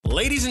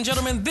Ladies and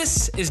gentlemen,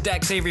 this is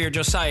Dak Xavier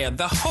Josiah,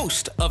 the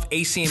host of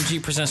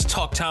ACMG Presents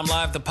Talk Time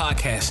Live, the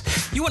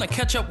podcast. You want to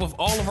catch up with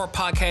all of our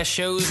podcast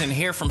shows and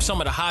hear from some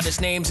of the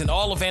hottest names in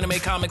all of anime,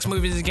 comics,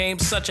 movies, and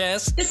games, such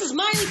as... This is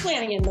Miley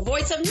Flanagan, the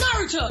voice of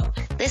Naruto.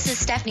 This is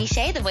Stephanie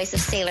Shea, the voice of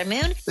Sailor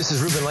Moon. This is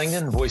Ruben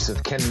Langdon, voice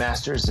of Ken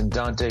Masters and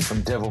Dante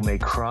from Devil May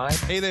Cry.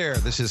 Hey there,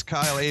 this is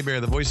Kyle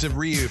Hebert, the voice of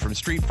Ryu from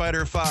Street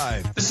Fighter V.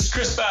 This is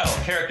Chris Battle,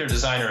 character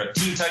designer of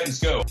Teen Titans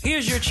Go.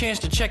 Here's your chance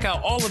to check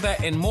out all of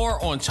that and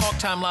more on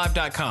TalkTimeLive.com.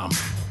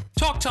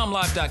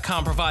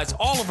 TalkTimeLive.com provides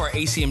all of our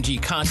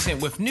ACMG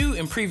content with new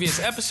and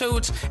previous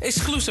episodes,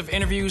 exclusive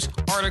interviews,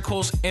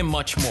 articles, and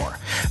much more.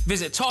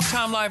 Visit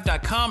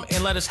TalkTimeLive.com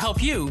and let us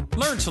help you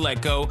learn to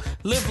let go,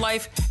 live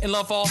life, and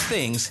love all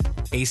things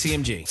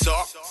ACMG.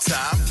 Talk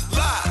Time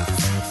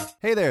Live.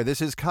 Hey there, this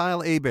is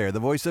Kyle Hebert, the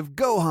voice of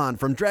Gohan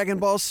from Dragon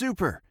Ball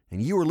Super,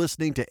 and you are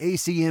listening to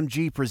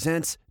ACMG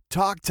Presents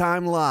Talk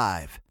Time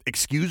Live.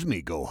 Excuse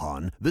me,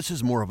 Gohan, this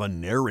is more of a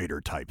narrator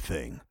type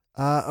thing.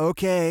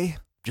 Okay.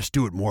 Just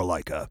do it more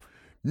like a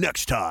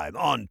next time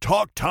on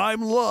Talk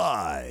Time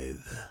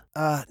Live.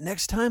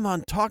 Next time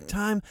on Talk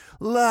Time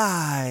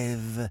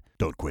Live.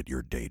 Don't quit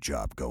your day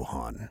job,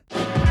 Gohan.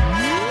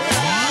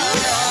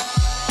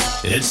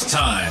 It's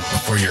time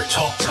for your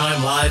Talk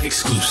Time Live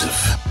exclusive.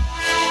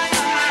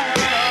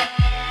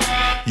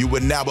 You are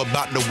now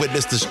about to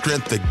witness the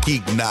strength of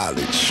geek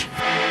knowledge.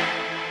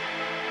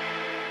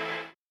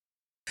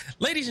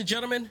 Ladies and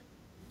gentlemen,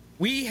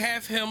 we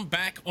have him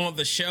back on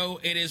the show.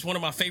 It is one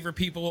of my favorite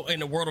people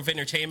in the world of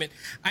entertainment.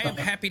 I am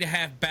happy to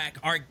have back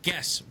our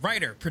guest,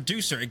 writer,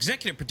 producer,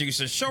 executive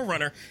producer,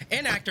 showrunner,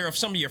 and actor of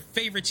some of your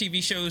favorite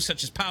TV shows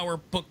such as Power,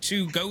 Book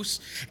 2, Ghosts,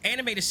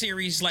 animated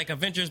series like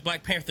Avengers,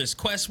 Black Panther's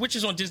Quest, which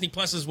is on Disney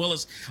Plus, as well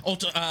as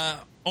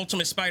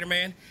Ultimate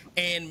Spider-Man,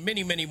 and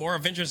many, many more.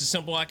 Avengers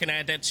Assemble, I can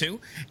add that too.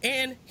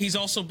 And he's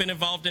also been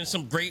involved in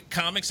some great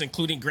comics,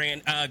 including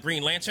Green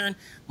Lantern,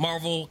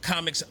 Marvel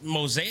Comics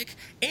Mosaic,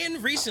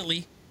 and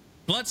recently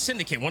Blood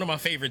Syndicate, one of my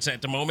favorites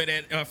at the moment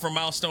from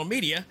Milestone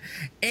Media,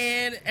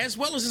 and as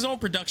well as his own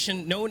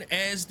production known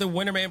as the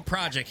Winterman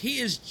Project. He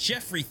is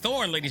Geoffrey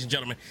Thorne, ladies and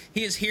gentlemen.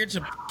 He is here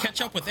to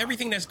catch up with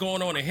everything that's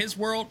going on in his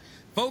world.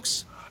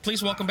 Folks,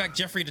 please welcome back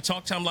Geoffrey to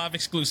Talk Time Live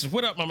exclusive.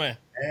 What up, my man?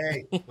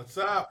 Hey, what's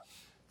up?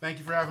 Thank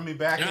you for having me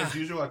back. As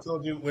usual, I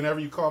told you whenever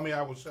you call me,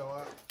 I will show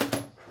up. I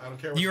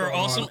don't care what's You're going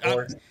awesome.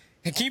 on.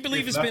 Can you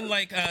believe it's been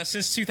like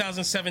since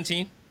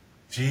 2017?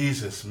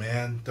 Jesus,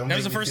 man. That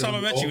was the first time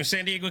I met you in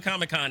San Diego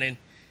Comic-Con, and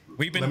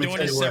we've been doing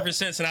this ever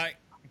since, and I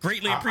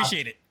greatly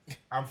appreciate it.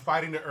 I'm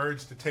fighting the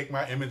urge to take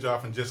my image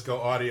off and just go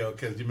audio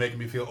because you're making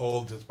me feel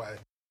old just by...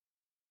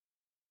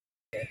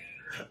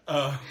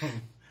 Look,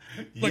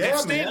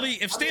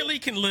 if Stanley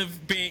can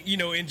live being,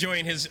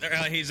 enjoying his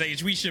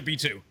age, we should be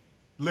too.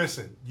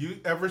 Listen, you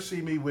ever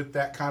see me with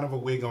that kind of a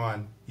wig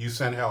on, you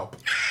send help.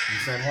 You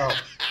send help.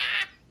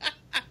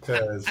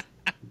 Because,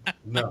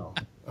 no.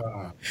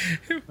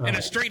 And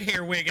a straight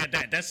hair wig at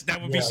that.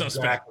 That would be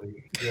suspect.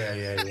 Exactly.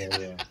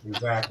 Yeah.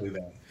 Exactly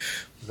that.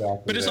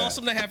 But it's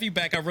awesome to have you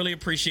back. I really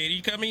appreciate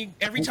it. I mean,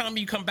 every time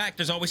you come back,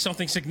 there's always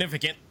something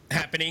significant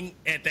happening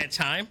at that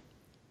time.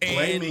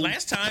 And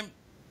last time,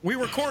 we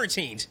were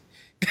quarantined.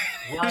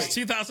 Right. It was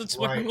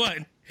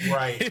 2021.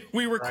 Right.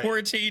 We were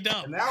quarantined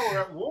up. And now we're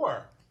at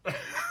war.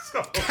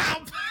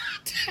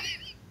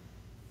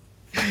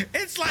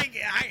 It's like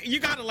you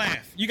gotta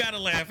laugh. You gotta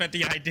laugh at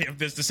the idea of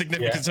this, the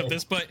significance of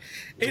this. But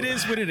it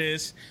is what it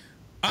is.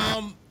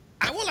 I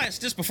will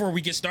ask this before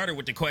we get started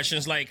with the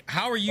questions. Like,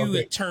 how are you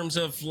in terms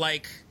of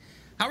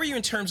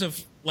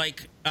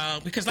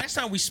because last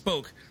time we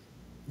spoke,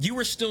 you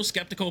were still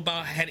skeptical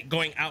about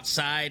going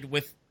outside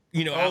with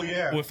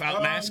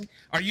without mask.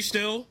 Are you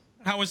still?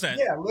 How was that?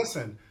 Yeah.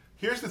 Listen.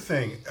 Here's the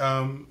thing.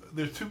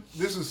 There's two.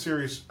 This is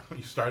serious.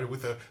 You started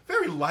with a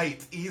very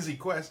light, easy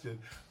question.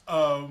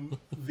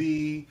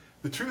 The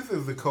truth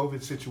of the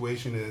COVID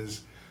situation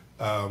is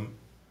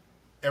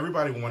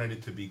everybody wanted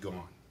it to be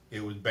gone.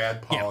 It was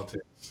bad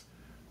politics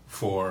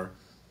for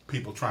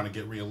people trying to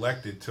get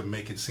reelected to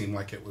make it seem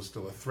like it was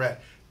still a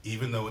threat,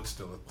 even though it's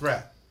still a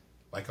threat,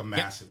 like a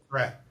massive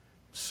threat.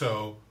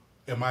 So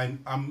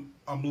I'm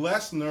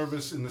less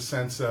nervous in the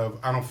sense of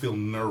I don't feel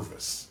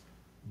nervous.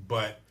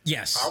 But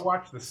I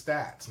watched the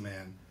stats,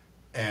 man,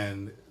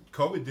 and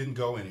COVID didn't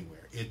go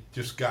anywhere. It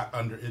just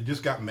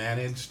got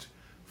managed.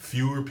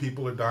 Fewer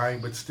people are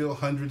dying, but still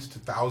hundreds to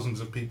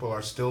thousands of people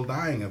are still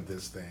dying of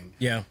this thing.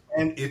 Yeah.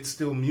 And it's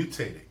still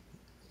mutating.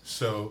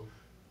 So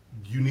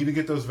you need to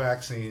get those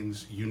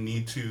vaccines. You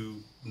need to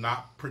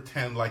not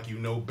pretend like you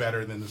know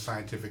better than the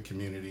scientific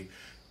community.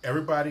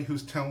 Everybody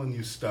who's telling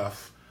you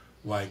stuff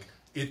like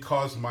it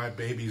caused my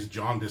baby's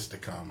jaundice to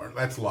come, or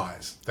that's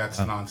lies. That's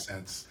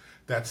nonsense.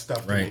 That's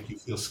stuff to make you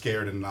feel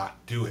scared and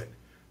not do it.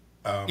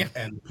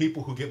 And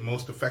people who get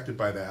most affected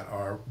by that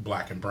are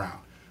black and brown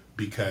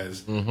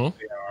because they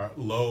are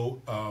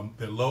low.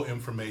 They're low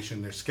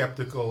information. They're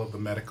skeptical of the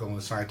medical and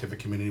the scientific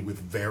community with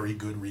very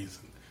good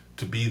reason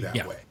to be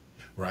that way,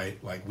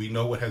 right? Like we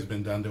know what has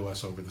been done to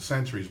us over the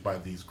centuries by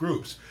these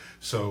groups.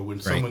 So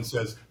when someone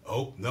says,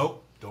 "Oh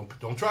no,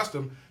 don't trust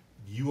them,"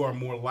 you are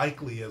more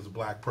likely as a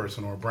black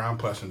person or a brown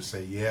person to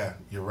say, yeah,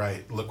 you're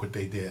right, look what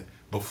they did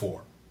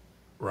before,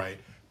 right?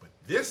 But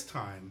this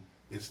time,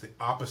 it's the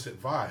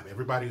opposite vibe.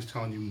 Everybody who's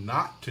telling you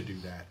not to do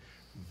that,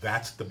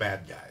 that's the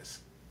bad guys.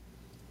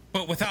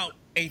 But without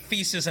a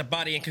thesis, a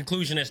body, and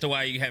conclusion as to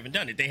why you haven't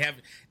done it. They have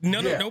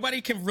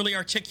nobody can really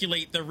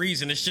articulate the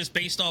reason. It's just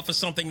based off of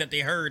something that they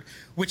heard,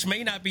 which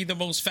may not be the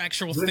most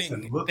factual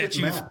thing. Look that at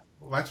you. math.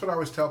 Well, that's what I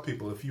always tell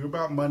people. If you're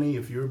about money,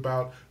 if you're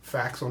about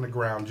facts on the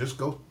ground, just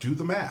go do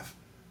the math.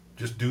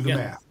 Just do the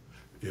math.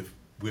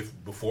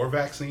 Before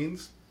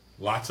vaccines,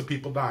 lots of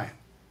people dying.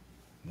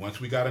 Once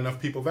we got enough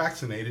people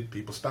vaccinated,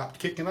 people stopped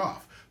kicking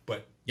off.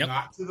 But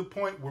not to the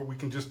point where we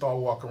can just all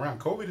walk around.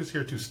 COVID is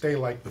here to stay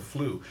like the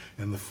flu.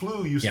 And the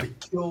flu used to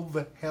kill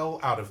the hell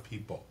out of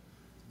people.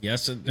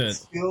 Yes, it did.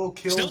 Still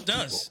does.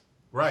 People.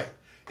 Right.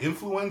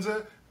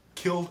 Influenza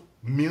killed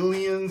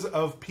millions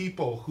of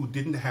people who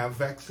didn't have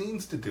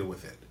vaccines to deal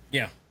with it.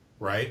 Yeah.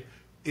 Right?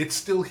 It's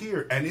still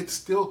here, and it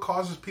still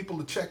causes people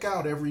to check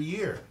out every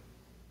year.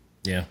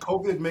 Yeah.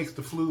 COVID makes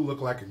the flu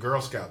look like a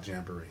Girl Scout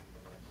jamboree.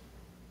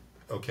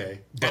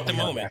 Okay? At the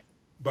moment.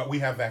 But we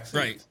have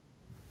vaccines.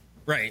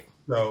 Right.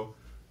 So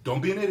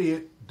don't be an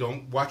idiot.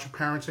 Don't watch your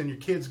parents and your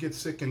kids get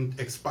sick and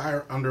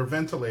expire under a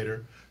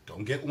ventilator.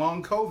 Don't get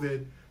long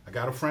COVID. I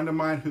got a friend of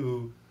mine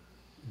who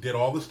did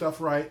all the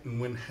stuff right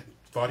and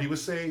thought he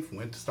was safe,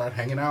 went to start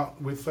hanging out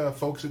with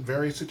folks in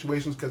various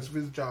situations because of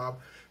his job,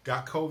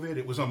 got COVID.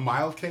 It was a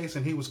mild case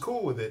and he was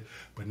cool with it.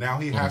 But now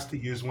he has to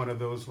use one of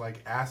those like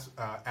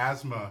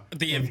asthma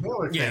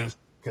inhaler things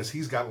because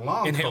he's got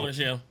long inhalers,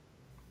 COVID.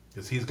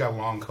 Because he's got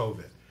long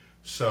COVID.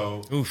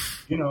 So,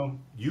 you know,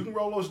 you can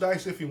roll those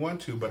dice if you want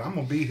to, but I'm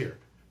going to be here.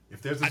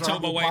 If there's a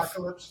zombie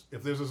apocalypse, you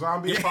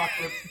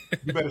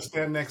better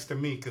stand next to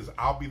me because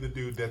I'll be the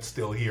dude that's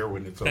still here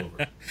when it's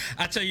over.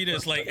 I tell you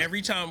this, like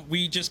every time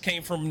we just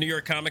came from New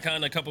York Comic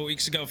Con a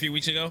few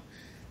weeks ago,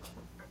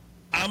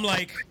 I'm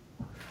like,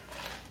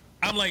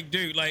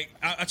 dude, like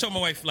I told my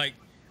wife, like,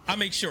 I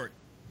make sure,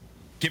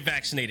 get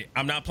vaccinated.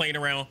 I'm not playing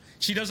around.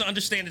 She doesn't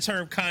understand the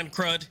term con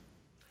crud.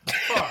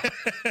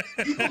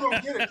 People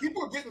don't get it.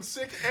 People are getting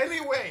sick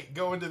anyway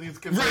going to these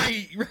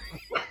conventions.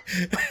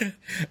 Right.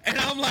 And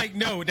I'm like,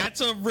 no, it's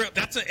a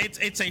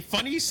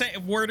funny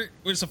word.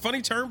 It's a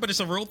funny term, but it's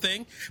a real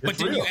thing. But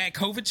then you add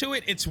COVID to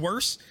it, it's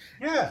worse.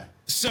 Yeah.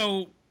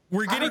 So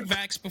we're getting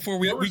vaxxed before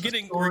we're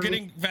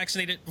getting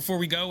vaccinated before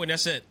we go, and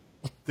that's it.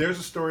 There's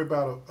a story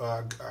about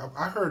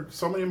I heard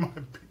so many of my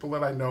people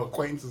that I know,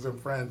 acquaintances and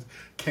friends,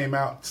 came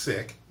out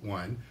sick.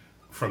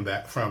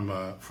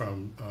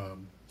 From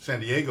San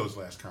Diego's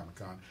last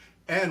Comic-Con.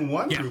 And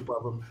one group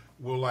of them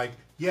were like,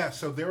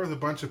 so there was a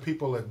bunch of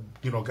people that,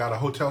 got a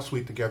hotel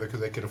suite together because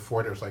they could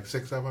afford it. There was like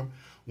 6 of them.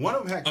 One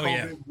of them had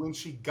COVID when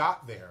she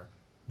got there,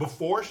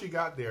 before she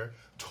got there,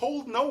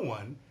 told no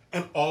one,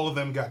 and all of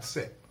them got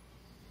sick.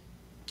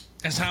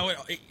 That's how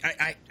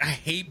I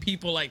hate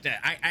people like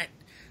that.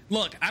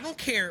 Look, I don't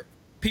care,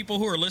 people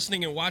who are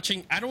listening and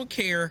watching, I don't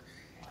care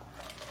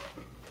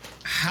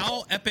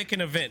how epic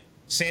an event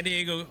San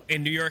Diego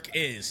and New York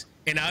is.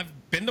 And I've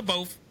been to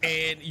both,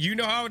 and you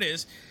know how it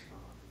is.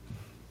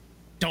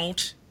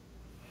 Don't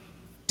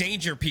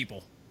danger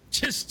people.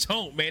 Just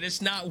don't, man.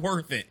 It's not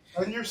worth it.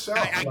 And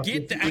yourself. I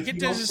get that. I get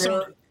this.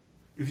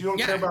 If you don't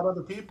care about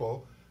other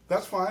people,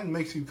 that's fine. It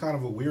makes you kind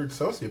of a weird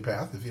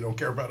sociopath if you don't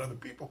care about other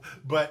people.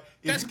 But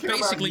if that's you care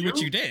basically about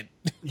what you did.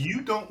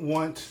 You don't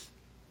want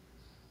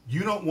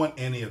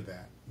any of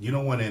that. You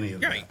don't want any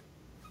of that.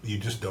 You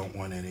just don't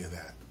want any of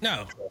that.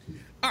 No.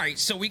 All right,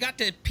 so we got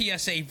the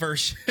PSA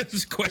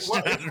versus question.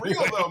 Well, it's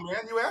real though,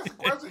 man. You asked the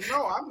question.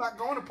 No, I'm not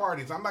going to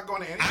parties. I'm not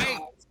going to any.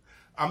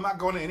 I'm not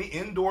going to any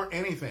indoor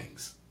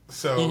anythings.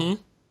 So you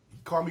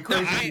call me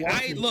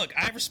crazy. Look,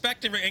 I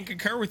respect and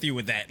concur with you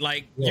with that.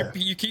 Like you're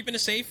keeping it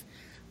safe.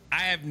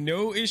 I have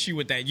no issue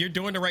with that. You're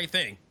doing the right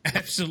thing.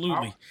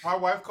 Absolutely. My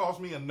wife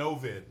calls me a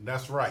no-vid.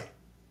 That's right.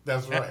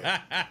 That's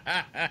right.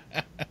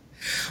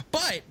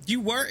 But you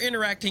were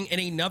interacting in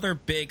another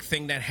big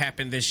thing that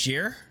happened this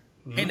year.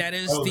 And that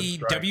is the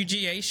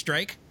WGA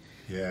strike.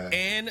 Yeah.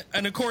 And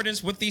in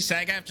accordance with the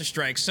SAG-AFTRA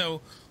strike.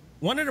 So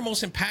one of the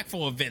most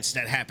impactful events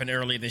that happened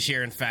earlier this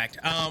year, in fact.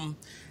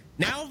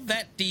 Now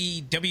that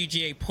the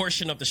WGA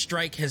portion of the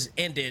strike has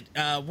ended,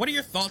 what are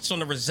your thoughts on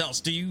the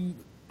results? Do you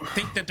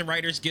think that the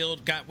Writers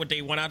Guild got what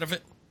they want out of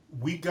it?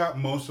 We got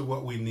most of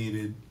what we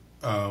needed,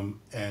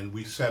 and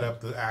we set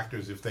up the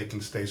actors, if they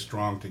can stay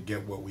strong, to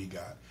get what we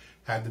got.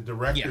 Had the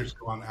directors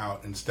gone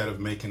out instead of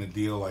making a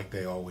deal like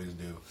they always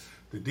do.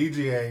 The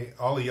DGA,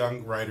 all the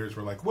young writers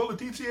were like, well, the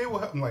DGA will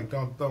help. I'm like,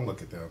 don't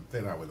look at them.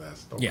 They're not with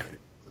us. Don't write it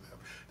for them.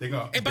 They're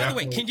going. And by the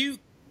way, can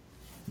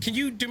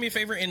you do me a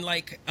favor and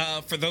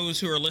for those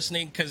who are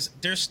listening, because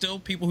there's still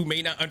people who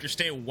may not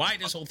understand why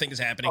this whole thing is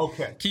happening.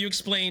 Okay. Can you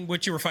explain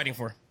what you were fighting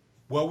for?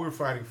 What we were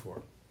fighting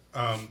for.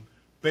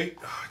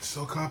 It's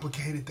so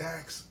complicated,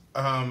 Dax.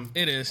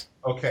 It is.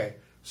 Okay.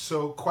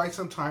 So quite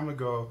some time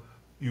ago,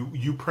 you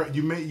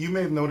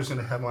may have noticed in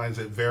the headlines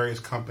that various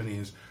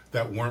companies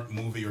that weren't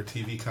movie or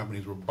TV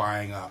companies were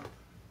buying up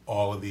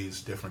all of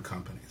these different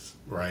companies,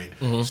 right?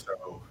 Mm-hmm.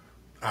 So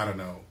I don't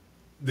know,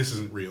 this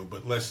isn't real,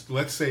 but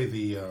let's say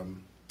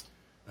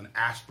an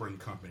aspirin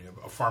company,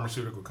 a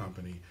pharmaceutical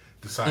company,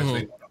 decides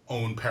they want to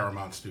own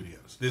Paramount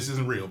Studios. This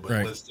isn't real, but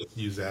let's just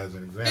use that as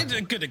an example. It's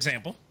a good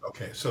example.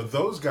 Okay, so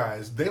those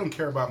guys, they don't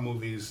care about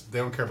movies. They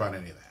don't care about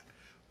any of that.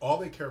 All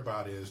they care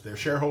about is their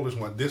shareholders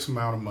want this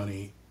amount of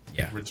money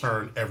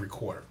returned every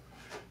quarter.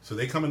 So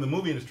they come in the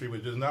movie industry,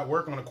 which does not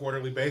work on a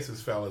quarterly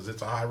basis, fellas.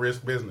 It's a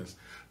high-risk business.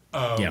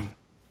 And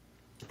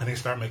they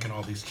start making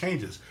all these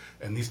changes.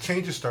 And these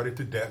changes started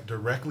to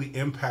directly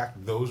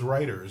impact those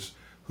writers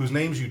whose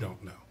names you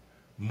don't know.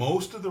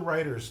 Most of the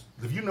writers,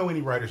 if you know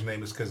any writer's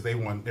name, is because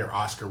they're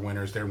Oscar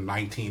winners, they're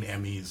 19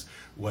 Emmys,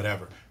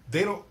 whatever.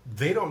 They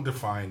don't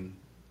define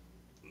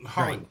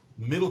Hollywood.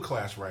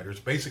 Middle-class writers,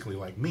 basically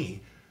like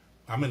me,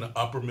 I'm in the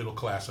upper middle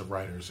class of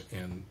writers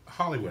in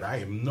Hollywood. I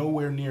am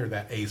nowhere near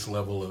that ace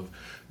level of,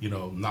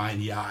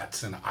 9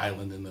 yachts and an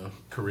island in the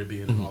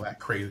Caribbean and all that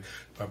crazy.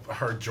 I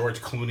heard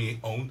George Clooney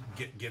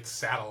gets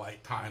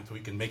satellite time so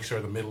he can make sure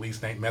the Middle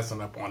East ain't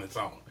messing up on its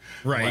own.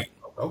 Right. Like,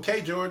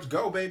 okay, George,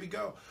 go, baby,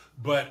 go.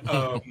 But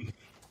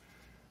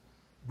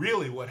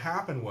really what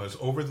happened was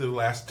over the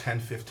last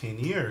 10, 15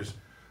 years,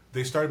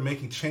 they started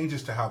making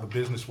changes to how the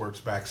business works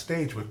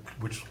backstage,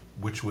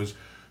 which was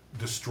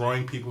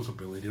destroying people's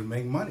ability to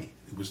make money.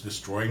 It was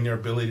destroying their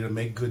ability to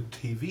make good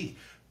TV.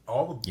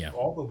 All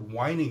the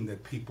whining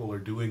that people are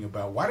doing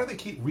about why do they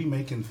keep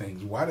remaking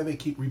things? Why do they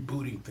keep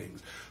rebooting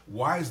things?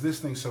 Why is this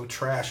thing so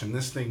trash and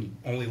this thing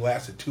only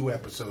lasted 2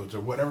 episodes or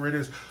whatever it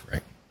is?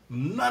 Right.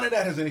 None of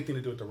that has anything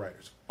to do with the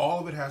writers. All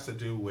of it has to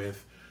do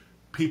with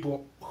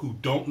people who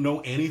don't know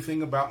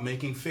anything about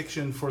making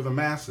fiction for the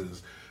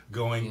masses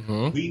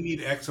going, we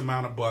need X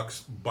amount of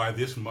bucks by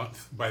this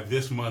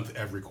month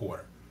every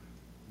quarter.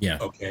 Yeah.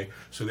 Okay.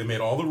 So they made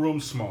all the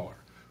rooms smaller.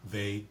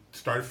 They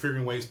started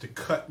figuring ways to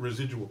cut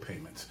residual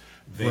payments.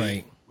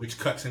 Which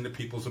cuts into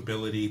people's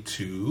ability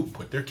to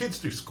put their kids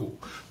through school,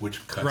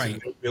 which cuts into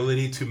their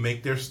ability to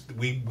make their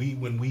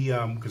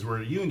because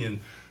we're a union,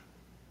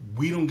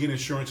 we don't get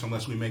insurance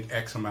unless we make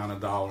X amount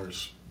of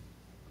dollars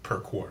per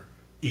quarter,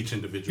 each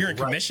individual. You're in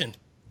commission.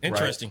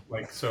 Interesting.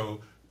 Right? Like, so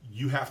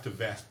you have to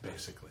vest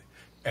basically.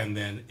 And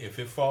then if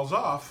it falls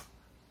off,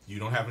 you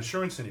don't have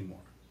insurance anymore.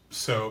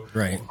 So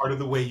part of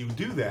the way you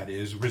do that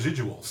is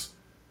residuals,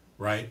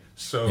 right?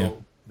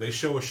 So they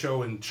show a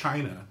show in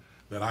China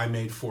that I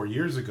made 4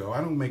 years ago. I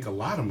don't make a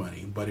lot of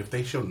money, but if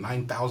they show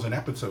 9,000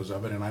 episodes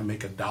of it and I make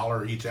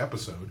 $1 each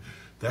episode,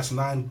 that's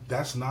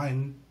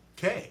 $9K.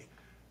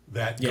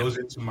 That goes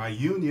into my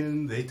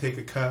union. They take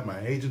a cut. My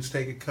agents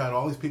take a cut.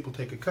 All these people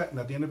take a cut. And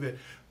at the end of it,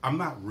 I'm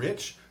not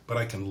rich, but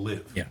I can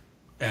live. Yeah.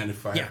 And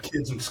if I have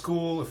kids in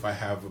school, if I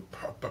have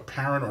a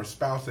parent or a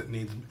spouse that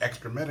needs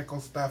extra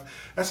medical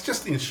stuff, that's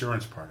just the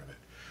insurance part of it.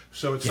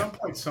 So at some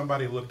point,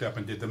 somebody looked up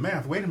and did the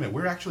math. Wait a minute,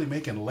 we're actually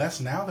making less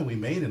now than we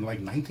made in like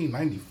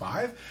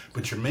 1995,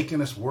 but you're making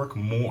us work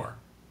more.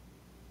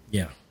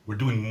 Yeah. We're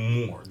doing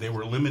more. They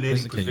were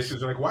eliminating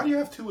positions. They're like, why do you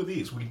have 2 of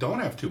these? We don't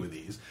have 2 of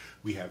these.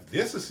 We have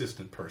this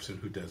assistant person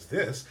who does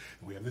this,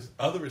 and we have this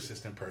other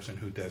assistant person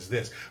who does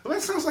this. Well,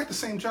 that sounds like the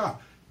same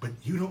job, but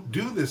you don't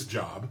do this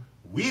job.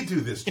 We do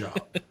this job.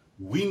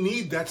 We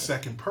need that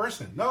second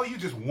person. No, you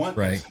just want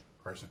that second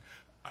person.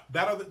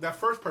 That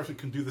first person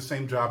can do the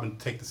same job and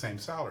take the same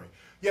salary.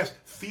 Yes,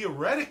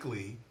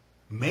 theoretically,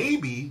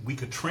 maybe we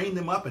could train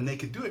them up and they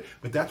could do it,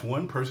 but that's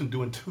one person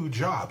doing 2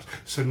 jobs.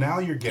 So now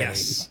you're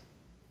getting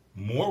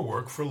more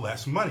work for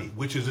less money,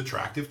 which is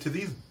attractive to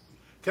these.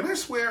 Can I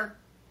swear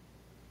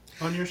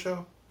on your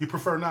show? You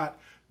prefer not?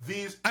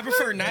 I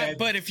prefer not, heads,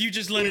 but if you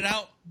just let it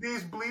out.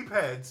 These bleep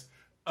heads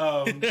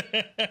on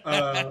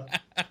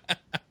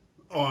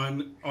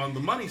the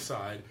money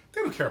side,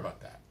 they don't care about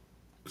that.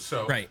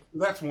 So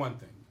that's one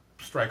thing.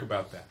 Strike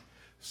about that.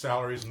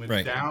 Salaries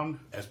went down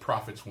as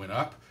profits went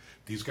up.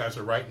 These guys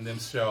are writing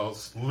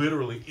themselves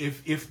literally.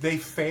 If they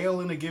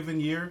fail in a given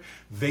year,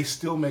 they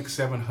still make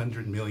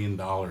 $700 million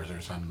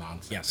or some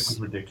nonsense. Yes. It's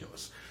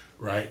ridiculous,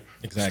 right?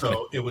 Exactly.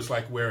 So it was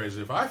like, whereas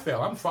if I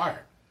fail, I'm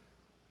fired.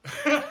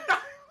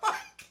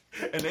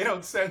 And they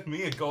don't send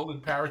me a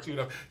golden parachute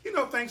of,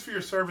 thanks for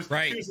your service.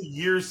 Right. Here's a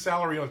year's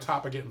salary on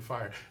top of getting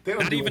fired. They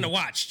don't Not even a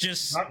watch,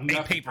 just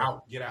a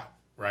paper. Get out,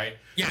 right?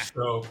 Yeah.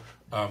 So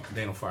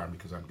they don't fire me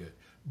because I'm good.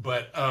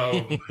 But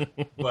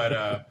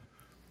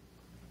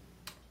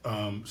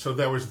so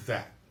there was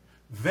that.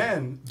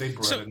 Then they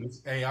brought in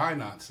this AI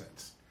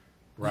nonsense,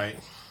 right?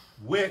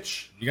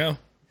 Which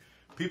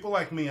people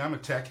like me, I'm a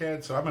tech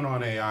head, so I've been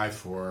on AI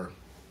for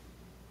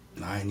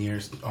 9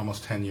 years,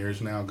 almost 10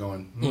 years now,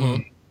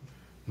 going,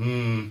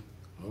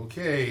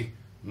 okay,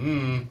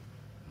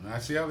 I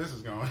see how this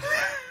is going,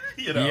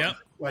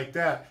 like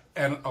that.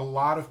 And a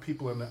lot of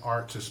people in the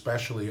arts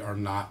especially are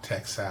not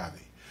tech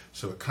savvy.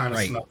 So it kind of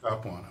snuck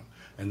up on them.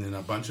 And then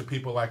a bunch of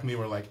people like me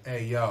were like,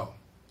 hey,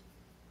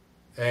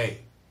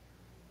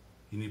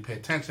 you need to pay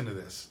attention to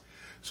this.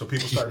 So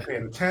people started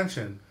paying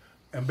attention.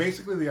 And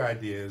basically the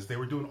idea is they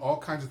were doing all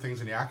kinds of things,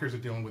 and the actors are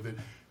dealing with it.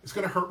 It's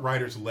going to hurt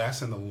writers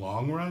less in the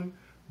long run,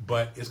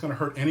 but it's going to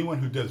hurt anyone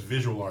who does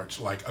visual arts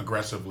like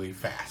aggressively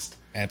fast.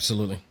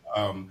 Absolutely.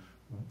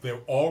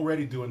 they're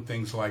already doing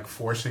things like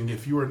forcing,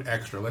 if you were an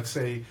extra, let's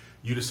say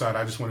you decide,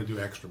 I just want to do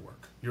extra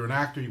work. You're an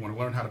actor, you want to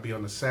learn how to be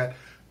on the set.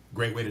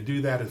 Great way to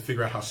do that is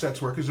figure out how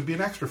sets work is to be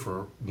an extra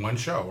for one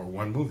show or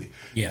one movie.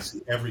 Yeah.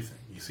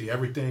 You see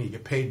everything. You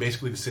get paid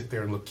basically to sit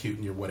there and look cute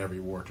in your whatever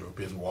your wardrobe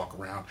is and walk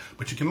around.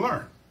 But you can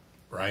learn,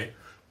 right?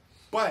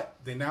 But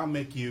they now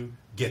make you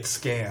get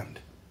scanned,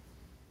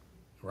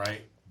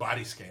 right?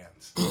 Body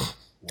scans.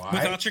 Why?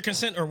 Without your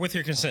consent or with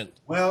your consent?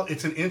 Well,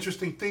 it's an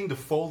interesting thing to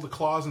fold the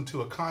clause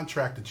into a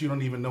contract that you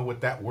don't even know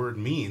what that word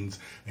means.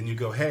 And you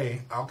go,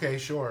 hey, okay,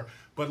 sure.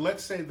 But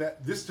let's say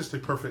that this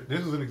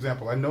is an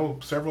example. I know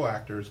several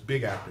actors,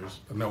 big actors,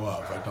 I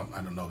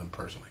don't know them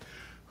personally,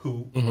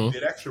 who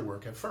did extra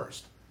work at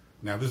first.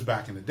 Now, this is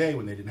back in the day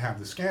when they didn't have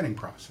the scanning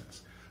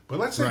process. But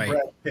let's say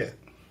Brad Pitt.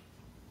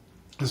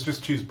 Let's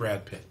just choose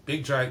Brad Pitt,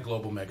 big giant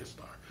global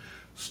megastar.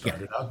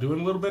 Started out doing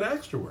a little bit of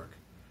extra work.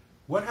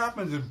 What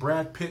happens if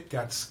Brad Pitt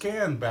got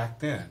scanned back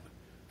then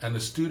and the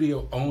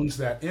studio owns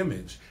that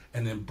image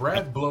and then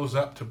Brad blows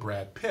up to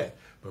Brad Pitt,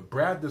 but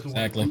Brad doesn't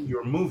want to do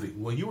your movie?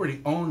 Well, you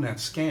already own that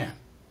scan.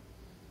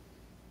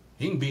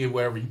 He can be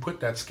wherever you put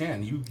that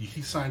scan.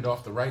 He signed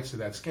off the rights to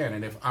that scan.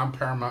 And if I'm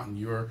Paramount and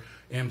you're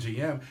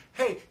MGM,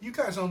 hey, you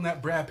guys own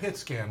that Brad Pitt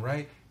scan,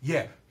 right?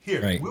 Yeah,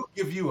 here, we'll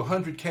give you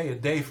 $100K a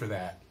day for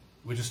that,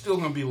 which is still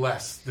going to be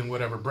less than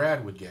whatever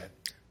Brad would get.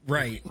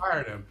 Right.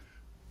 Hired him.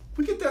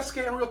 We get that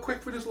scan real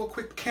quick for this little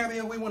quick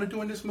cameo we want to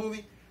do in this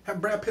movie.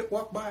 Have Brad Pitt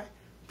walk by?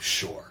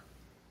 Sure.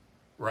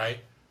 Right?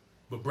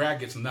 But Brad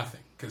gets nothing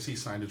because he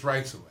signed his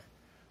rights away.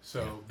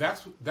 So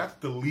that's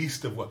the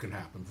least of what can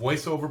happen.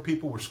 Voiceover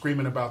people were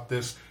screaming about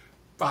this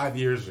 5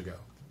 years ago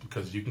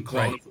because you can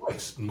clone a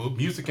voice.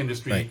 Music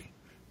industry,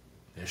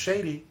 they're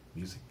shady.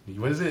 Music.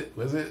 What is it?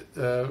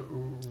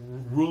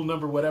 Rule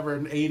number whatever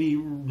in 80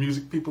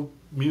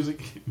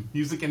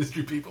 music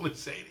industry people are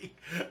shady.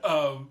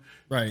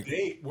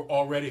 They were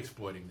already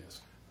exploiting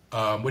this.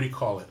 What do you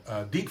call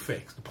it? Deep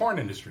fakes. The porn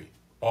industry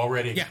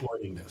already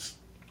exploiting this.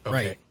 Okay.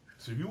 Right.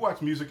 So if you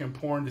watch music and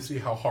porn to see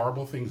how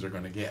horrible things are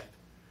going to get,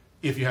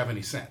 if you have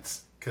any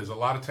sense, because a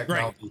lot of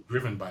technology is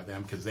driven by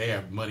them because they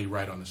have money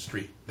right on the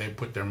street. They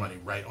put their money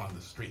right on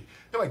the street.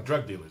 They're like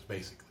drug dealers,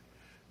 basically.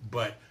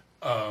 But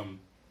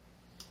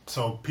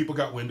so people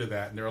got wind of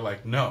that, and they were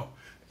like, no.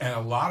 And a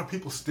lot of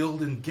people still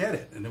didn't get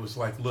it. And it was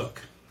like,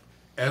 look,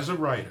 as a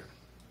writer,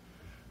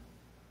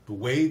 the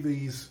way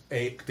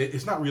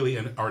it's not really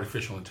an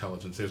artificial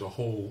intelligence. There's a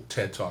whole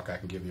TED Talk I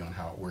can give you on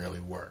how it really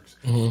works.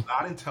 It's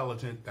not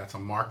intelligent. That's a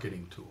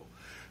marketing tool.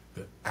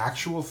 The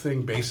actual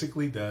thing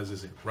basically does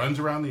is it runs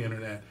around the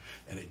internet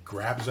and it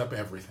grabs up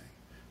everything.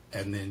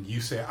 And then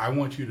you say, I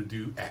want you to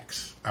do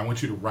X. I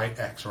want you to write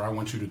X, or I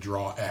want you to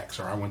draw X,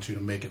 or I want you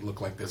to make it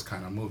look like this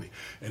kind of movie.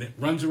 And it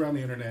runs around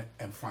the internet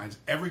and finds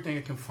everything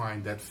it can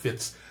find that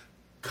fits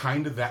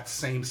kind of that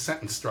same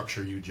sentence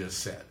structure you just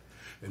said.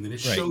 And then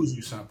it shows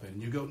you something.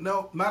 And you go,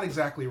 no, not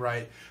exactly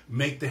right.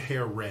 Make the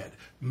hair red.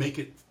 Make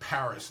it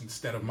Paris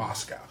instead of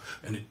Moscow.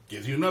 And it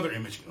gives you another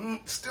image.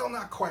 Still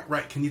not quite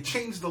right. Can you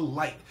change the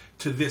light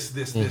to this,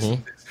 and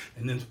this?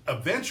 And then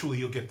eventually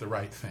you'll get the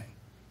right thing.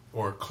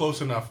 Or close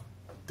enough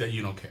that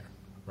you don't care,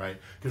 right?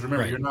 Because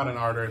remember, you're not an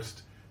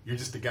artist. You're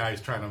just a guy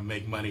who's trying to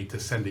make money to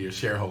send to your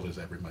shareholders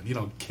every month. You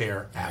don't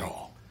care at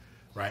all,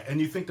 right?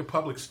 And you think the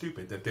public's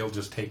stupid, that they'll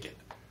just take it,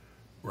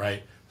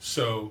 right?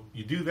 So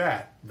you do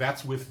that.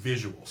 That's with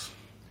visuals.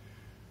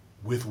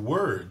 With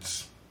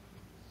words,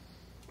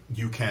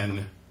 you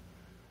can,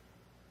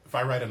 if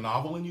I write a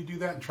novel and you do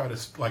that and try to,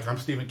 like I'm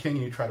Stephen King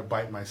and you try to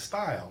bite my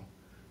style,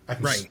 I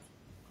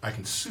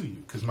can sue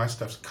you because my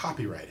stuff's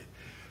copyrighted.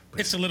 But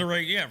it's a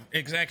literary,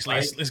 exactly.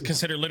 Right? It's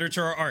considered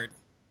literature or art.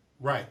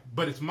 Right,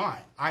 but it's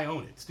mine. I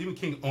own it. Stephen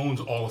King owns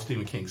all of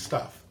Stephen King's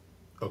stuff,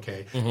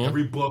 okay?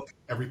 Every book,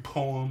 every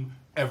poem,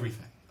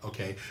 everything,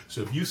 okay?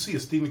 So if you see a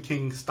Stephen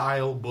King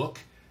style book,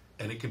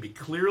 and it can be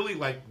clearly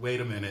like,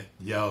 wait a minute,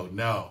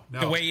 no.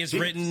 The way it's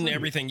written,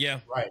 everything,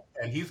 Right,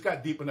 and he's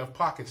got deep enough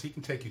pockets, he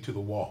can take you to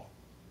the wall.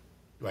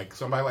 Like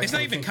somebody like it's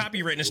not even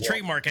copywritten; it's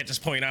trademark at this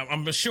point.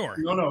 I'm sure.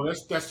 No,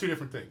 that's two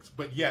different things.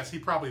 But yes, he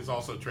probably is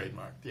also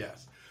trademarked.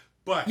 Yes,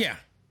 but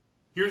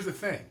here's the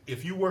thing: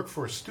 if you work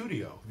for a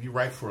studio, if you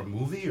write for a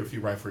movie, or if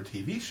you write for a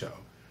TV show,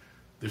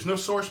 there's no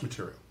source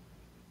material,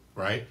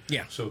 right?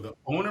 Yeah. So the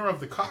owner of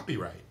the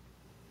copyright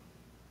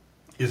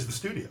is the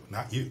studio,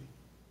 not you.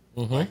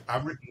 Like,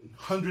 I've written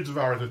hundreds of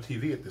hours of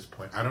TV at this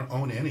point. I don't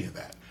own any of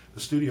that. The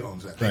studio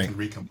owns that. They can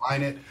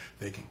recombine it.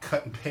 They can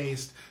cut and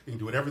paste. They can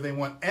do whatever they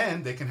want.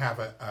 And they can have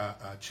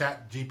a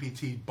chat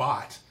GPT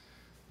bot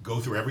go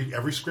through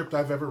every script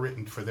I've ever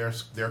written for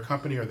their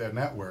company or their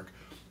network.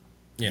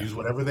 Use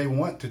whatever they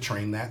want to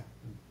train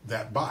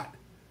that bot.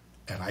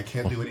 And I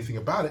can't do anything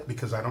about it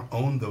because I don't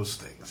own those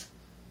things.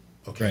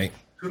 Okay?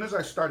 As soon as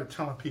I started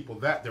telling people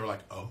that, they were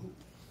like, oh.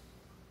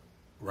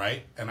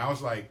 Right? And I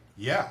was like,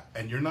 yeah,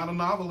 and you're not a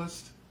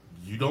novelist.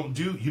 You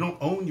don't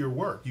own your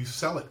work. You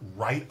sell it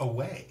right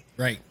away.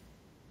 Right.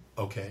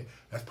 Okay?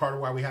 That's part of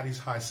why we have these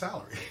high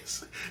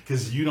salaries.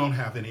 Because you don't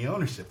have any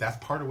ownership. That's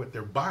part of what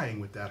they're buying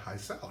with that high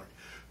salary.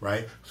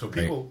 Right? So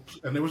people,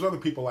 and there was other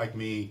people like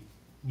me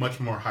much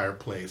more higher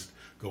placed,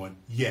 going,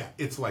 yeah,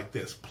 it's like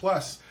this.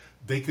 Plus,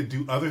 they could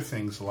do other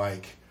things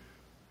like,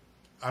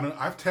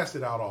 I've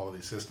tested out all of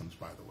these systems,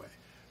 by the way.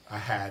 I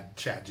had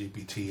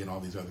ChatGPT and all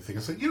these other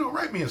things. I said,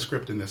 write me a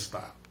script in this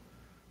style,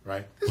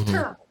 right? It's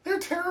terrible. They're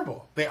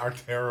terrible. They are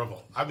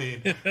terrible. I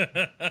mean,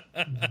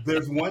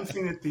 there's one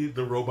thing that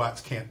the robots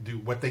can't do.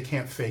 What they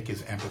can't fake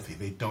is empathy.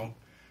 They don't.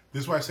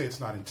 This is why I say it's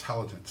not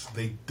intelligence.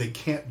 They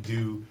can't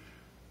do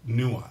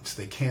nuance.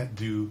 They can't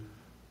do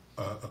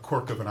a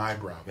quirk of an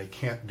eyebrow. They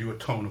can't do a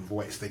tone of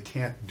voice. They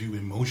can't do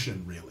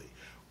emotion, really.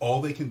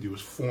 All they can do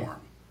is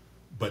form.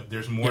 But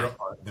there's more to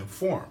art than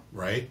form,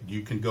 right?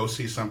 You can go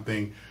see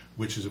something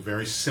which is a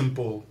very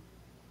simple,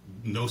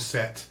 no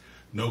set,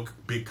 no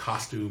big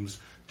costumes,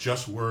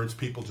 just words,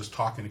 people just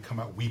talking and come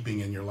out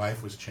weeping and your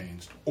life was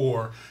changed.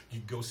 Or you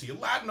go see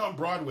Aladdin on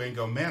Broadway and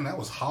go, man, that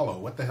was hollow.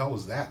 What the hell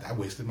was that? I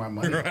wasted my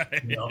money.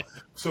 Right.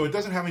 So it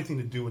doesn't have anything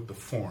to do with the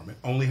form. It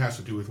only has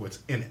to do with what's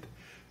in it.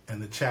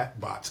 And the chat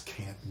bots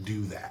can't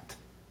do that.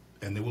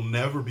 And they will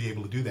never be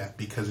able to do that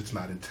because it's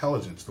not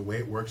intelligence. The way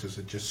it works is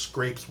it just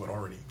scrapes what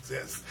already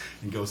exists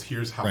and goes,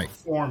 here's how the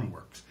form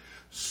works.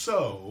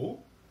 So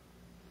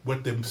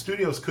what the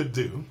studios could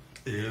do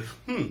is,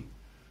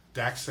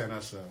 Dax sent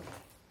us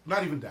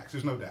not even Dax,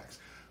 there's no Dax.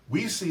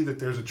 We see that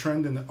there's a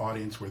trend in the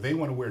audience where they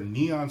want to wear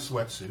neon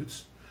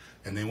sweatsuits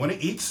and they want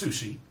to eat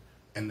sushi,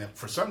 and that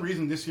for some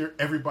reason this year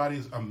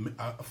everybody's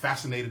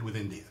fascinated with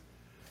India.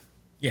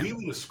 Yeah. We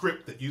need a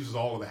script that uses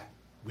all of that.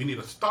 We need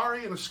a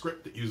story and a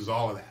script that uses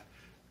all of that.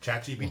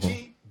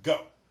 ChatGPT,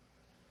 go.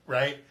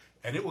 Right?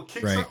 And it will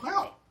kick something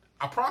out.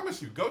 I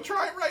promise you. Go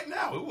try it right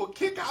now. It will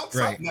kick out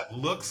something that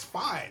looks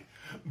fine.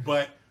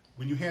 But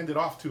when you hand it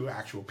off to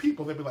actual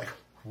people, they'll be like,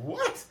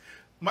 what?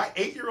 My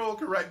 8-year-old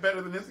can write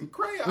better than this in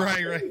crayon.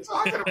 Right. What are you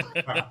talking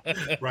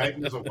about? Right?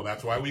 And so, well,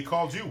 that's why we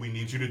called you. We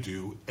need you to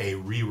do a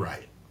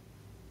rewrite.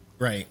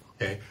 Right.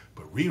 Okay?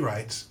 But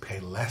rewrites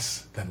pay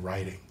less than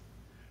writing.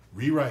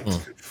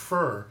 Rewrites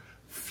confer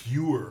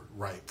fewer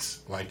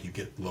rights, like you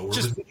get lower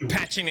just residuals,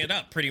 patching it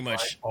up pretty much,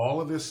 right?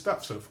 All of this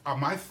stuff. So if,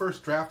 my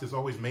first draft is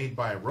always made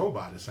by a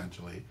robot,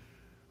 essentially,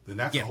 then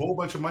that's a whole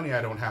bunch of money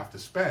I don't have to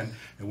spend.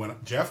 And when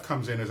Jeff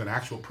comes in as an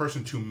actual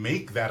person to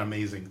make that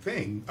amazing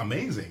thing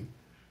amazing,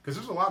 because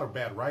there's a lot of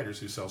bad writers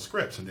who sell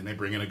scripts and then they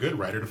bring in a good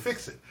writer to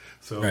fix it.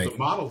 So the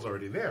model's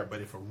already there. But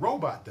if a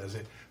robot does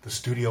it, the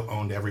studio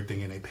owned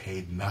everything and they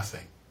paid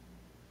nothing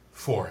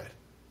for it.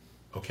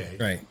 Okay.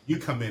 Right. You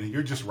come in and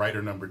you're just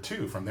writer number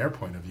 2 from their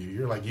point of view.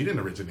 You're like, you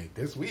didn't originate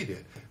this, we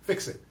did.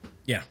 Fix it.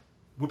 Yeah.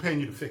 We're paying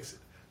you to fix it,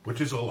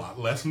 which is a lot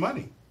less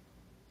money.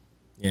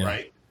 Yeah.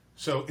 Right?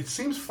 So it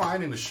seems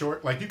fine in the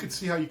short, like you could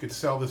see how you could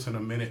sell this in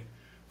a minute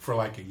for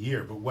like a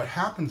year. But what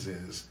happens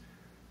is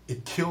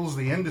it kills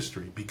the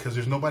industry because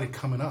there's nobody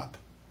coming up.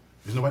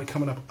 There's nobody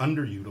coming up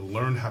under you to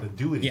learn how to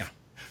do it. Yeah.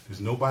 There's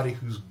nobody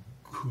who's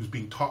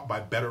being taught by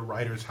better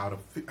writers how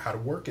to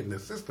work in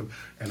this system,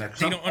 and that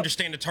they don't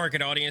understand the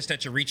target audience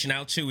that you're reaching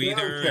out to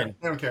either. They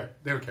don't care.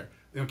 They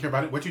don't care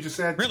about it. What you just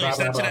said. Really, it's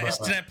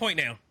to that point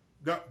now.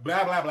 Blah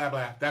blah blah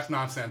blah. That's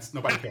nonsense.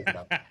 Nobody cares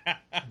about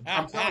that.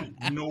 I'm telling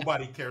you,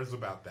 nobody cares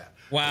about that.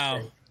 Wow.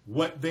 Okay?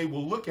 What they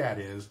will look at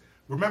is,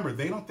 remember,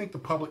 they don't think the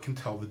public can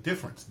tell the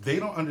difference. They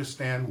don't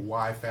understand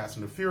why Fast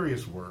and the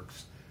Furious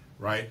works,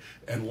 right?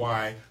 And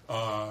why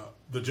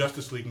the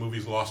Justice League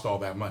movies lost all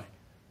that money.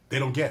 They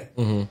don't get it.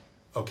 Mm-hmm.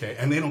 Okay,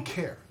 and they don't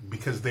care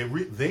because they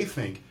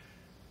think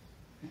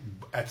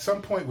at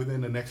some point within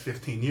the next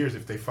 15 years,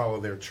 if they follow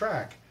their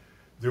track,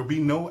 there'll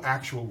be no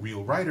actual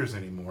real writers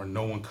anymore,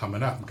 no one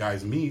coming up.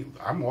 Guys,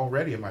 I'm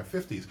already in my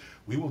 50s.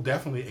 We will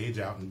definitely age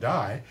out and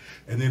die,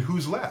 and then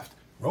who's left?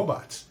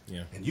 Robots.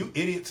 Yeah. And you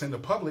idiots in the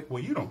public,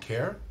 well, you don't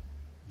care.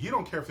 You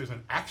don't care if there's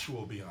an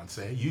actual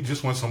Beyonce. You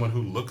just want someone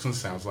who looks and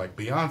sounds like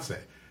Beyonce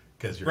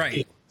because you're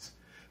idiots,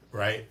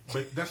 right?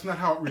 But that's not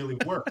how it really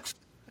works.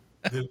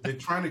 They're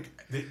trying to.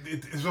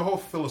 There's a whole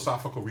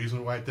philosophical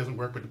reason why it doesn't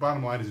work, but the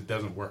bottom line is it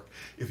doesn't work.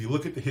 If you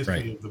look at the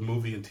history of the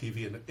movie and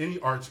TV and any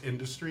arts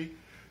industry,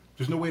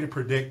 there's no way to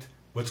predict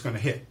what's going to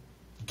hit.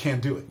 You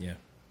can't do it. Yeah.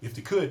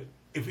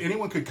 If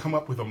anyone could come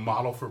up with a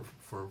model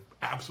for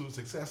absolute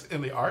success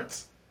in the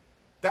arts,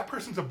 that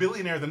person's a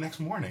billionaire the next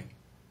morning.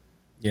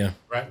 Yeah.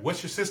 Right?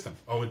 What's your system?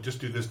 Oh,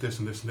 just do this, this,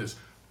 and this, and this.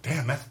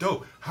 Damn, that's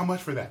dope. How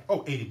much for that?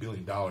 Oh, $80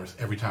 billion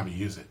every time you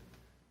use it.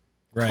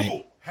 Right.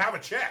 Cool. Have a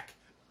check.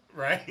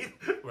 Right?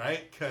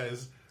 Right?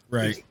 Because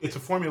it's a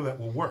formula that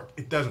will work.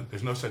 It doesn't.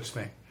 There's no such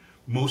thing.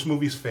 Most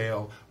movies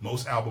fail.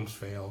 Most albums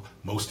fail.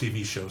 Most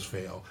TV shows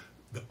fail.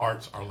 The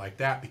arts are like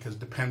that because it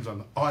depends on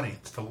the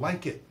audience to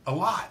like it a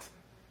lot.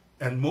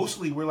 And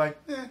mostly we're like,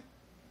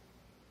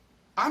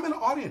 I'm an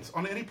audience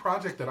on any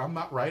project that I'm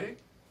not writing.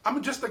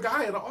 I'm just a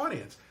guy in the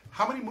audience.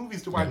 How many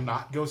movies do I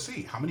not go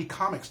see? How many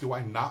comics do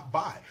I not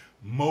buy?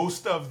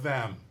 Most of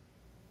them.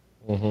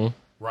 Mm-hmm.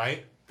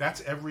 Right?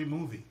 That's every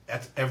movie.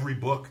 That's every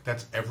book.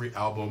 That's every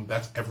album.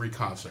 That's every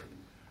concert.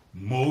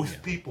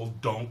 Most people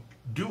don't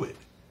do it,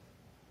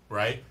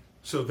 right?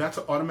 So that's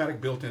an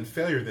automatic built-in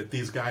failure that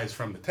these guys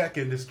from the tech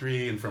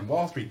industry and from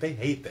Wall Street, they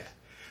hate that.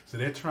 So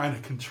they're trying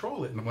to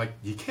control it. And I'm like,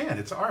 you can't.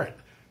 It's art.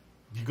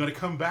 you're going to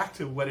come back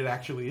to what it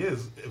actually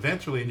is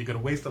eventually, and you're going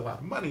to waste a lot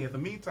of money in the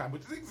meantime,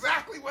 which is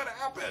exactly what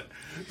happened.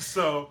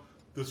 So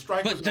the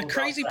strike. But the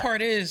crazy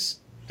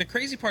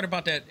part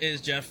about that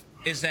is, Jeff,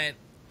 is that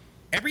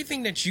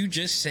everything that you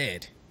just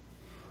said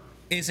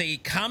is a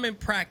common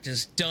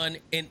practice done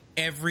in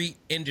every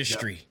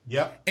industry.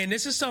 Yep. And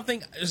this is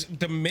something,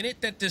 the minute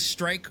that this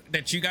strike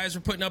that you guys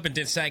were putting up and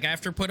then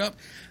SAG-AFTRA put up,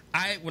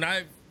 when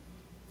I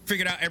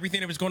figured out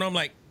everything that was going on, I'm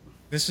like,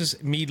 this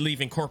is me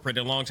leaving corporate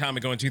a long time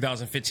ago in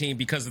 2015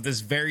 because of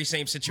this very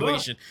same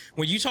situation. Look.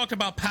 When you talked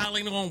about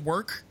piling on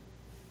work,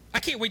 I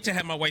can't wait to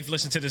have my wife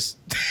listen to this.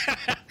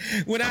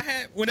 When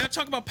I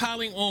talk about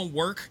piling on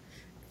work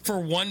for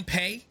one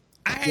pay,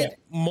 I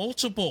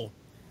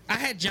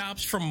had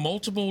jobs from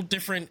multiple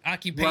different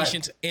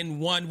occupations in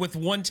one, with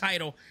one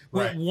title,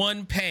 with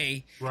one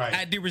pay.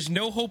 Right. There was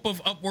no hope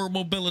of upward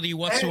mobility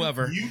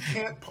whatsoever. And you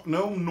can't,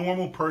 no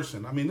normal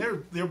person. I mean,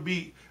 there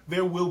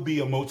will be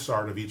a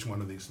Mozart of each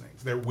one of these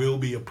things. There will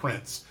be a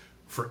Prince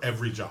for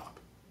every job,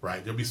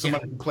 right? There'll be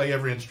somebody who play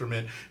every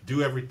instrument,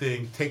 do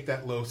everything, take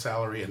that low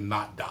salary, and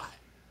not die.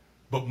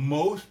 But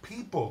most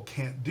people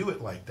can't do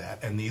it like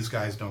that, and these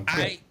guys don't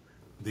care.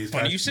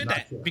 Funny you said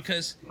that,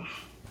 because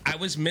I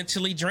was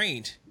mentally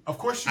drained. Of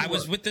course you were. I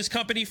was with this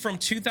company from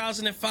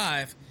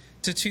 2005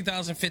 to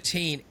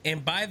 2015,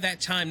 and by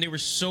that time there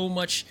was so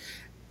much.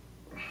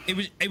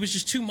 It was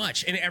just too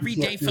much, and every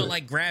day felt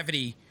like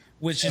gravity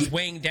was just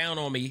weighing down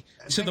on me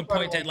to the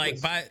point that, like,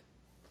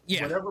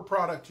 whatever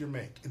product you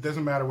make, it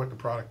doesn't matter what the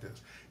product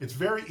is. It's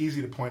very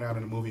easy to point out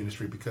in the movie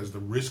industry because the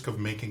risk of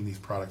making these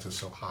products is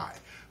so high.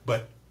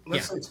 But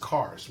let's say it's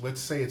cars.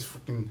 Let's say it's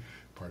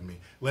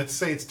let's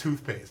say it's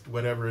toothpaste,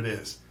 whatever it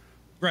is.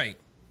 Right.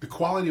 The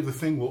quality of the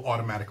thing will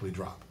automatically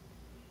drop.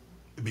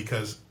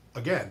 Because,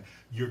 again,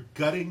 you're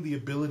gutting the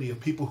ability of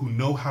people who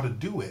know how to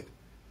do it.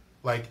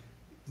 Like,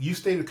 you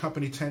stayed at a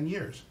company 10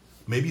 years.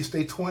 Maybe you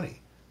stay 20.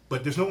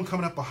 But there's no one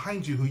coming up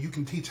behind you who you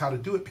can teach how to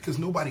do it because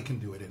nobody can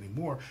do it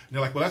anymore. And they're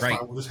like, well, that's fine.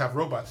 We'll just have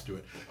robots do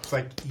it. It's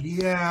like,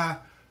 yeah,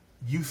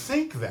 you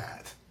think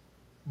that,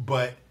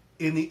 but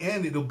in the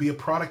end, it'll be a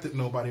product that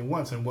nobody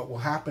wants. And what will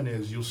happen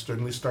is you'll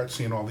certainly start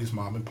seeing all these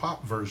mom and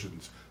pop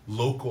versions,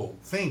 local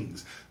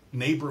things,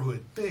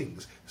 neighborhood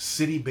things,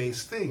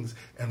 city-based things.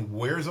 And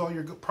where's all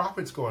your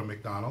profits going,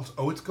 McDonald's?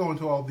 Oh, it's going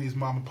to all these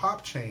mom and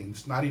pop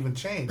chains, not even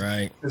chains.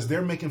 Right. Because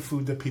they're making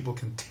food that people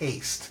can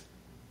taste.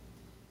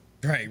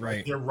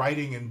 Right. They're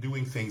writing and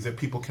doing things that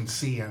people can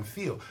see and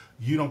feel.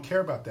 You don't care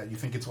about that. You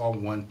think it's all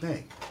one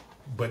thing.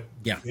 But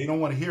they don't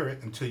want to hear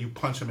it until you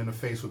punch them in the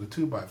face with a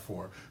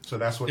 2x4. So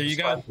that's what the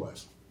strike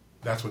was.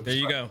 That's what the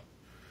strike was. There you go.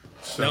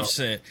 So. Enough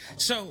said.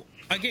 So,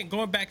 again,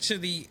 going back to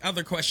the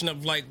other question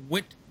of, like,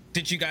 what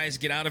did you guys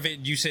get out of it?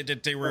 You said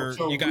that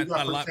you got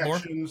a lot more?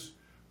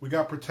 We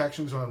got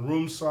protections on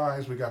room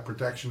size. We got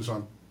protections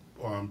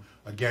on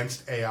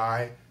against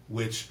AI,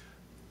 which...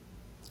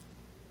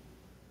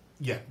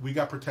 Yeah, we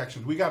got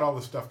protections. We got all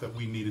the stuff that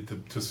we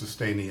needed to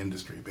sustain the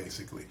industry,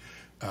 basically.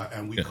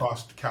 And we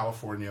cost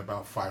California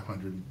about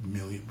 $500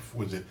 million.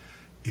 Was it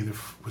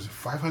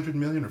 500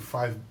 million or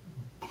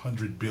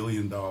 $500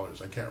 billion?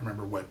 I can't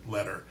remember what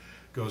letter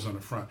goes on the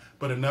front.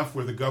 But enough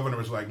where the governor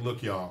was like,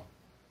 look, y'all.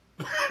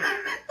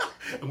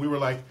 And we were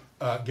like,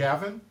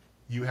 Gavin,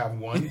 you have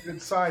one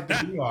good side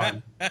to be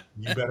on.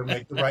 You better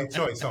make the right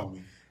choice,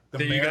 homie. The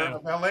mayor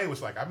of LA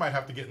was like, I might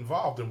have to get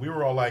involved. And we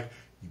were all like,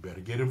 you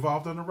better get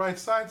involved on the right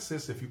side,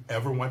 sis, if you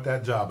ever want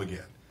that job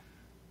again.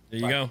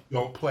 There you go.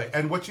 Don't play.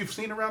 And what you've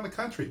seen around the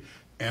country,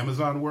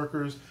 Amazon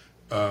workers,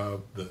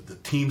 the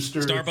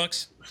Teamsters.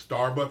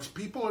 Starbucks.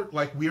 People are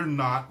like, we're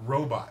not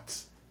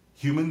robots.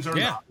 Humans are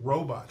not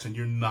robots, and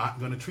you're not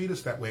going to treat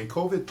us that way. And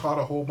COVID taught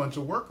a whole bunch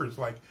of workers,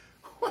 like,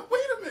 wait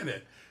a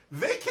minute.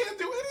 They can't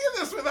do any of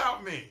this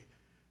without me.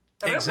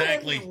 And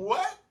exactly. Like,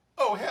 what?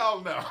 Oh,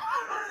 hell no.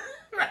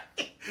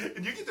 Right?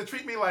 And you get to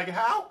treat me like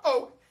how?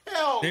 Oh,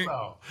 hell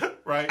no.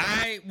 Right?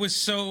 I was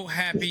so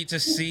happy to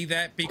see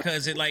that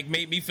because it, like,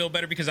 made me feel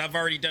better because I've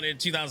already done it in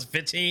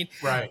 2015.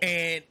 Right.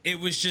 And it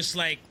was just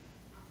like,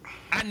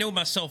 I know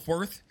my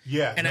self-worth.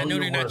 Yeah. And I know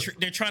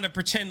they're trying to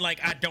pretend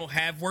like I don't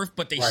have worth,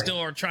 but they still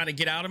are trying to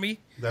get out of me.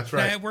 That's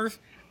right. I have worth.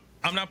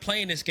 I'm not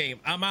playing this game.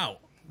 I'm out.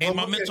 And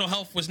my mental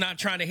health was not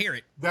trying to hear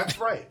it. That's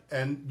right.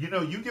 And,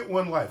 you get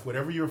one life.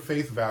 Whatever your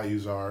faith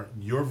values are,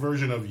 your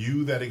version of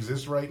you that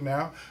exists right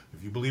now,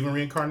 if you believe in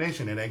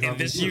reincarnation, it ain't going to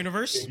be in this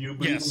universe. If you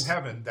believe in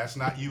heaven, that's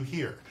not you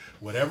here.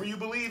 Whatever you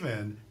believe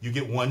in, you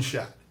get one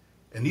shot.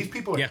 And these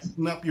people are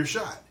eating up your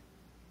shot.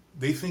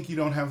 They think you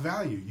don't have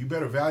value. You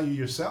better value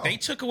yourself. They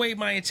took away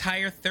my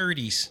entire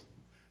 30s.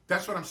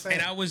 That's what I'm saying.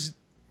 And I was...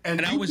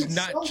 And I was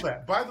not.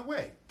 That. By the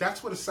way,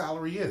 that's what a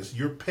salary is.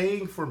 You're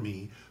paying for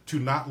me to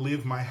not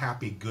live my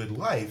happy, good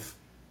life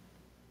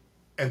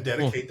and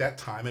dedicate that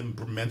time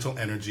and mental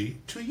energy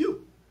to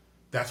you.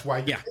 That's why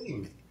you're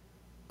paying me.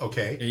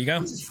 Okay? There you go.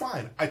 Which is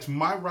fine. It's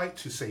my right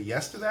to say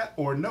yes to that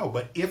or no.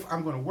 But if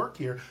I'm going to work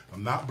here,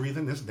 I'm not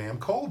breathing this damn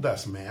coal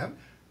dust, man.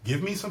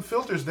 Give me some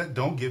filters that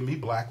don't give me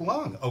black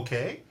lung.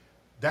 Okay?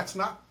 That's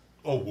not,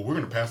 we're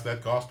going to pass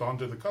that cost on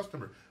to the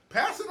customer.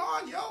 pass it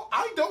on, yo.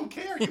 I don't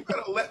care. You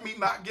better let me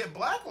not get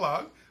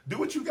blacklogged. Do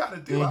what you got to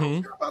do. I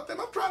don't care about them.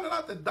 I'm trying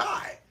not to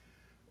die.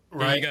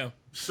 Right? There you go.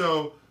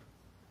 So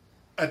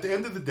at the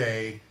end of the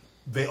day,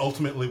 they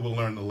ultimately will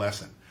learn the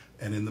lesson.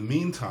 And in the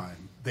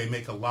meantime, they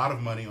make a lot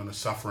of money on the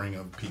suffering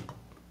of people.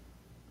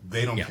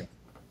 They don't care,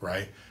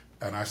 right?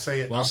 And I say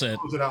it, I'll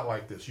close it out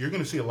like this. You're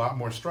going to see a lot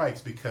more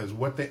strikes because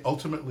what they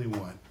ultimately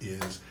want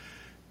is,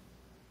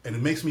 and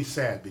it makes me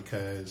sad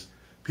because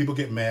people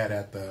get mad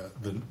at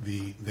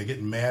they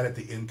get mad at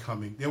the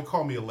incoming. They'll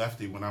call me a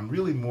lefty when I'm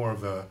really more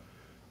of a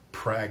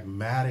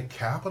pragmatic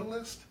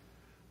capitalist.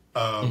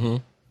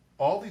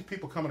 All these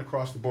people coming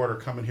across the border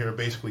coming here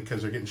basically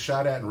because they're getting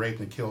shot at and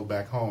raped and killed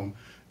back home,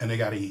 and they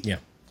got to eat. Yeah.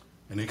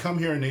 And they come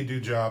here and they do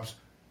jobs.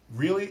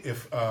 Really,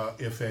 if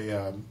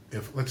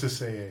let's just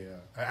say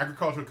an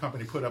agricultural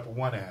company put up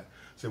one ad,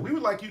 said we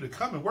would like you to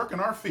come and work in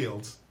our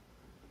fields,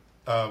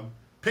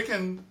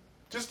 picking.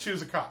 Just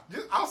choose a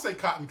cotton. I'll say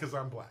cotton because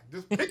I'm black.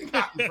 Just picking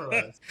cotton for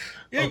us.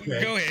 Yeah,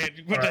 okay. Go ahead.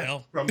 What the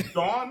hell? From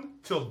dawn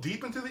till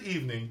deep into the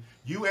evening,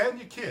 you and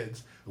your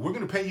kids, we're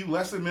going to pay you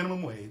less than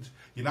minimum wage.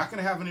 You're not going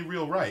to have any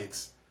real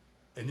rights,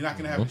 and you're not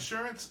going to have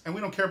insurance, and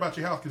we don't care about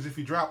your health because if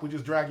you drop, we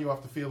just drag you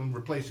off the field and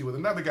replace you with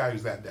another guy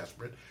who's that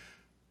desperate.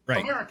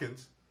 Right.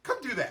 Americans, come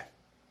do that.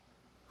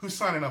 Who's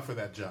signing up for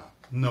that job?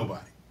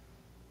 Nobody.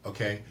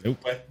 Okay? Nope.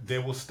 But they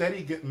will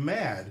steady get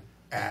mad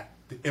at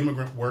the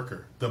immigrant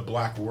worker, the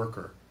black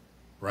worker,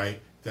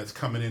 right, that's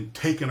coming in,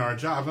 taking our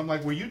jobs. I'm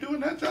like, were you doing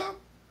that job?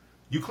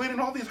 You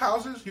cleaning all these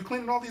houses? You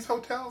cleaning all these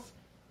hotels?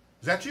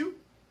 Is that you?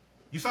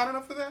 You signing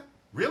up for that?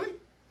 Really?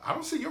 I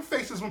don't see your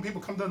faces when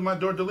people come to my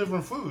door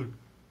delivering food.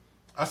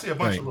 I see a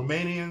bunch of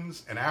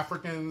Romanians and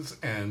Africans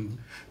and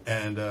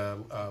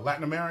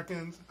Latin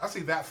Americans. I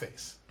see that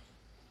face.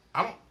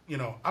 I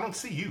don't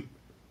see you.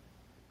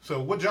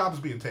 So what job is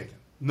being taken?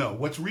 No,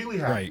 what's really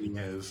happening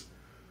is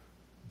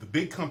the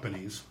big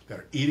companies that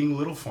are eating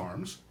little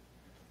farms,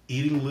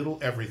 eating little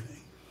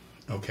everything,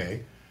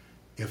 okay?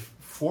 If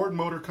Ford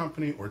Motor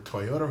Company or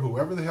Toyota,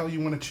 whoever the hell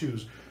you want to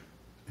choose,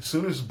 as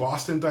soon as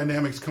Boston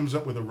Dynamics comes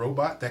up with a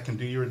robot that can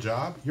do your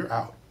job, you're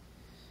out.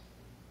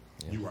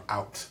 Yeah. You are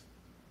out.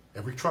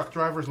 Every truck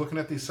driver is looking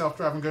at these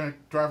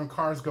self-driving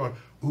cars going,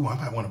 ooh, I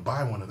might want to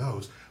buy one of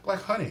those.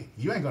 Like, honey,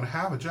 you ain't going to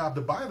have a job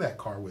to buy that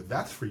car with.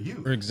 That's for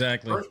you.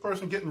 Exactly. First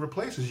person getting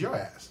replaced is your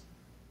ass.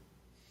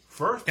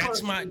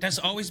 That's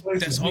always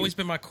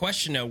been my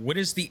question though. What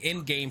is the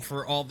end game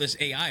for all this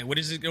AI? What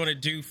is it going to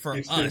do for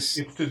us?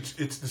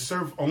 It's to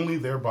serve only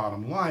their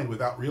bottom line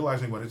without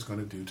realizing what it's going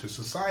to do to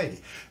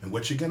society. And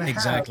what you're going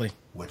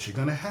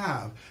to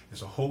have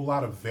is a whole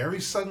lot of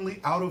very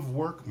suddenly out of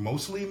work,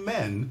 mostly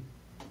men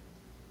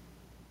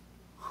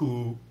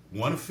who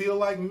want to feel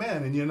like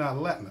men, and you're not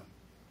letting them.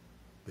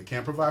 They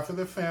can't provide for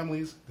their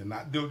families. They're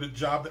not doing a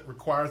job that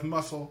requires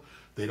muscle.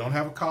 They don't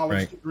have a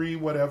college degree,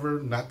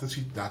 whatever. Not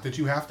that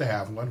you have to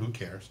have one. Who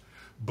cares?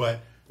 But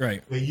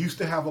they used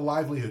to have a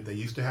livelihood. They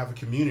used to have a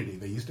community.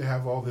 They used to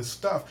have all this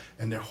stuff,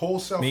 and their whole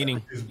self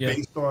is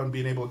based on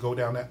being able to go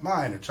down that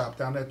mine or chop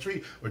down that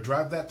tree or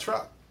drive that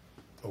truck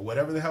or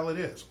whatever the hell it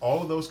is.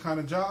 All of those kind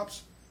of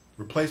jobs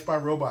replaced by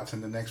robots in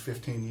the next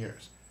 15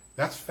 years.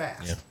 That's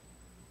fast. Yeah.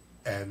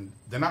 And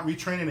they're not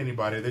retraining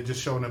anybody. They're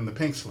just showing them the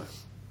pink slip.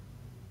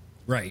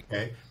 Right.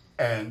 Okay.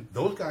 And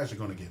those guys are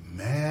going to get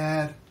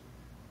mad.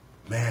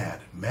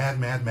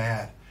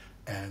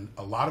 And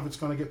a lot of it's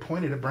going to get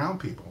pointed at brown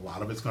people. A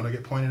lot of it's going to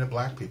get pointed at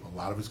black people. A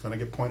lot of it's going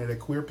to get pointed at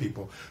queer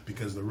people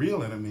because the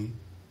real enemy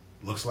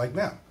looks like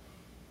them.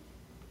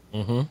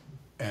 Mm-hmm.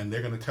 And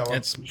they're going to tell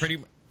us.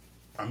 Pretty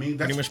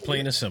much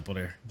plain and simple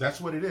there.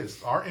 That's what it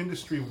is. Our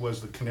industry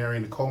was the canary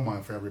in the coal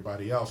mine for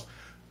everybody else.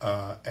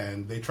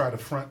 And they try to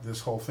front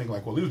this whole thing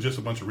like, well, it was just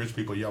a bunch of rich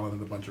people yelling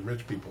at a bunch of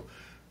rich people.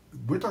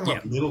 We're talking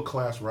about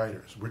middle-class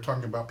writers. We're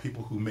talking about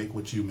people who make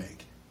what you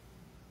make.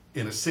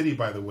 In a city,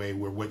 by the way,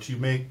 where what you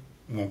make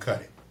won't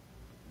cut it.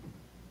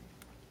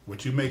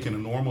 What you make in a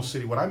normal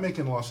city, what I make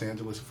in Los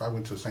Angeles, if I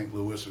went to St.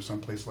 Louis or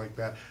someplace like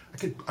that,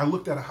 I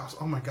looked at a house,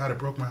 oh my God, it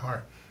broke my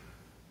heart.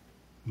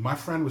 My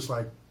friend was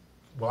like,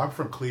 well, I'm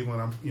from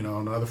Cleveland,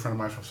 another friend of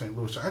mine from St.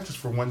 Louis. I just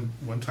for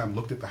one time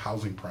looked at the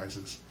housing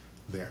prices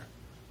there.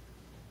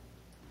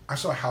 I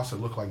saw a house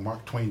that looked like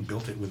Mark Twain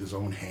built it with his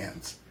own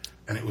hands.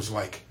 And it was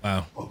like,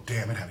 wow. Oh,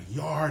 damn, it had a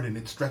yard, and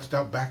it stretched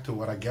out back to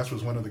what I guess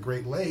was one of the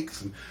Great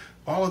Lakes, and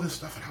all of this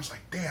stuff. And I was like,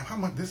 damn, how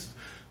much this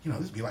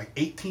would be like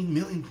 $18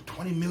 million,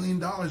 $20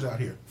 million out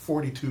here.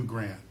 42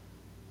 grand.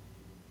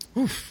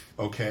 Oof.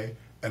 Okay?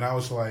 And I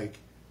was like,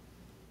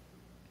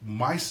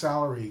 my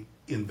salary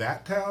in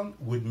that town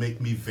would make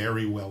me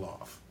very well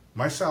off.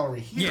 My salary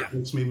here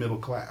makes me middle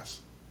class.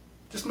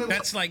 Just middle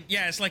That's like,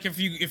 it's like if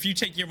you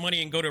take your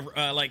money and go to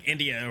like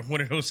India or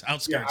one of those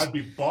outskirts. Yeah, I'd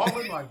be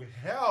balling like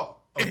hell.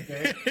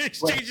 Okay,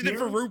 exchanging it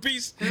for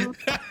rupees.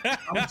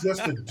 I'm just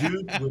a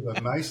dude with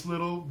a nice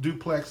little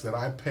duplex that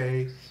I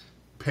pay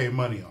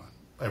money on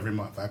every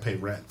month. I pay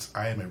rent.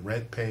 I am a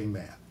rent-paying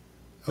man.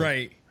 Okay?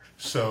 Right.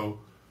 So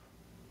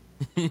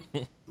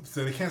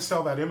they can't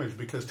sell that image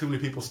because too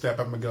many people step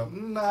up and go,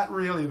 not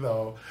really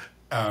though.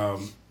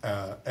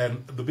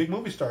 And the big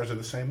movie stars are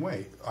the same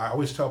way. I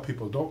always tell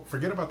people, don't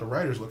forget about the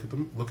writers. Look at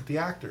them. Look at the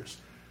actors.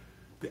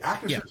 The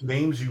actors whose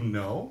names you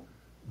know,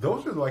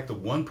 those are like the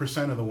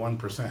 1% of the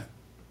 1%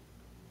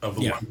 of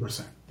the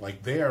 1%.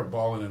 Like, they are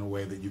balling in a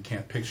way that you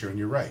can't picture. And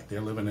you're right.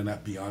 They're living in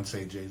that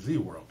Beyonce, Jay-Z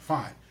world.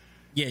 Fine.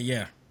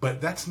 Yeah. But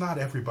that's not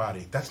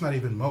everybody. That's not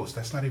even most.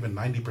 That's not even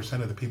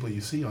 90% of the people you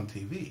see on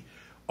TV.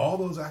 All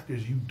those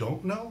actors you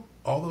don't know,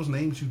 all those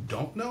names you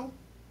don't know,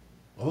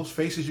 all those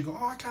faces you go,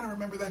 oh, I kind of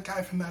remember that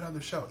guy from that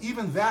other show.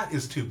 Even that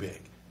is too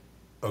big.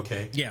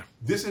 Okay? Yeah.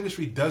 This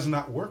industry does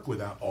not work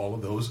without all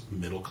of those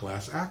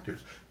middle-class actors.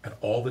 And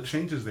all the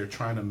changes they're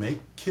trying to make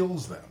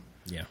kills them.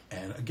 Yeah.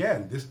 And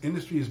again, this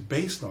industry is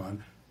based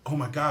on, oh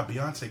my God,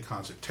 Beyonce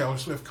concert, Taylor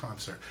Swift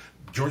concert,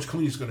 George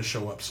Clooney's going to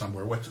show up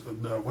somewhere. What's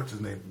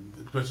his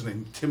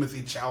name?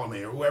 Timothy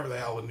Chalamet or whoever the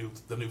hell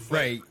the new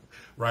flavor,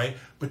 right?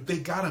 But they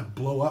got to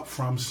blow up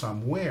from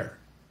somewhere.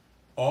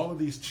 All of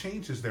these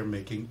changes they're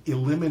making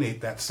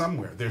eliminate that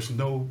somewhere. There's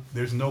no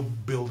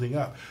building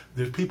up.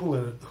 There's people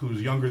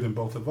who's younger than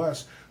both of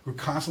us who are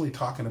constantly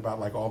talking about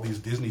like all these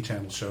Disney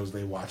Channel shows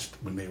they watched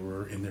when they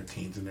were in their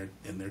teens and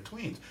in their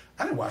tweens.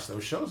 I didn't watch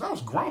those shows. I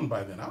was grown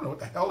by then. I don't know what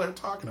the hell they're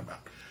talking about.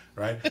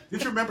 Right?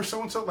 Did you remember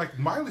so-and-so? Like,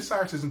 Miley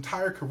Cyrus's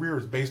entire career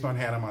is based on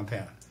Hannah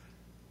Montana.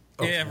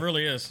 Okay. Yeah, it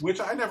really is. Which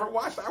I never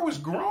watched. I was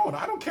grown.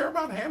 I don't care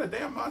about Hannah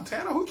damn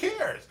Montana. Who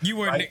cares? You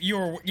were,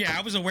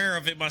 I was aware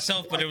of it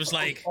myself, but it was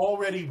like...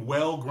 already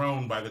well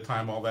grown by the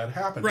time all that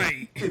happened.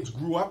 Right. The kids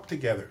grew up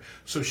together.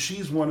 So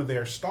she's one of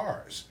their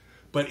stars.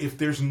 But if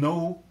there's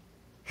no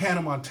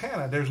Hannah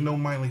Montana, there's no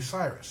Miley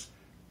Cyrus.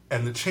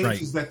 And the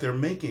changes that they're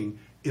making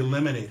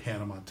eliminate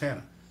Hannah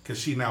Montana. Because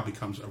she now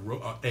becomes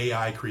a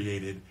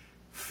AI-created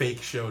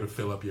fake show to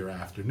fill up your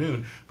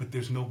afternoon, but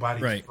there's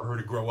nobody for her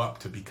to grow up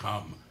to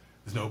become.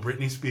 There's no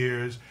Britney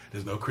Spears,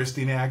 there's no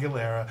Christina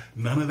Aguilera,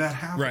 none of that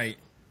happened.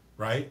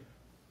 Right?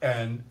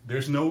 And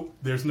there's no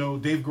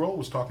Dave Grohl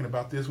was talking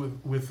about this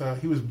with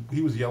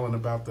he was yelling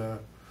about the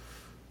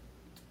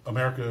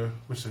America,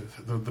 what's it,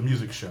 the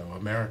music show,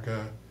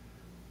 America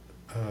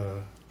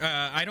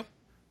Idol?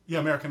 Yeah,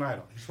 American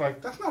Idol. He's like,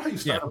 that's not how you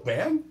start a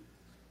band.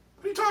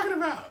 What are you talking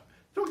about?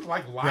 You don't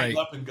like line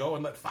up and go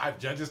and let 5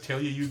 judges tell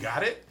you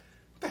got it.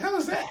 What the hell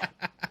is that?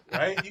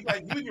 Right? You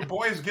and your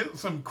boys get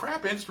some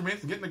crap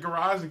instruments and get in the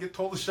garage and get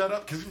told to shut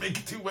up because you're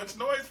making too much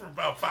noise for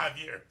about 5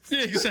 years.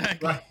 Yeah,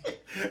 exactly. Right?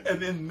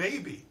 And then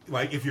maybe,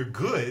 like, if you're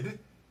good,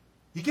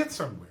 you get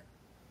somewhere.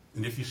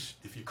 And if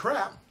you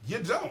crap, you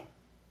don't.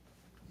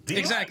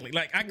 Exactly.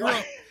 Like, I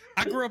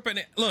grew up in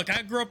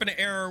an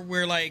era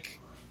where,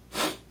 like,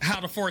 how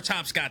the Four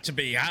Tops got to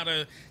be, how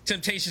the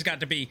Temptations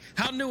got to be,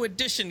 how New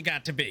Edition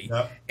got to be.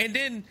 Yep. And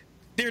then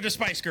they're the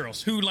Spice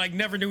Girls, who like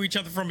never knew each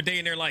other from a day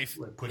in their life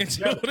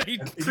until they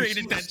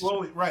created that.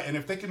 Slowly, right, and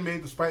if they can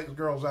make the Spice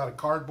Girls out of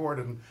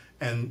cardboard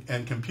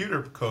and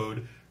computer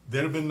code,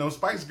 there'd have been no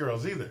Spice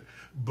Girls either.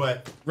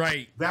 But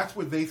that's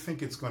where they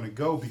think it's going to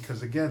go,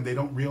 because again, they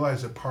don't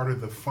realize that part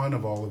of the fun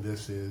of all of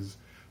this is,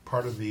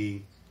 part of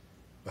the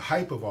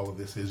hype of all of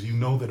this is,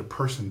 that a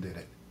person did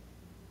it.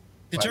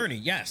 The journey,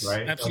 yes,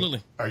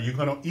 absolutely. Like, are you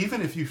going to,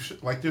 even if you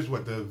like, there's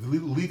what the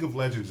League of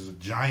Legends is a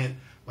giant.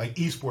 Like,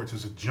 esports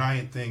is a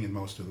giant thing in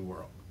most of the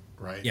world,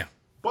 right? Yeah.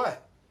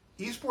 But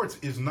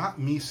esports is not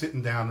me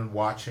sitting down and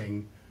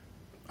watching,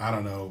 I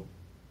don't know,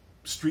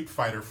 Street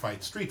Fighter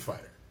fight Street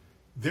Fighter.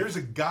 There's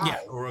a guy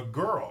or a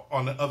girl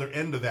on the other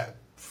end of that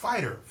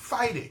fighter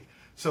fighting.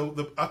 So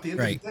at the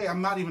end of the day,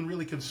 I'm not even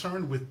really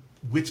concerned with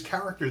which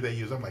character they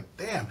use. I'm like,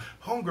 damn,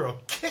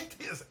 homegirl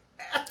kicked his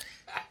ass.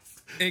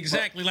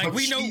 Exactly. Like,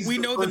 we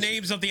know the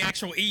names of the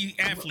actual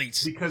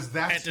athletes because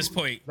that's at this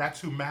point. That's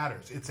who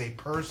matters. It's a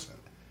person.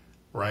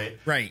 Right.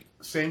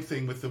 Same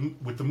thing with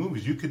the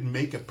movies. You could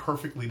make a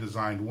perfectly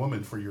designed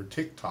woman for your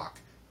TikTok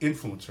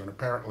influencer, and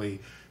apparently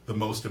the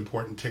most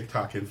important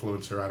TikTok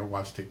influencer. I don't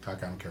watch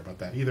TikTok. I don't care about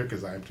that either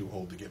because I am too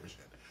old to give a shit.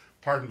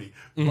 Pardon me.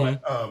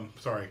 Mm-hmm.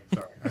 But sorry.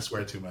 I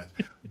swear too much.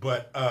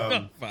 But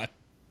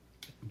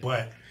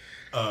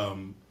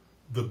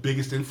the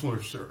biggest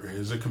influencer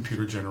is a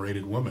computer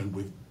generated woman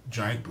with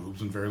giant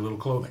boobs and very little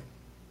clothing.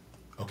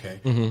 Okay,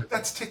 but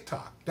that's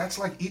TikTok. That's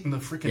like eating the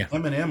freaking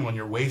M&M on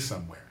your way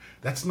somewhere.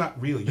 That's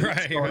not real. You're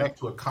not going up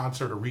to a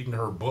concert or reading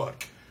her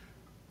book,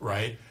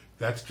 right?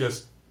 That's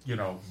just,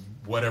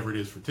 whatever it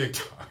is for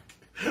TikTok.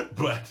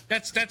 But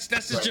that's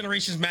this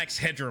generation's max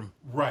headroom.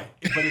 Right.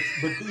 But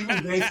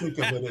even they think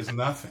of it as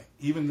nothing.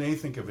 Even they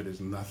think of it as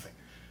nothing,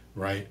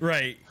 right?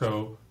 Right.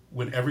 So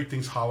when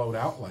everything's hollowed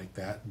out like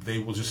that, they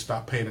will just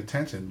stop paying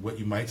attention. What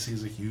you might see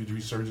is a huge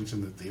resurgence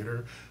in the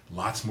theater,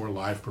 lots more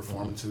live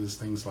performances,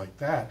 things like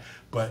that.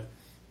 But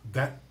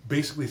that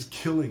basically is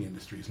killing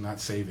industries, not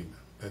saving them.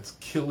 That's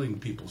killing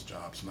people's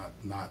jobs,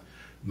 not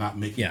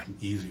making it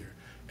easier.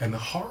 And the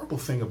horrible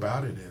thing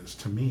about it is,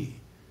 to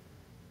me,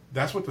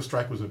 that's what the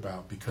strike was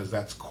about, because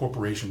that's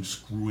corporations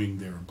screwing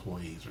their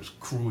employees or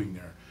screwing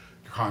their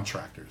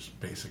contractors,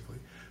 basically.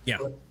 Yeah.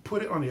 But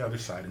put it on the other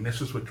side, and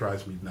this is what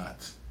drives me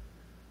nuts.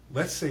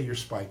 Let's say you're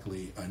Spike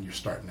Lee and you're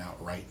starting out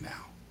right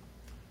now.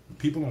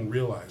 People don't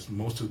realize,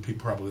 most of the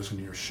people probably listening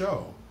to your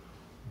show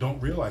don't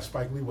realize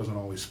Spike Lee wasn't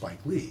always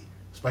Spike Lee.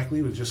 Spike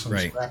Lee was just some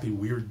scrappy,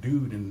 weird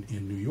dude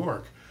in New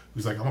York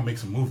who's like, I'm going to make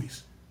some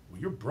movies.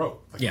 Well, you're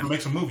broke. Like, I'm going to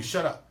make some movies.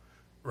 Shut up.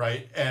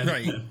 Right?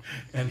 And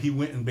and he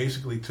went and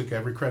basically took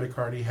every credit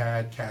card he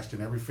had, cashed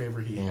in every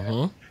favor he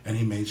had, and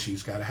he made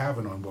She's Gotta Have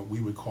It on what we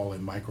would call a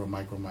micro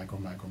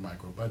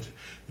budget.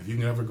 If you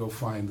can ever go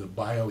find the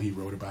bio he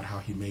wrote about how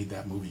he made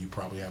that movie, you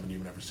probably haven't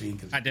even ever seen.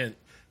 Cause I did.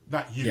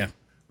 Not you. Yeah.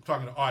 I'm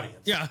talking to audience.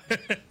 Yeah.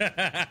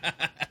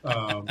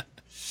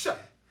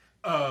 Shut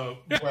up.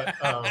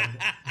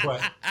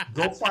 But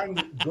go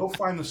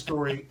find the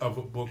story of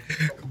a book,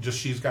 just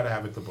She's Gotta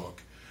Have It, the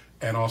book,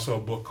 and also a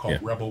book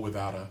called Rebel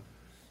Without a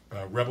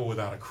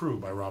Crew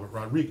by Robert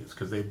Rodriguez,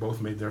 because they both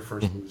made their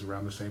first movies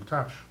around the same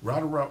time.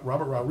 Robert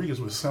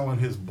Rodriguez was selling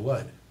his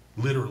blood,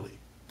 literally,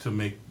 to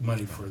make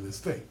money for this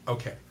thing.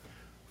 Okay.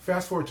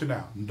 Fast forward to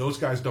now. Those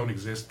guys don't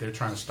exist. They're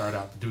trying to start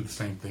out to do the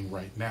same thing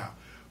right now.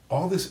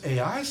 All this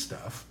AI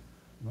stuff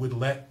would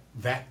let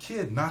that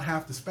kid not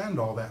have to spend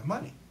all that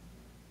money.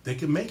 They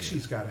could make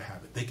She's Gotta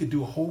Have It. They could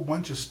do a whole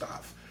bunch of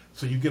stuff.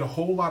 So you get a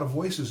whole lot of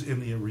voices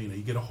in the arena.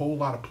 You get a whole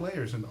lot of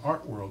players in the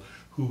art world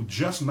who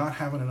just not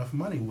having enough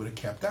money would have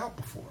kept out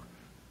before.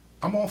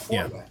 I'm all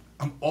for that.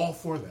 I'm all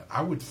for that.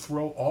 I would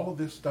throw all of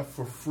this stuff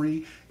for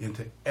free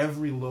into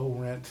every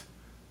low-rent,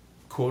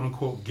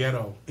 quote-unquote,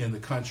 ghetto in the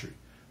country.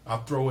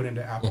 I'll throw it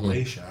into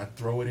Appalachia. I'd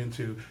throw it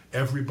into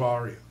every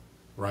barrio,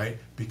 right?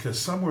 Because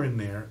somewhere in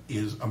there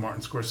is a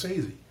Martin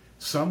Scorsese.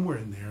 Somewhere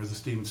in there is a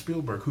Steven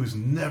Spielberg who's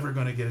never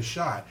going to get a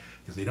shot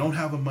because they don't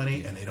have the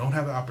money and they don't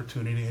have the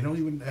opportunity. They don't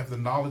even have the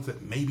knowledge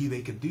that maybe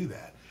they could do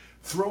that.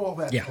 Throw all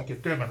that back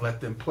at them and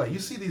let them play. You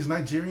see these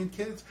Nigerian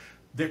kids?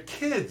 They're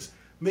kids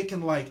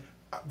making like,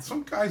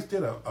 some guys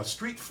did a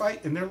street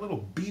fight in their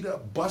little beat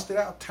up, busted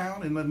out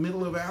town in the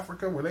middle of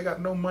Africa where they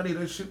got no money.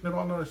 They're shooting it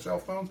on their cell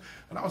phones.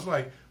 And I was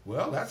like,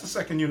 well, that's a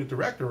second unit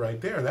director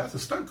right there. That's a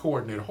stunt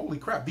coordinator. Holy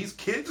crap. These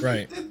kids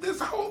did this.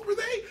 How old were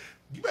they?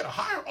 You better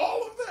hire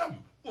all of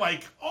them.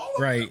 Like all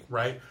of them.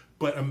 Right.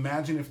 But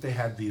imagine if they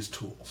had these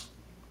tools.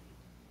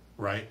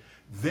 Right.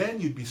 Then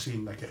you'd be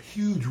seeing like a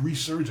huge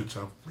resurgence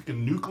of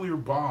freaking nuclear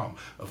bomb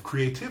of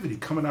creativity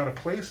coming out of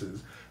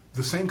places,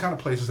 the same kind of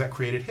places that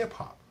created hip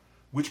hop,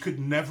 which could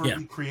never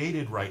be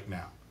created right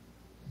now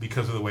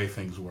because of the way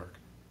things work.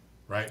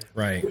 Right?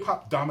 Hip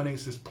hop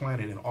dominates this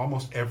planet in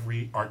almost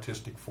every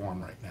artistic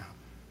form right now.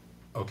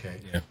 Okay.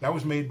 That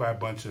was made by a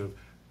bunch of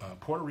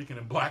Puerto Rican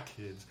and black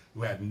kids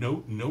who had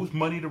no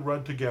money to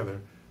run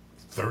together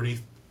 30,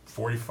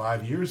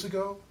 45 years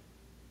ago.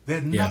 They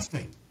had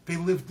nothing. They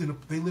lived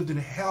in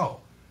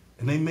hell,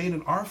 and they made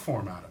an art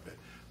form out of it.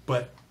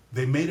 But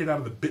they made it out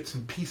of the bits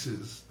and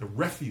pieces, the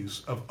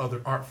refuse of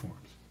other art forms.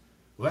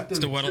 Well, that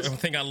doesn't. That's the one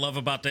thing I love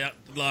about the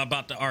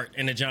art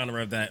and the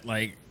genre of that.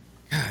 Like,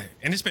 God,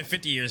 and it's been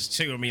 50 years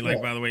too. I mean,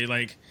 like, by the way,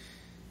 like,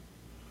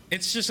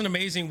 it's just an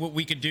amazing what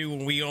we could do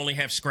when we only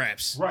have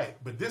scraps. Right,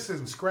 but this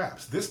isn't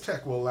scraps. This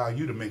tech will allow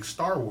you to make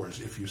Star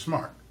Wars if you're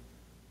smart.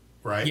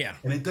 Right? Yeah.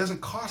 And it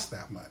doesn't cost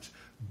that much.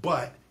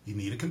 But you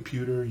need a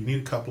computer, you need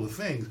a couple of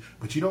things,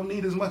 but you don't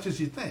need as much as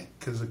you think,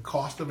 because the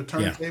cost of a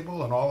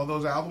turntable and all of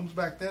those albums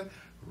back then,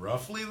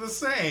 roughly the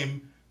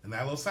same. And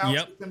that little sound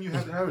system you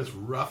had to have is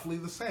roughly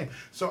the same.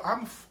 So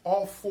I'm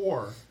all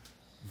for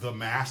the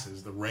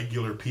masses, the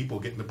regular people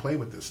getting to play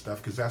with this stuff,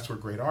 because that's where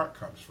great art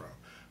comes from.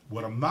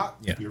 What I'm not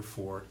here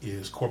for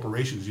is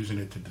corporations using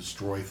it to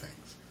destroy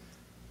things,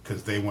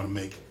 because they want to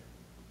make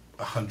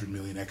 $100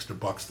 million extra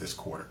bucks this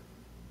quarter.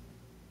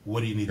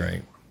 What do you need to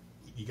do?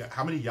 You got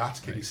how many yachts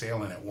can you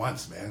sail in at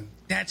once, man?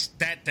 That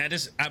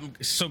is. I'm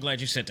so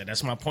glad you said that.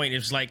 That's my point.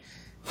 It's like,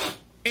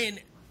 and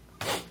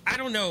I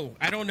don't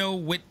know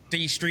what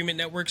the streaming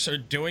networks are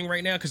doing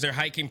right now because they're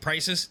hiking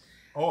prices.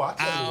 Oh, I'll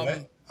tell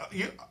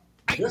you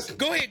what.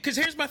 Go ahead, because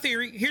here's my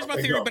theory.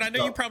 But I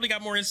know you probably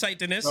got more insight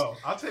than this. No,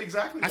 I'll tell you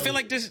exactly. I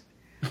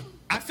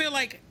feel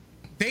like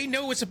they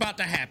know it's about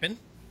to happen,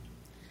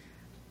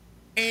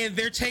 and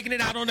they're taking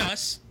it out on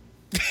us.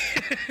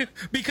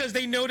 Because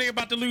they know they're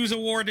about to lose a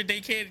war that they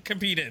can't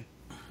compete in.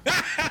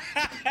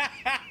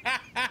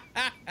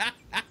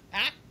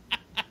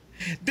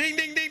 Ding,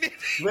 ding, ding, ding.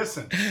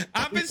 Listen.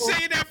 I've been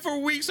saying that for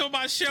weeks on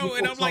my show,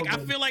 and I'm like, I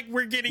feel like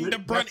we're getting the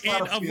brunt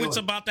end of what's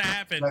about to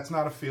happen. That's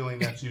not a feeling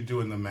that you do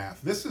in the math.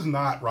 This is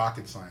not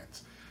rocket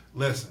science.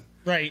 Listen.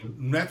 Right.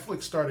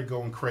 Netflix started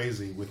going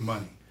crazy with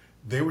money.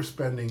 They were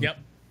spending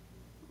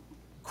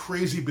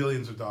crazy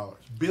billions of dollars.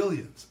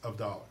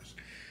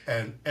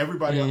 And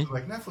everybody else was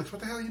like, Netflix, what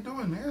the hell are you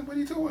doing, man? What are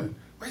you doing?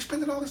 Why are you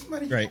spending all this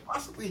money? You can't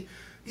possibly,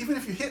 even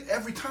if you hit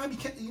every time,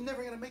 you're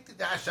never going to make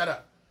the shut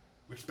up.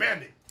 We're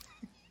expanding.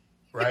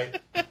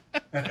 Right?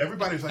 And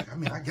everybody's like, I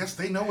mean, I guess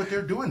they know what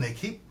they're doing. They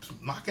keep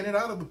knocking it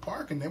out of the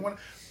park, and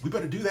we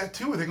better do that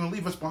too, or they're going to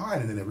leave us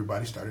behind. And then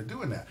everybody started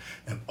doing that.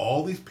 And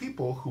all these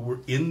people who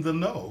were in the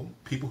know,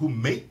 people who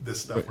make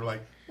this stuff, were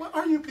like, what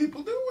are you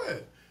people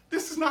doing?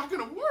 This is not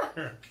going to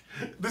work.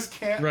 This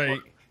can't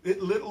work.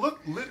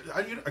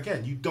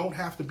 Again, you don't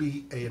have to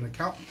be an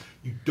accountant.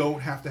 You don't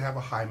have to have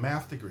a high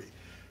math degree.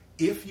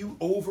 If you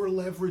over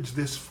leverage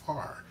this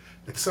far,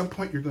 at some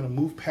point you're going to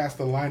move past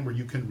the line where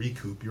you can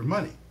recoup your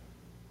money.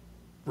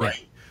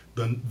 right?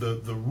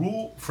 The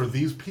rule for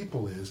these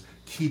people is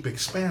keep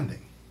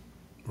expanding,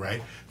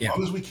 right? As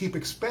long as we keep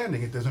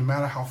expanding, it doesn't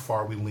matter how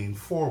far we lean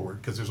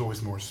forward because there's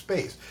always more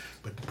space.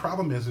 But the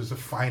problem is there's a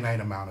finite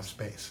amount of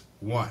space.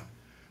 One,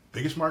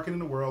 biggest market in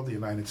the world, the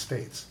United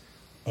States.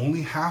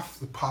 Only half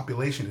the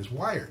population is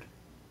wired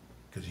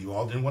because you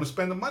all didn't want to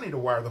spend the money to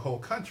wire the whole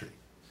country.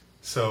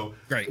 So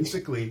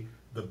basically,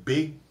 the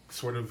big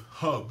sort of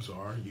hubs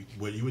are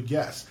what you would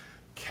guess: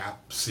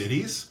 cap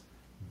cities,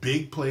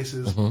 big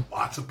places,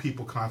 lots of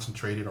people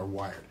concentrated are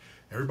wired.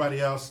 Everybody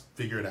else,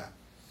 figure it out.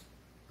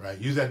 Right?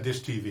 Use that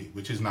dish TV,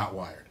 which is not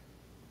wired.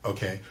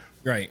 Okay?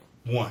 Right.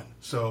 One.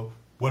 So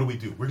what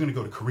do? We're going to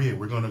go to Korea.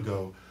 We're going to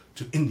go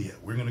to India.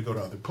 We're going to go to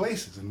other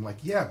places. And I'm like,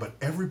 yeah, but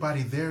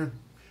everybody there,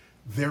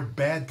 they're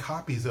bad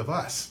copies of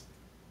us.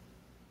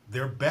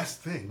 They're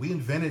best thing. We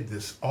invented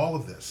this, all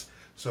of this.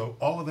 So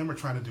all of them are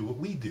trying to do what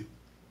we do.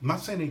 I'm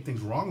not saying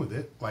anything's wrong with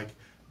it. Like,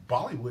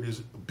 Bollywood is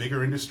a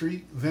bigger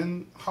industry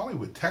than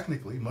Hollywood,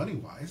 technically,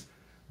 money-wise.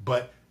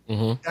 But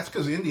that's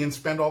because Indians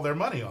spend all their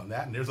money on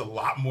that, and there's a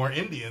lot more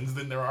Indians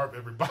than there are of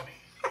everybody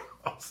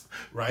else,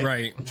 right?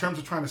 Right. In terms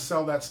of trying to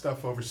sell that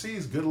stuff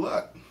overseas, good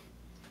luck.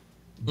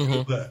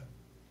 Good luck,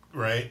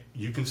 right?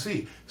 You can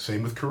see.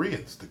 Same with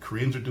Koreans. The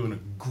Koreans are doing a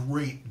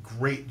great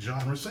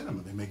genre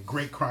cinema. They make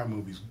great crime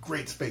movies,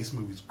 great space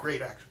movies,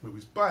 great action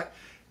movies, but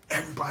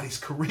everybody's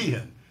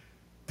Korean.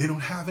 They don't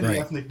have any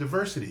ethnic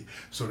diversity.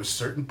 So at a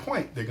certain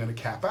point, they're going to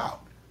cap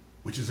out,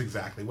 which is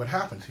exactly what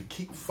happens. You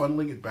keep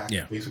funneling it back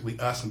to basically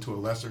us and to a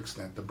lesser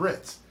extent the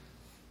Brits,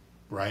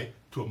 right?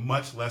 To a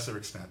much lesser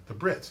extent the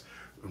Brits.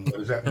 And what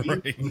does that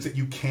mean? It means that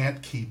you can't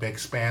keep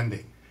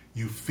expanding.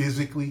 You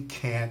physically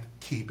can't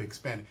keep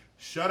expanding.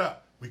 Shut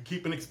up. We're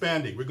keeping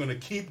expanding. We're going to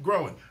keep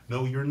growing.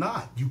 No, you're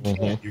not. You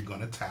can't. You're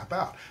going to tap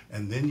out.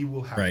 And then you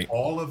will have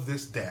all of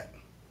this debt.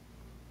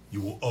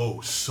 You will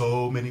owe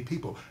so many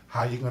people.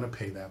 How are you going to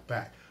pay that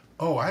back?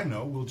 Oh, I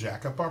know. We'll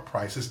jack up our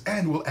prices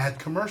and we'll add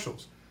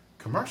commercials.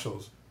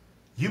 Commercials?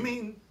 You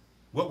mean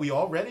what we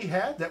already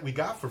had that we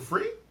got for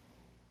free?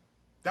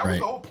 That was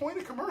the whole point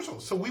of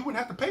commercials. So we wouldn't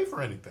have to pay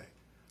for anything.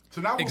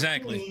 So now we're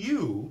paying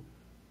you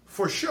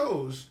for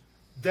shows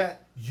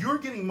that you're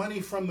getting money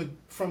from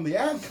the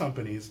ad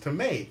companies to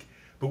make,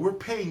 but we're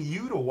paying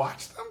you to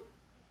watch them?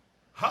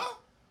 Huh?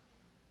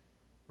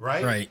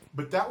 Right?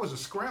 But that was a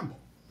scramble,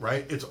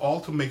 right? It's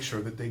all to make sure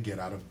that they get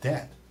out of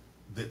debt.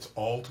 That's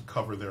all to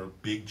cover their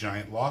big,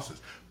 giant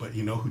losses. But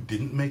you know who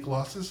didn't make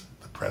losses?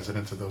 The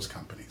presidents of those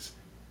companies.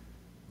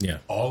 Yeah.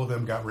 All of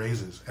them got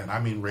raises. And I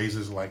mean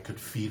raises like could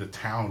feed a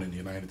town in the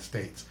United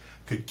States,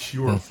 could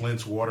cure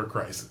Flint's water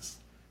crisis.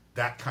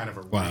 That kind of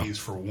a raise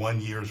for 1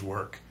 year's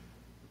work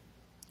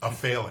of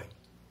failing.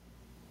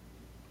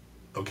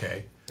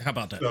 Okay? How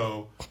about that?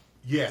 So,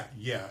 yeah.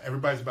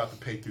 Everybody's about to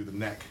pay through the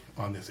neck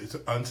on this. It's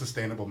an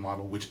unsustainable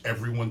model, which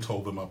everyone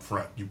told them up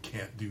front. You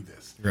can't do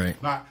this.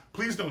 Right. Not,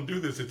 please don't do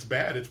this. It's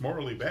bad. It's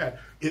morally bad.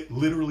 It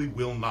literally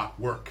will not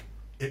work.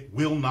 It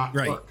will not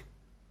work.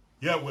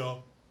 Yeah, it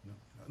will.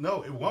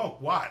 No, it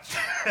won't. Watch.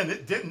 And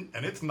it didn't,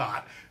 and it's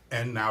not.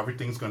 And now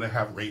everything's going to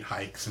have rate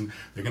hikes, and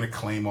they're going to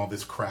claim all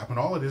this crap. And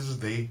all it is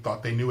they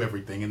thought they knew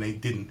everything, and they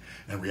didn't.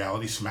 And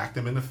reality smacked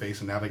them in the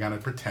face, and now they're going to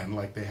pretend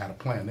like they had a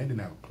plan. They didn't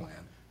have a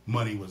plan.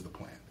 Money was the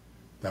plan.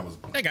 That was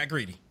the plan. They got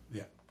greedy.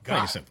 Yeah.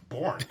 God,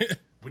 born.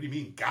 What do you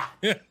mean,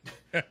 God?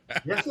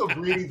 You're so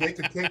greedy, they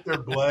could take their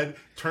blood,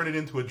 turn it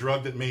into a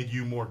drug that made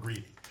you more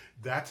greedy.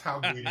 That's how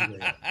greedy they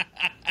are.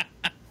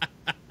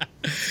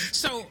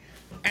 So,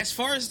 as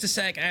far as the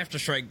SAG-AFTRA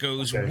strike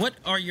goes, what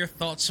are your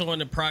thoughts on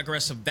the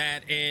progress of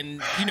that?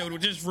 And, you know,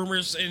 there's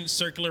rumors and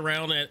circle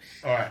around that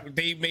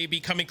they may be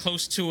coming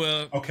close to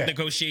a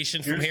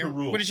negotiation from here.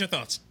 What is your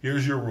thoughts?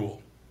 Here's your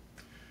rule.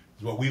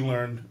 It's what we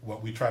learned,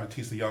 what we try to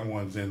teach the young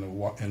ones in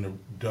the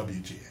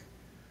WGA.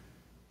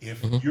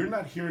 If you're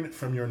not hearing it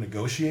from your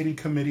negotiating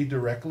committee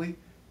directly,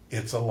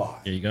 it's a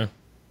lie. There you go.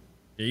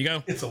 There you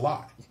go. It's a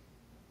lie.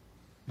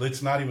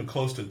 It's not even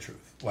close to the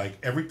truth. Like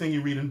everything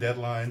you read in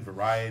Deadline,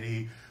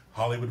 Variety,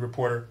 Hollywood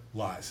Reporter,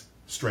 lies.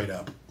 Straight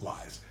up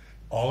lies.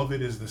 All of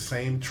it is the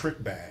same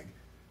trick bag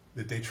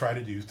that they try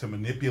to do to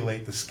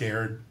manipulate the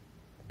scared,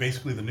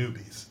 basically the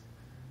newbies.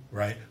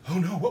 Right? Oh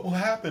no, what will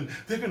happen?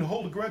 They're going to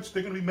hold a grudge.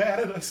 They're going to be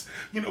mad at us.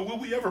 You know, will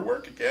we ever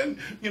work again?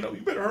 You know,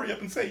 you better hurry up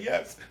and say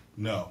yes.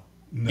 No.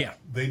 Yeah.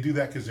 They do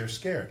that because they're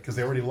scared, because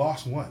they already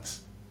lost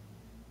once.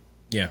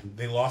 Yeah.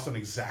 They lost on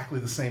exactly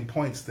the same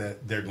points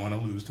that they're going to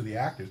lose to the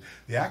actors.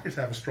 The actors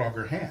have a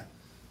stronger hand.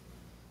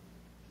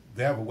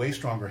 They have a way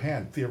stronger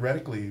hand.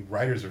 Theoretically,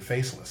 writers are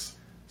faceless.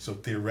 So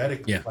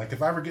theoretically, like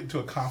if I ever get into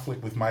a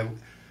conflict with my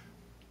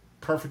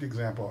perfect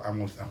example,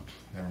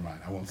 never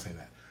mind. I won't say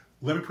that.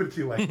 Let me put it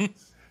to you like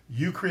this.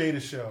 You create a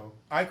show.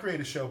 I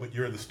create a show, but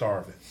you're the star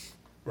of it,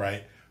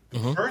 right? The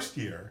first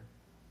year,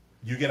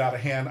 you get out of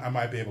hand, I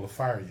might be able to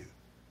fire you.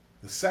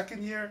 The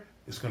second year,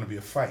 it's going to be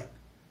a fight.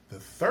 The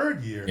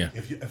third year,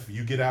 if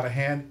you get out of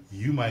hand,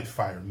 you might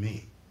fire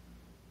me.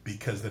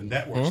 Because the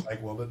network's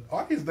like, well, the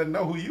audience doesn't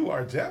know who you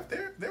are, Jeff.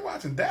 They're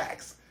watching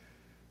Dax.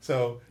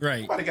 So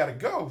somebody got to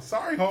go.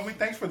 Sorry, homie.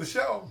 Thanks for the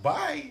show.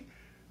 Bye.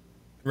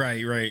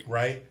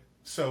 Right?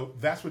 So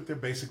that's what they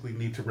basically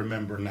need to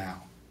remember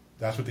now.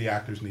 That's what the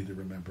actors need to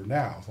remember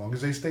now. As long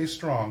as they stay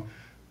strong,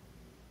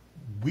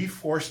 we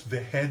forced the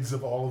heads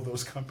of all of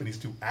those companies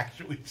to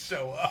actually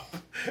show up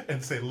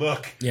and say,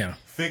 look,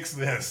 fix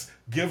this.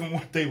 Give them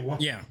what they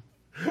want. Yeah.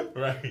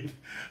 Right?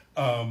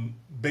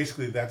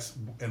 Basically,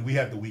 and we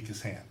had the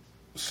weakest hand.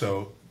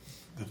 So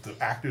if the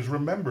actors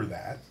remember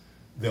that,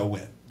 they'll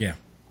win. Yeah.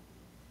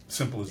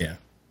 Simple as that.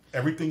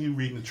 Everything you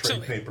read in the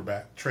trade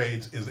paperback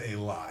trades is a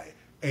lie.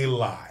 A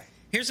lie.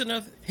 Here's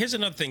another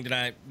thing that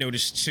I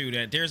noticed too,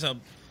 that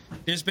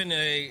there's been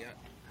I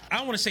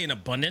don't want to say an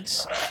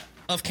abundance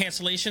of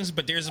cancellations,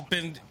 but there's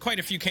been quite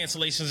a few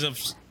cancellations of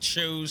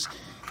shows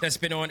that's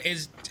been on.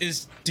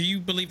 Do you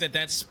believe that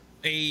that's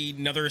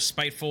another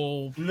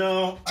spiteful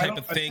type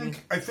of thing?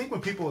 I think when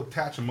people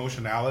attach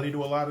emotionality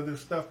to a lot of this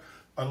stuff,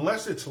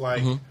 unless it's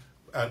like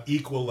an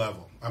equal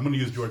level. I'm going to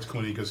use George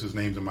Clooney because his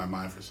name's in my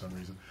mind for some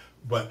reason.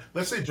 But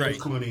let's say George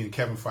Clooney and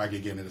Kevin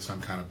Feige get into some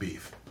kind of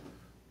beef.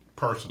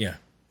 Personally.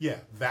 Yeah,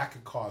 that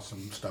could cause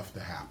some stuff to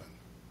happen,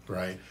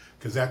 right?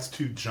 Because that's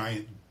two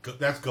giant.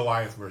 That's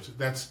Goliath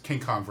that's King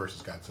Kong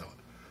versus Godzilla.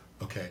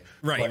 Okay,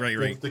 right.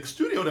 If the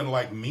studio doesn't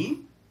like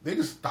me, they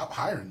just stop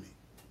hiring me.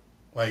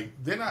 Like,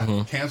 they're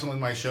not canceling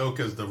my show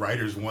because the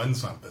writers won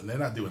something. They're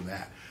not doing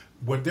that.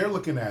 What they're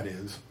looking at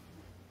is,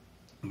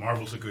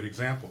 Marvel's a good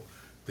example.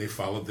 They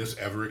followed this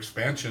ever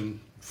expansion,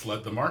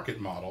 flood the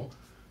market model,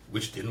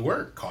 which didn't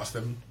work, cost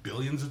them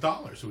billions of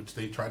dollars, which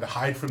they tried to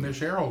hide from their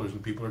shareholders,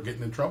 and people are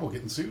getting in trouble,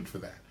 getting sued for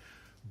that.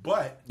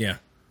 But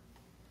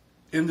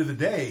end of the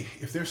day,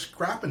 if they're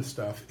scrapping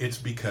stuff, it's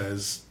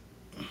because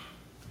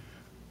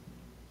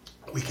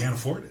we can't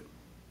afford it.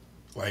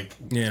 Like,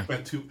 we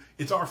spent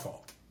it's our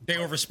fault. They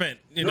overspent,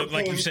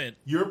 like you said.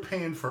 You're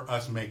paying for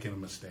us making a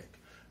mistake.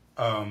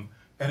 And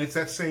it's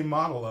that same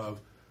model of,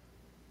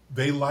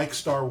 they like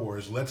Star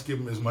Wars, let's give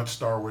them as much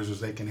Star Wars as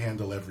they can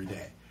handle every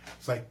day.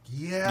 It's like,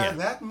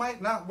 that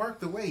might not work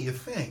the way you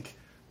think.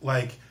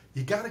 Like,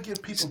 you got to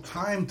give people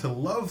time to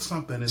love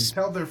something and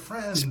tell their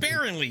friends.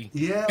 Sparingly.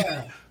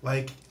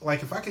 Like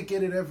if I could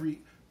get it every...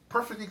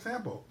 Perfect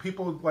example.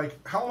 People,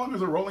 like, how long has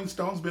the Rolling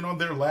Stones been on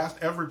their last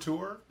ever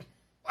tour?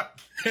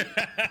 They've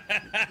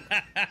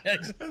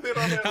been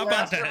on their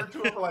last ever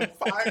tour for like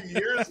 5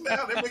 years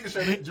now. They're making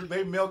sure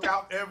they milk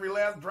out every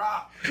last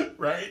drop,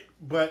 right?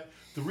 But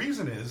the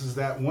reason is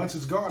that once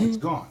it's gone, it's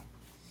gone.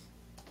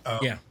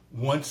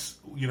 Once,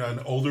 an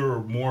older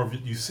or more of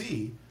it you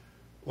see,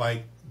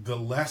 like, the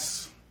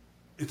less...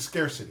 It's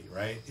scarcity,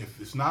 right? If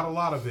it's not a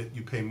lot of it,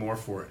 you pay more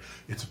for it.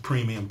 It's a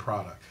premium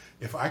product.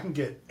 If I can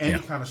get any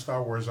kind of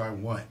Star Wars I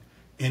want,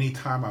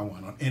 anytime I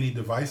want, on any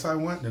device I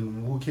want,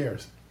 then who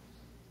cares?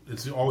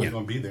 It's always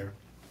going to be there.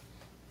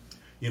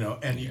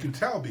 And you can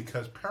tell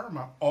because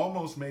Paramount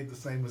almost made the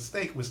same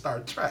mistake with Star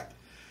Trek.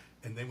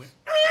 And they went,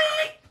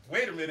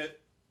 wait a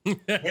minute.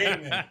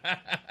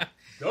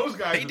 Those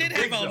guys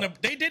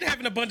they did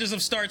have an abundance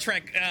of Star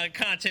Trek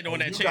content on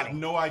that channel. You got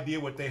no idea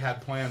what they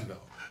had planned,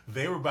 though.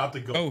 They were about to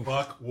go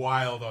buck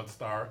wild on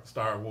Star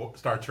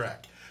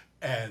Trek.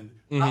 And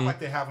not like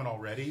they haven't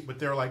already, but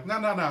they're like,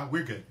 no,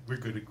 we're good. We're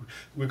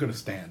going to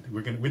stand.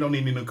 We don't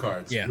need any new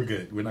cards. We're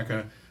good.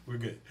 We're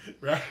good.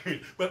 Right?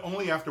 But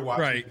only after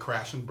watching the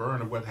crash and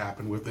burn of what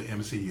happened with the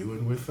MCU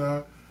and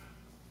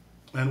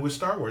with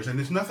Star Wars. And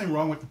there's nothing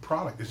wrong with the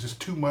product. It's just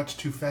too much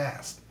too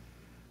fast.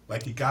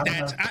 Like, you got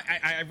to...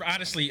 I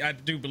honestly, I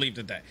do believe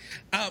that.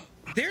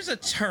 There's a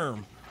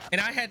term,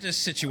 and I had this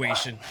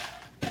situation...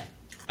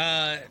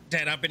 that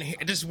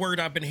this word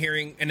I've been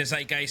hearing in the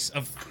zeitgeist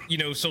of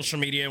social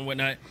media and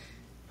whatnot.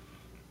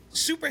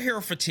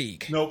 Superhero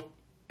fatigue. Nope.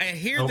 I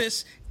hear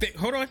this.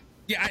 Hold on.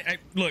 Yeah,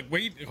 look.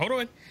 Wait. Hold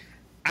on.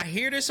 I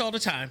hear this all the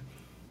time,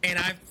 and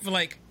I feel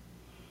like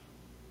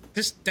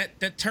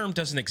that term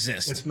doesn't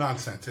exist. It's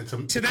nonsense.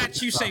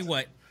 Say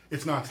what?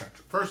 It's nonsense.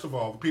 First of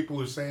all, the people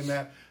who are saying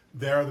that,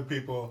 they're the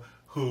people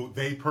who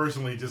they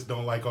personally just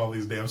don't like all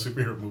these damn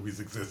superhero movies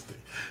existing.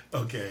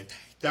 Okay.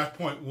 That's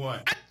point one.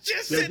 I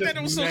just said that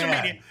on social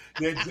media.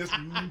 They're just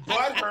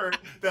butthurt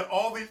that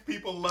all these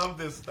people love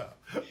this stuff.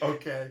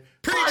 Okay?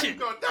 Preach it.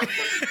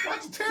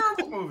 That's a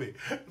terrible movie.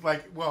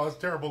 Like, well, it's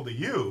terrible to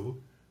you,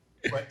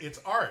 but it's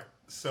art.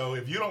 So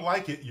if you don't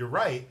like it, you're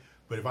right.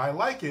 But if I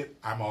like it,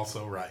 I'm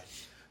also right.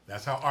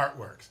 That's how art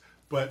works.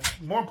 But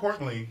more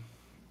importantly,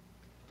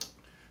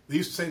 they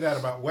used to say that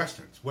about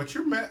Westerns. What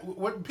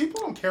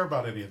people don't care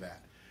about any of that.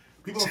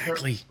 People don't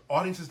care.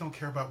 Audiences don't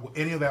care about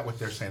any of that, what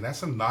they're saying. That's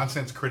some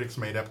nonsense critics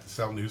made up to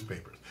sell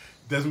newspapers.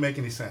 It doesn't make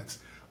any sense.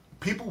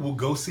 People will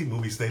go see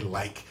movies they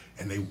like,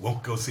 and they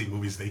won't go see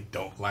movies they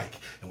don't like.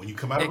 And when you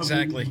come out of a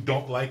movie you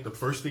don't like, the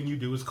first thing you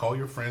do is call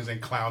your friends and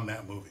clown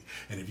that movie.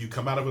 And if you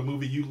come out of a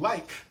movie you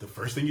like, the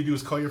first thing you do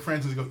is call your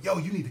friends and go, yo,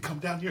 you need to come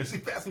down here and see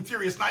Fast and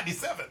Furious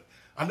 97.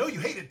 I know you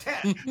hated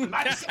 10, but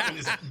 97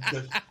 is,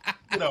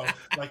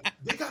 like,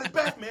 they got it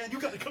back, man. You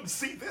got to come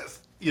see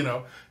this,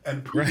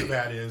 And proof of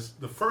that is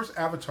the first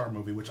Avatar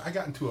movie, which I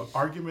got into an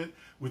argument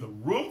with a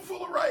room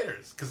full of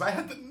writers because I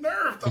had the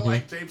nerve to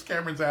like James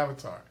Cameron's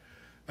Avatar.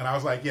 And I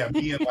was like,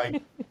 me and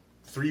like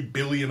 3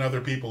 billion other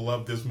people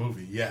love this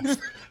movie. Yes.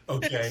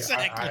 Okay.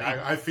 Exactly.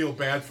 I feel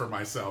bad for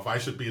myself. I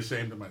should be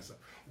ashamed of myself.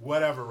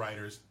 Whatever,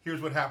 writers.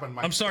 Here's what happened.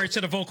 I'm sorry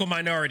to the vocal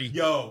minority.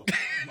 Yo.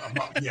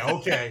 Yeah,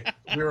 okay.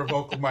 We're a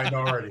vocal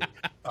minority.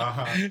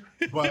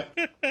 But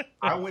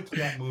I went to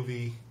that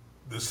movie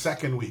the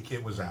second week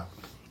it was out.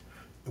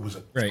 It was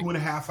a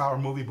 2.5 hour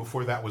movie.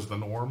 Before that was the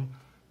norm,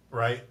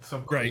 right?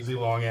 Some crazy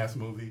long ass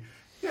movie.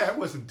 Yeah, it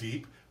wasn't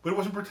deep, but it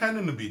wasn't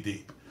pretending to be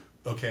deep.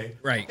 Okay?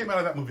 Right. I came out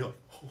of that movie like,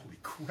 holy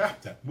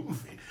crap, that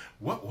movie.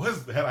 What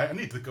was that? I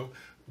need to go.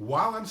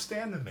 While I'm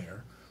standing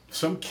there,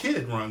 some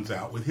kid runs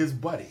out with his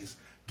buddies,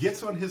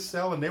 gets on his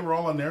cell, and they were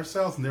all on their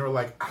cells, and they were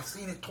like, I've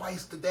seen it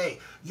twice today.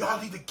 Y'all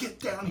need to get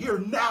down here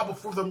now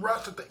before the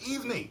rest of the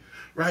evening,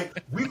 right?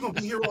 We're going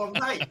to be here all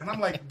night. And I'm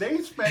like, they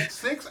spent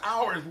 6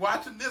 hours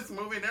watching this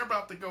movie, and they're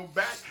about to go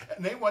back,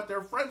 and they want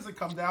their friends to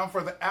come down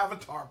for the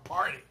Avatar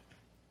party,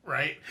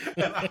 right?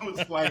 And I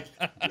was like,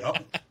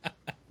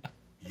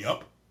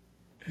 yup.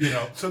 You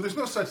know, so there's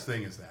no such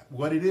thing as that.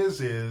 What it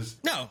is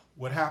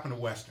what happened to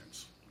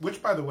Westerns.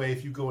 Which, by the way,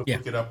 if you go and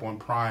look it up on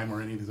Prime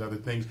or any of these other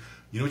things,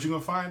 you know what you're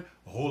going to find?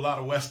 A whole lot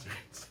of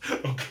Westerns.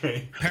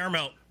 Okay.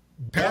 Paramount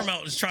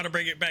is trying to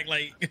bring it back.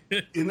 Like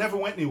it never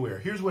went anywhere.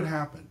 Here's what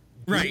happened.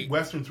 Right.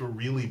 Westerns were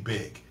really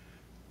big,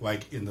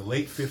 like in the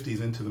late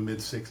 50s into the mid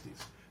 60s.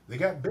 They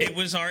got big. It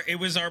was our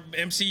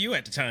MCU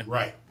at the time.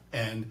 Right.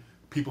 And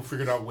people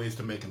figured out ways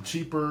to make them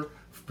cheaper,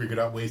 figured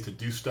out ways to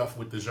do stuff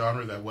with the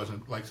genre that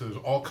wasn't like, so there's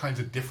all kinds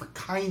of different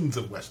kinds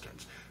of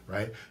Westerns,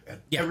 right? And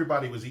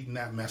everybody was eating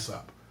that mess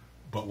up.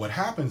 But what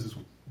happens is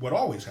what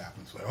always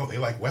happens. Like, oh, they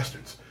like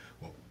Westerns.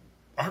 Well,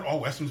 aren't all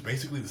Westerns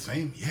basically the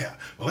same? Yeah.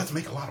 Well, let's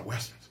make a lot of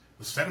Westerns.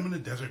 Let's set them in the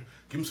desert,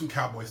 give them some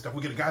cowboy stuff.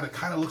 We get a guy that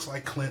kind of looks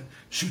like Clint,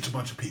 shoots a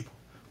bunch of people,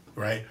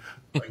 right?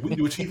 Like, we can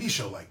do a TV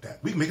show like that.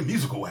 We can make a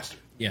musical Western.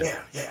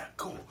 Yeah,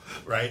 cool,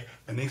 right?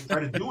 And they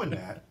started doing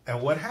that.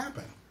 And what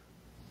happened?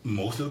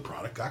 Most of the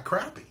product got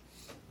crappy.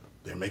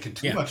 They're making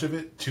too much of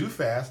it, too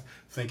fast,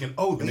 thinking,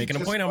 oh, they're making a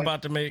point I'm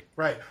about to make.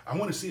 Right. I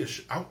want to see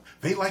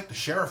they like the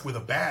sheriff with a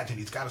badge and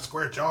he's got a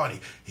square jaw and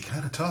he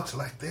kind of talks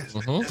like this.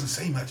 Doesn't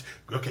say much.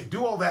 Okay,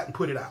 do all that and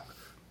put it out.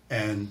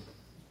 And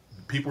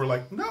people were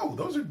like, no,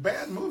 those are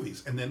bad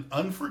movies. And then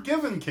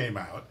Unforgiven came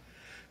out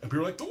and people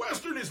were like, the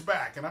Western is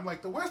back. And I'm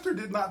like, the Western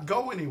did not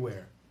go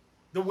anywhere.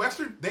 The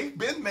Western, they've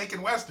been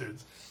making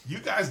Westerns. You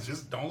guys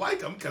just don't like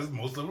them because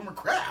most of them are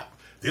crap.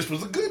 This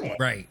was a good one.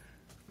 Right.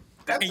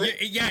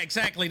 Yeah,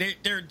 exactly.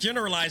 They're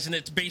generalizing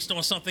it based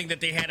on something that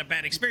they had a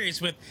bad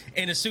experience with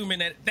and assuming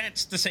that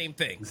that's the same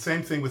thing. The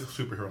same thing with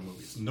superhero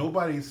movies.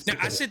 Nobody's... Now,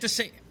 I said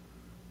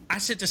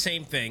the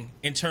same thing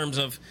in terms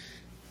of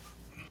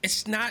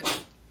it's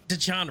not the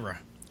genre.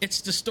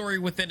 It's the story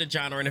within the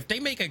genre. And if they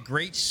make a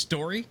great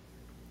story,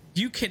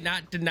 you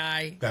cannot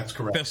deny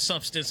the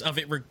substance of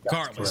it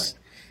regardless.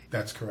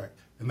 That's correct.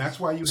 And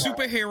that's why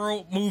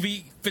superhero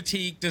movie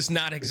fatigue does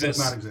not exist. It does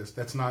not exist.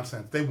 That's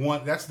nonsense.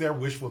 That's their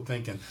wishful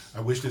thinking.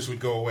 I wish this would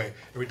go away.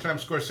 Every time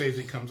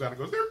Scorsese comes out and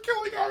goes, they're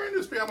killing our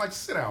industry. I'm like,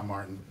 sit down,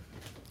 Martin.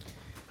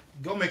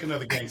 Go make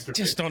another gangster. I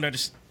just don't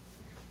understand.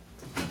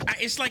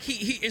 It's like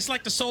it's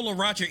like the soul of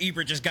Roger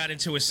Ebert just got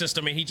into his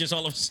system and he just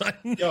all of a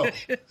sudden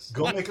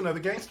go make another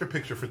gangster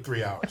picture for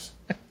 3 hours.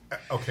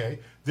 Okay.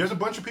 There's a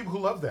bunch of people who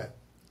love that.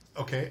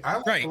 Okay. I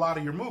like a lot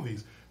of your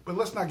movies, but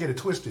let's not get it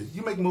twisted.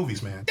 You make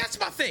movies, man. That's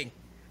my thing.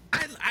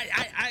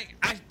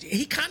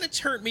 He kind of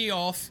turned me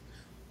off.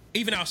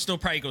 Even I'll still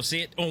probably go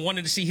see it. On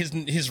wanted to see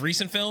his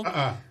recent film,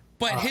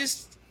 but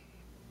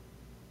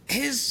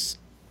his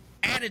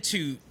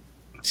attitude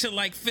to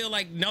like feel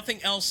like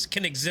nothing else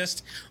can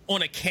exist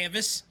on a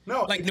canvas.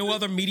 No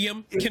other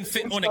medium can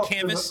fit on a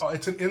canvas.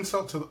 It's an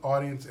insult to the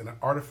audience and an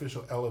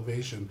artificial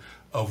elevation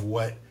of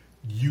what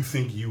you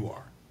think you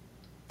are.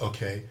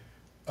 Okay.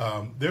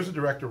 There's a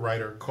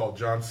director-writer called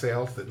John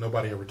Sayles that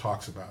nobody ever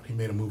talks about. He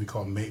made a movie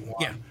called Mate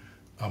One,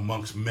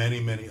 amongst many,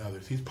 many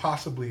others. He's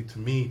possibly, to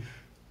me,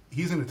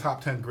 he's in the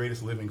top 10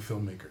 greatest living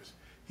filmmakers.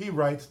 He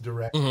writes,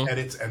 directs,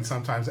 edits, and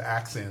sometimes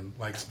acts in,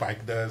 like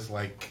Spike does,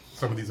 like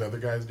some of these other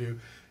guys do.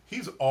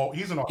 He's an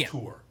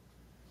auteur,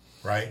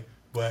 right?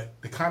 But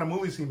the kind of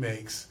movies he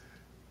makes,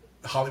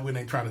 Hollywood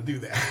ain't trying to do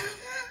that.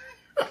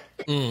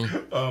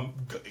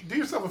 Do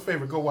yourself a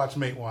favor, go watch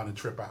Mate One and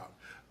trip out.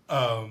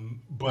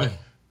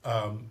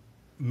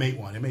 Mate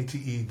One,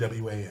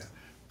 Matewan.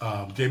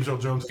 James Earl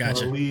Jones is one of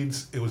the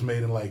leads. It was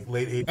made in like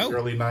late 80s,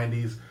 early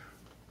 90s.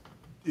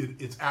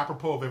 It's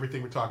apropos of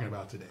everything we're talking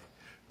about today.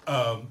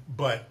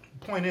 But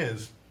point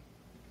is,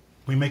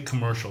 we make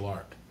commercial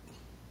art.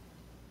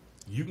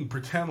 You can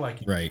pretend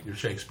like you're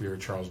Shakespeare or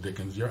Charles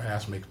Dickens. Your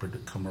ass makes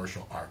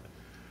commercial art.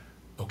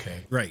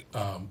 Okay. Right.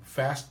 The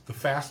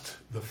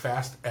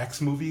Fast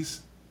X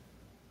movies,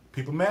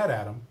 people mad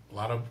at them. A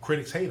lot of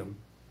critics hate them.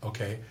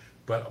 Okay.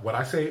 But what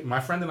I say,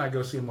 my friend and I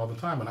go see them all the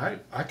time, and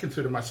I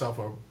consider myself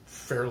a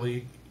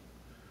fairly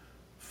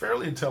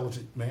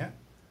intelligent man.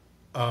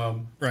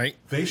 Right.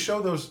 They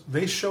show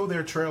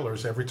their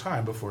trailers every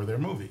time before their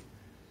movie.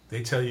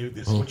 They tell you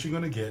this is what you're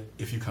going to get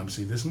if you come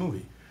see this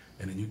movie.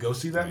 And then you go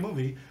see that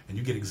movie, and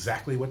you get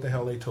exactly what the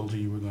hell they told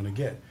you were going to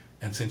get.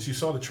 And since you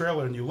saw the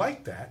trailer and you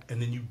liked that,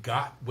 and then you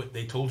got what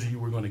they told you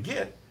were going to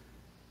get,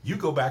 you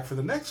go back for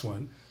the next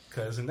one,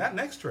 because in that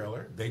next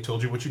trailer, they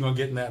told you what you're going to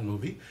get in that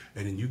movie,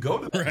 and then you go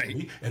to that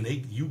movie, and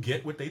you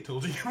get what they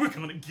told you were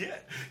going to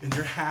get, and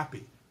you're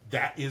happy.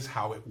 That is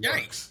how it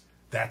works.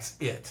 That's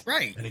it.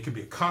 Right. And it can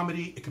be a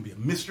comedy, it can be a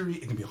mystery,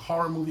 it can be a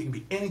horror movie, it can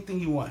be anything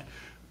you want.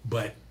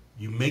 But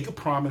you make a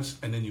promise,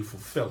 and then you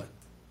fulfill it.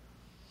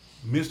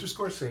 Mr.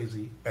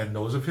 Scorsese and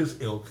those of his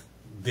ilk,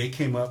 they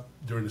came up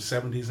during the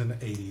 70s and the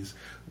 80s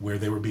where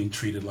they were being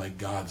treated like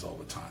gods all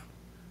the time,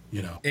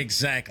 you know.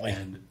 Exactly.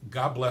 And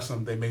God bless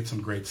them, they made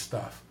some great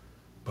stuff.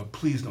 But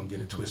please don't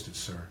get it twisted,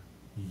 sir.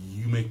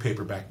 You make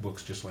paperback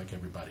books just like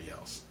everybody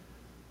else.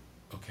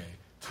 Okay?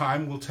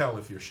 Time will tell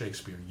if you're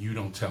Shakespeare. You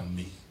don't tell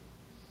me.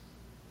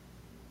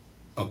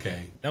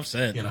 Okay? Enough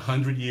said. In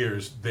 100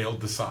 years, they'll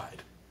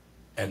decide.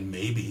 And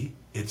maybe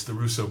it's the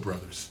Russo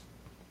brothers.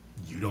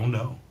 You don't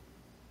know.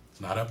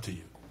 It's not up to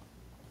you.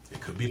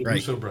 It could be the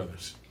Russo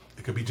brothers.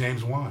 It could be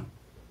James Wan.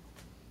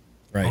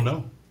 Right. Don't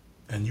know.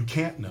 And you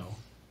can't know.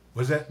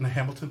 Was that in the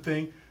Hamilton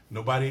thing?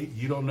 Nobody,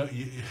 you don't know.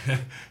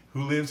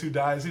 Who lives, who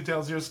dies, who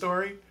tells your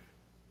story?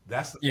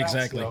 That's the fact.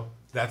 Exactly. So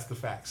that's the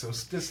fact. So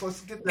just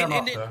let's get down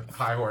off the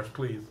high horse,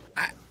 please.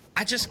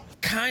 I just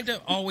kind of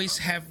always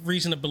have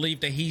reason to believe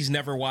that he's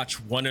never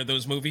watched one of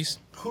those movies.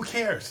 Who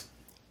cares?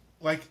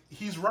 Like,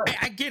 he's right.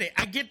 I get it.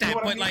 I get that. You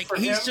know what I but, mean? like, For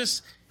he's him,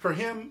 just... For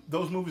him,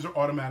 those movies are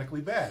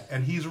automatically bad.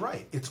 And he's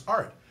right. It's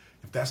art.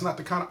 If that's not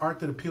the kind of art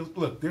that appeals...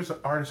 Look, there's an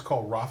artist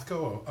called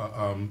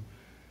Rothko,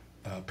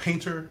 a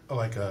painter,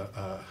 like what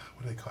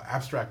do they call it?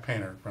 Abstract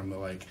painter from the,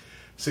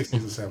 60s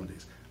and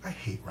 70s. I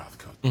hate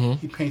Rothko. Mm-hmm.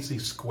 He paints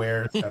these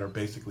squares that are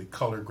basically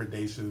color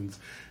gradations,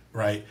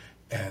 right?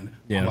 And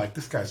I'm like,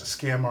 this guy's a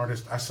scam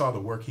artist. I saw the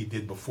work he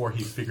did before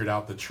he figured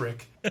out the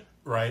trick,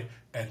 right?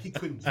 And he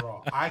couldn't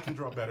draw. I can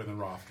draw better than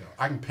Rothko.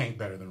 I can paint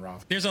better than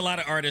Rothko. There's a lot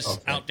of artists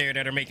out there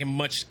that are making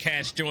much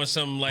cash doing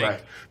some,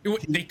 what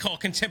they call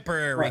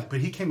contemporary. Right, but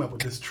he came up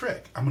with this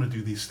trick. I'm going to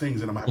do these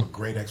things, and I'm going to have a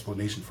great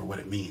explanation for what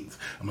it means.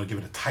 I'm going to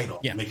give it a title.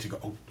 It makes you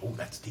go, oh,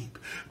 that's deep,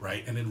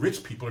 right? And then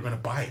rich people are going to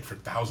buy it for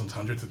thousands,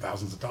 hundreds of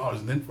thousands of dollars,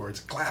 and then for it's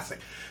a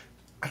classic.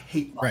 I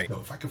hate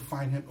Rothko. If I could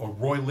find him, or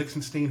Roy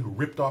Lichtenstein, who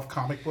ripped off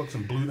comic books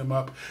and blew them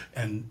up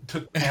and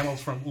took panels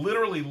from,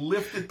 literally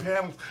lifted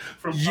panels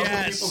from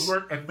other people's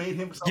work and made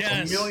himself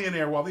a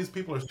millionaire while these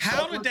people are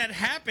How did that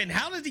happen?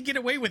 How did he get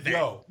away with that?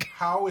 Yo,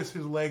 how is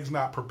his legs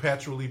not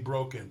perpetually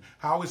broken?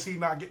 How is he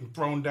not getting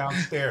thrown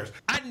downstairs?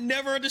 I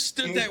never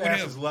understood that with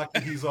him. Is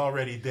lucky he's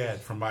already dead,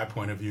 from my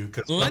point of view.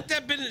 Let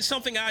that been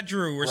something I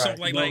drew or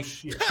something like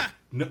shit.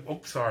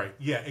 No, sorry.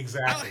 Yeah,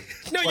 exactly.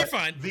 You're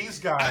fine. These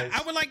guys,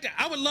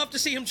 I would love to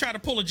see him try to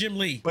pull a Jim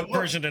Lee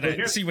version of that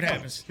and see what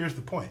happens. Here's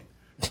the point.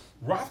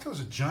 Rothko's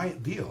a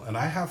giant deal, and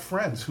I have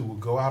friends who will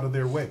go out of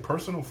their way,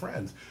 personal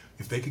friends,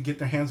 if they could get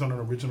their hands on an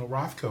original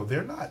Rothko.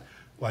 They're not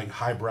like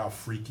highbrow,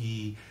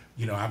 freaky.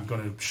 I'm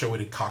going to show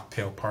it at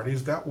cocktail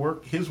parties.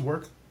 His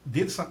work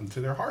did something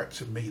to their hearts.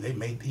 He made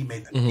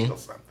them feel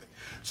something.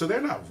 So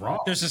they're not wrong.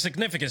 There's a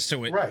significance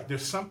to it, right?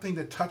 There's something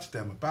that touched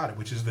them about it,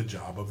 which is the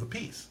job of the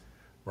piece.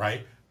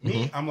 Right?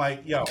 Me, I'm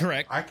like,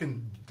 correct. I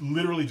can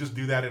literally just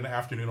do that in the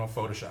afternoon on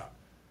Photoshop.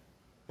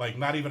 Like,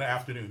 not even an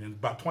afternoon, in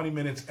about 20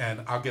 minutes,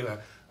 and I'll get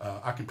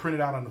I can print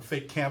it out on a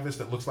fake canvas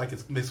that looks like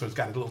so it's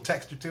got a little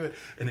texture to it,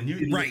 and then you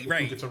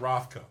think it's a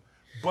Rothko.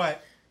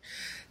 But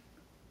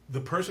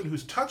the person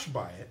who's touched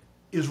by it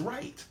is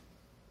right.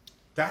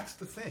 That's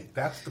the thing.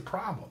 That's the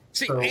problem.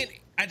 See,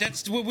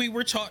 that's what we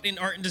were taught in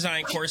art and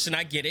design course, and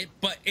I get it.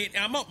 But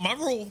my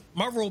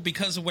rule,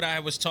 because of what I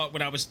was taught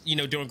when I was,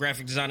 doing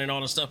graphic design and all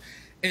this stuff,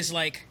 is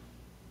like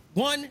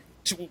one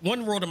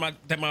rule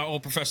that my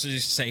old professor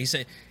used to say. He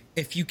said,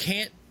 if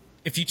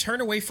you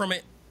turn away from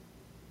it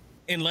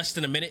in less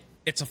than a minute,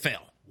 it's a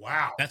fail.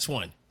 Wow, that's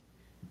one.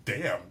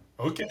 Damn.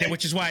 Okay.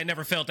 Which is why I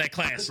never failed that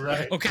class.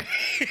 Right. Okay.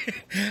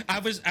 I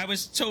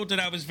was told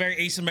that I was very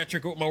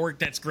asymmetric with my work.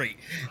 That's great.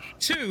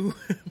 2.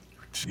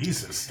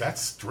 Jesus,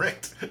 that's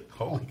strict.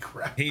 Holy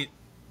crap.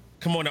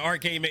 Come on, the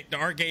art game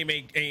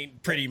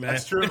ain't pretty, man.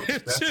 That's true.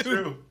 That's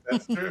true.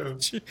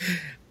 That's true.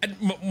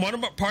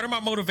 Part of my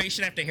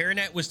motivation after hearing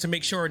that was to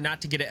make sure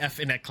not to get an F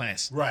in that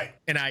class. Right.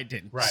 And I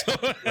didn't. Right.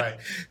 So, right.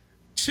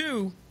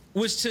 2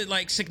 was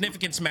to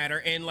significance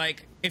matter, and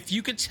if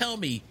you could tell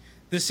me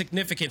the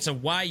significance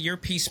of why your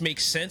piece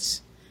makes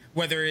sense,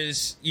 whether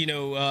it's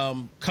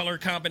color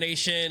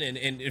combination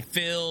and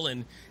fill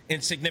and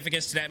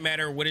significance to that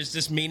matter, what is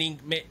this meaning?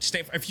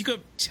 If you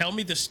could tell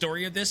me the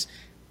story of this,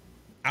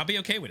 I'll be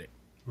okay with it.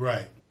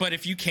 Right. But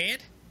if you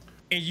can't,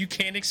 and you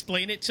can't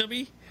explain it to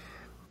me,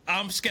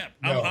 I'm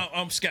skeptical. No.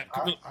 I'm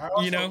skeptical.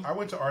 I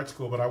went to art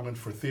school, but I went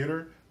for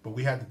theater. But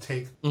we had to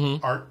take the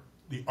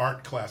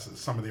art classes,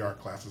 some of the art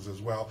classes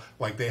as well.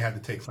 Like they had to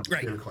take some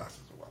theater classes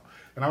as well.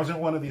 And I was in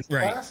one of these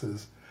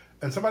classes,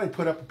 and somebody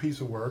put up a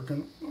piece of work,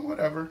 and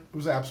whatever, it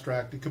was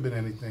abstract. It could have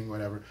been anything,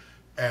 whatever.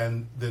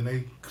 And then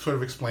they sort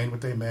of explained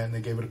what they meant, and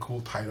they gave it a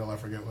cool title. I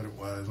forget what it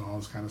was, and all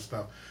this kind of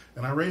stuff.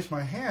 And I raised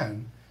my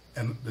hand,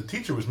 and the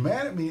teacher was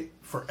mad at me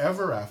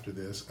forever after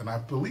this, and I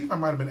believe I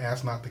might have been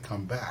asked not to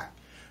come back.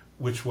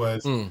 which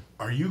was,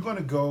 are you going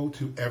to go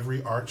to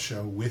every art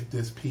show with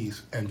this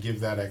piece and give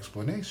that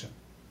explanation?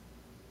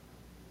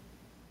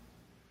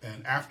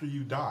 And after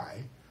you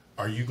die,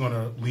 are you going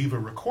to leave a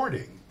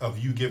recording of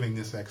you giving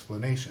this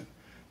explanation?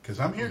 Because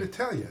I'm here to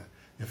tell you,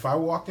 if I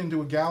walked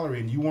into a gallery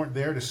and you weren't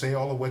there to say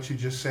all of what you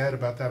just said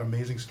about that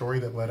amazing story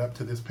that led up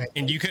to this painting,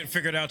 and you couldn't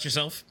figure it out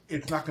yourself,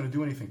 it's not going to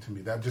do anything to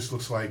me. That just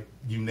looks like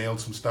you nailed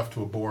some stuff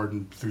to a board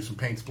and threw some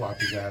paint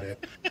splotches at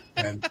it.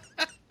 And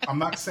I'm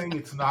not saying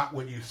it's not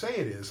what you say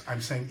it is. I'm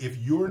saying if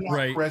you're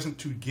not present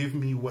to give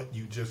me what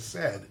you just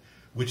said,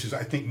 which is,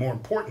 I think, more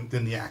important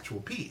than the actual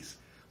piece.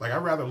 Like,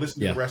 I'd rather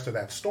listen to the rest of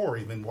that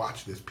story than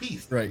watch this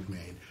piece that you've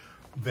made.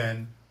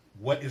 Then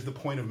what is the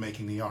point of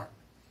making the art?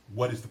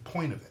 What is the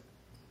point of it?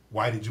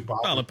 Why did you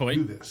bother to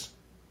do this?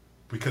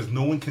 Because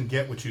no one can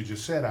get what you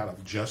just said out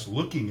of just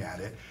looking at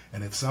it,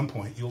 and at some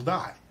point you'll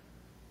die.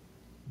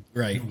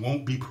 Right. You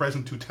won't be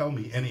present to tell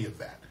me any of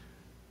that.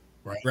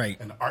 Right. Right.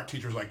 And the art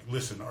teacher's like,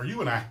 listen, are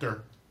you an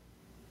actor?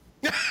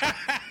 And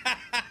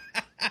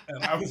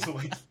I was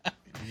like,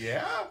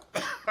 yeah.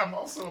 I'm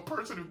also a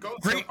person who goes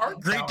to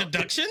art galleries. Great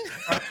deduction.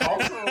 I'm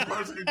also a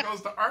person who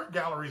goes to art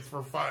galleries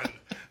for fun.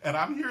 And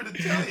I'm here to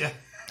tell you.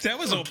 That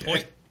was on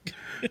point.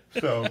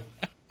 So,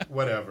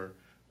 whatever.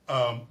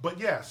 But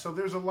yeah, so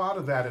there's a lot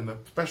of that,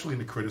 especially in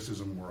the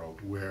criticism world,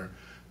 where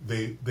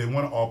they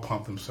want to all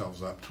pump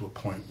themselves up to a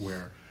point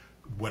where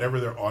whatever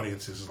their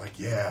audience is like,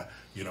 yeah,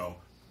 you know,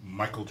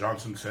 Michael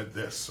Johnson said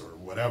this or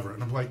whatever.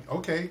 And I'm like,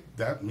 okay,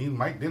 that means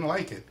Mike didn't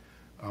like it.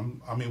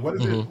 I mean, what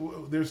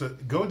is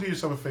it? Go do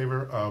yourself a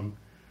favor.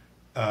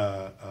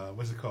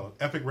 What's it called?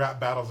 Epic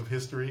Rap Battles of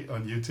History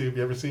on YouTube.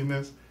 You ever seen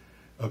this?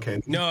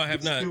 Okay. No, I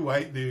have not. Two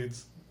white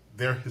dudes.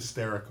 They're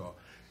hysterical.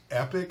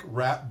 Epic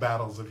Rap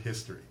Battles of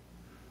History.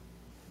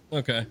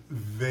 Okay.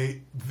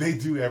 They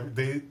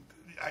do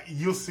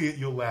you'll see it,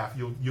 you'll laugh,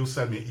 you'll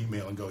send me an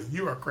email and go,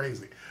 you are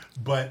crazy.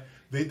 But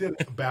they did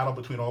a battle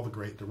between all the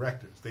great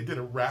directors. They did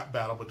a rap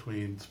battle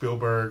between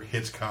Spielberg,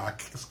 Hitchcock,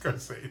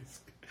 Scorsese.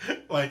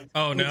 Like,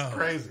 oh no, it's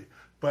crazy.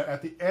 But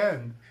at the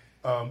end,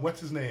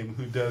 what's his name?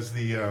 Who does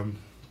the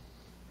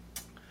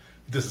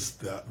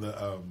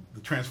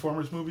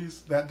Transformers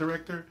movies? That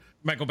director,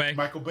 Michael Bay.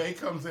 Michael Bay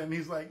comes in and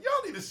he's like,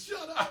 y'all need to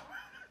shut up.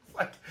 It's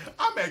like,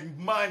 I make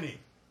money.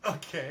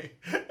 Okay,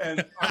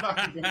 and I'm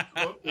not going to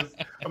quote this.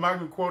 I'm not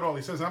going to quote all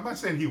he says. I'm not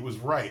saying he was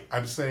right.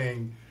 I'm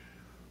saying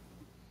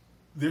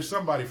there's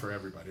somebody for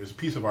everybody. There's a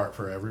piece of art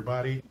for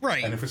everybody.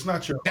 Right. And if it's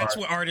not your That's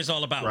art, what art is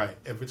all about. Right.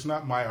 If it's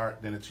not my art,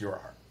 then it's your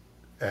art.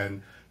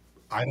 And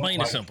I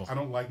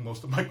don't like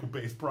most of Michael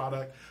Bay's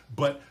product.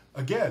 But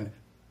again,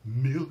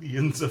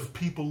 millions of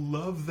people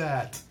love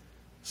that.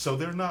 So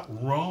they're not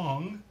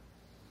wrong.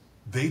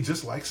 They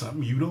just like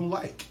something you don't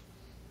like.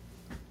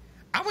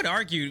 I would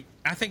argue,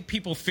 I think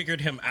people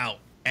figured him out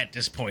at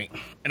this point.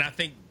 And I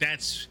think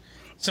that's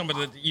some of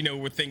the,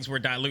 where things were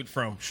dilute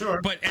from. Sure.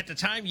 But at the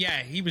time,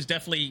 yeah, he was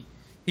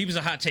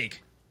a hot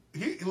take.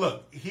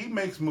 He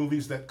makes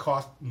movies that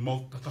cost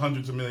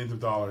hundreds of millions of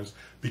dollars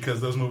because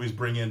those movies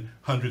bring in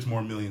hundreds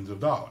more millions of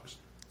dollars.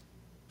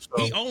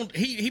 So,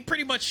 he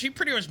pretty much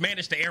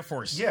managed the Air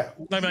Force. Yeah.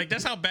 Like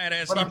that's how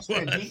badass he was.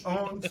 Saying, he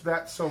owns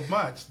that so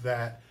much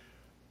that,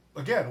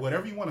 again,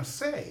 whatever you want to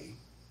say,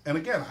 and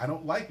again, I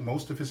don't like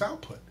most of his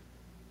output.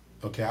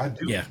 Okay, I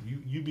do. Yeah.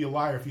 You'd be a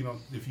liar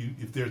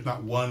if there's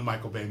not one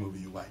Michael Bay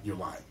movie you like. You're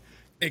lying.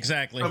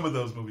 Exactly. Some of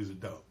those movies are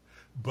dope,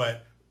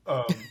 but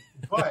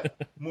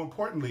more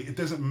importantly, it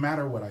doesn't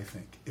matter what I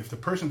think. If the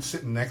person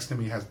sitting next to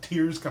me has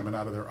tears coming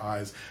out of their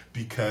eyes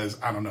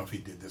because I don't know if he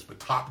did this,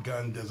 but Top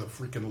Gun does a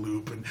freaking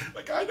loop, and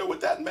like I know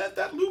what that meant.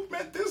 That loop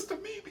meant this to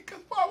me because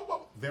blah blah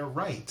blah. They're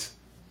right.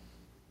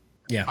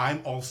 Yeah.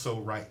 I'm also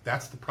right.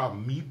 That's the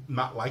problem. Me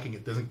not liking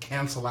it doesn't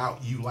cancel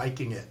out you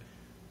liking it.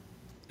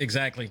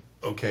 Exactly.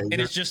 Okay. And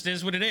it just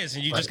is what it is,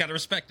 and you just got to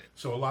respect it.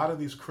 So a lot of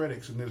these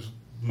critics, and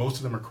most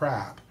of them are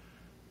crap,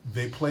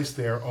 they place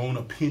their own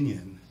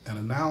opinion and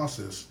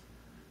analysis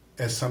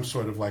as some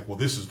sort of like, well,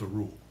 this is the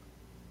rule.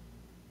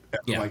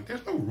 And I'm like,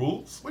 there's no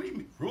rules. What do you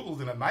mean? Rules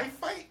in a knife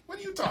fight? What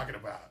are you talking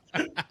about?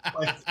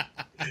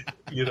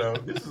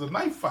 This is a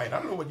knife fight. I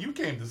don't know what you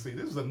came to see.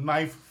 This is a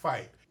knife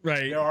fight.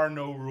 Right. There are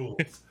no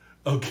rules.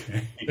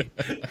 Okay.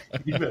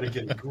 You better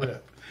get a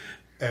grip.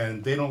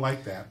 And they don't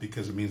like that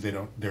because it means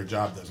their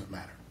job doesn't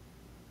matter.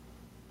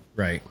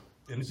 Right.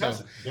 And it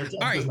doesn't. Their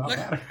job does not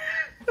matter.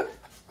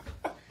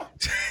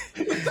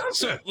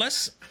 So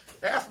let's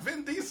ask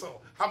Vin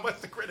Diesel how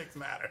much the critics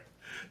matter.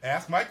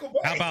 Ask Michael Bay.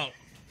 How about?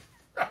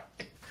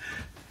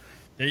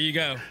 There you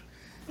go.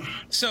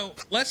 So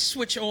let's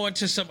switch on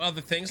to some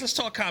other things. Let's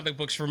talk comic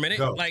books for a minute.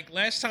 Go. Like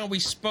last time we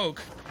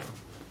spoke,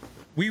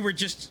 we were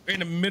just in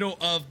the middle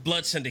of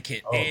Blood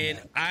Syndicate, and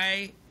man.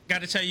 I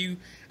got to tell you,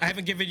 I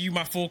haven't given you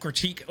my full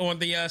critique on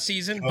the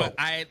season, but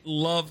I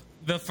love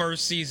the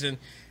first season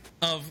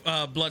of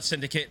Blood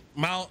Syndicate.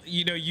 Mal,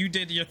 you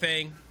did your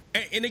thing.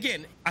 And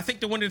again, I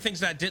think one of the things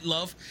that I did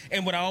love,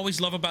 and what I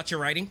always love about your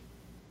writing,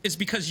 is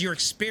because your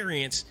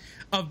experience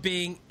of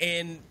being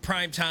in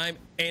prime time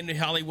and in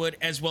Hollywood,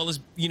 as well as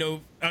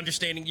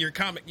understanding your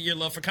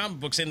love for comic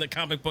books in the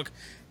comic book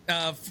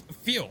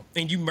feel,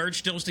 and you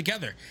merge those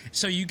together,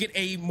 so you get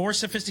a more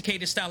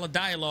sophisticated style of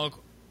dialogue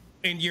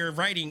in your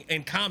writing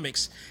in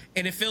comics,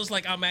 and it feels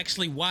like I'm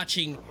actually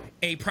watching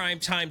a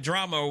primetime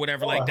drama or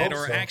whatever like that,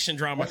 or action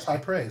drama. That's high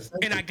praise.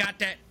 And I got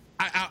that.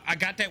 I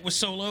got that with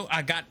Solo.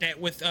 I got that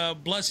with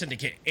Blood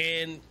Syndicate,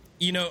 and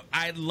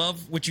I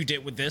love what you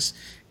did with this.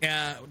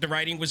 The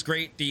writing was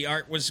great. The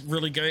art was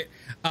really good.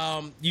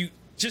 You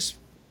just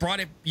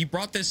brought it. You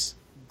brought this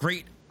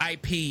great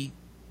IP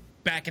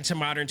back into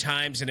modern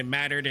times, and it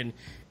mattered, and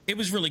it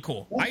was really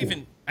cool. I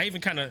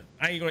even kind of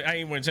I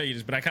ain't want to tell you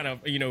this, but I kind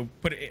of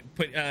put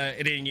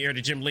it in your ear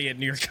to Jim Lee at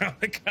New York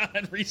Comic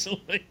Con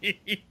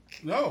recently.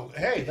 No,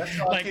 hey, that's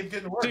how I keep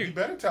getting work. Dude, you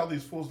better tell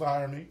these fools to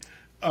hire me.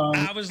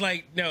 I was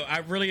like, no, I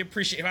really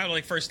appreciate. I was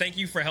like, first, thank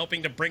you for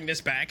helping to bring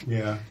this back.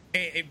 Yeah,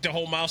 the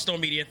whole Milestone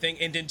Media thing,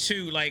 and then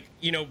two, like,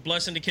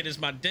 Blood Syndicate is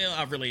my deal.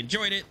 I really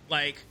enjoyed it.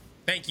 Like,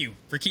 thank you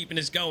for keeping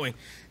this going.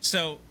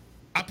 So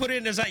I put it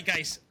in the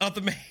zeitgeist of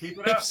the man. Keep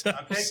it up.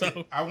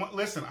 It. I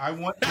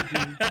want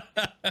to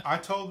do. I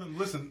told them,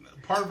 listen.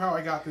 Part of how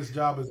I got this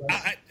job is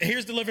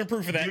here's the living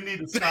proof of that. You need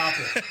to stop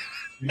it.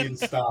 You need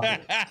to stop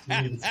it.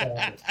 You need to stop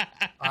it.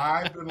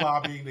 I've been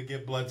lobbying to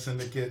get Blood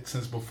Syndicate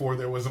since before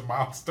there was a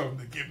Milestone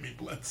to give me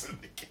Blood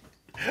Syndicate.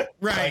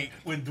 Right. Like,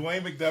 when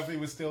Dwayne McDuffie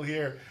was still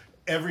here,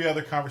 every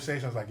other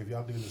conversation I was like, if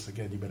y'all do this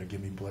again, you better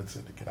give me Blood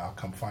Syndicate. I'll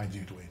come find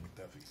you, Dwayne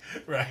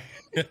McDuffie. Right.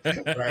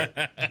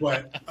 Right.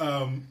 But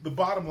the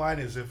bottom line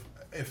is,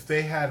 if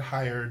they had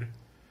hired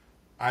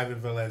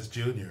Ivan Velez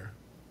Jr.,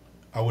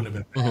 I wouldn't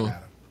have been mad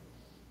at him.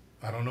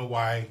 I don't know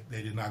why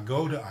they did not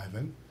go to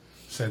Ivan,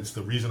 since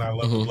the reason I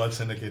love the Blood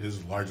Syndicate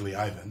is largely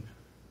Ivan.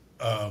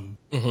 And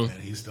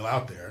he's still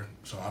out there,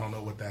 so I don't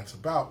know what that's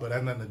about, but it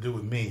had nothing to do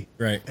with me.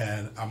 Right.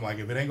 And I'm like,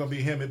 if it ain't gonna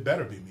be him, it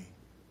better be me.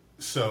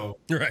 So,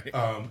 right.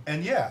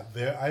 And yeah,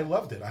 I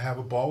loved it. I have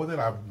a ball with it.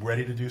 I'm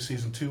ready to do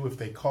season 2 if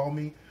they call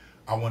me.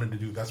 I wanted to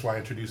do. That's why I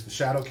introduced the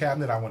Shadow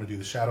Cabinet. I want to do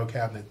the Shadow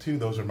Cabinet too.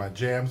 Those are my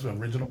jams, the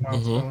original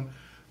Milestone.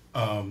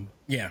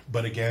 Yeah.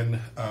 But again,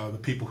 the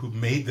people who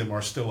made them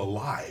are still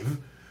alive.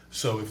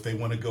 So if they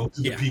want to go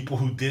to the people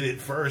who did it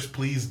first,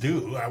 please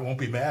do. I won't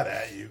be mad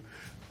at you.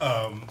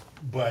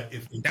 But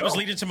if that was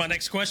leading to my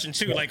next question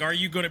too. Yeah. Like, are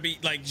you going to be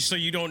like? So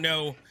you don't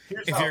know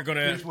you're going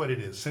to. Here's what it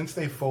is. Since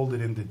they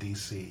folded into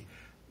DC,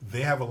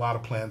 they have a lot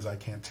of plans I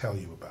can't tell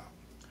you about.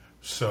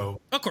 So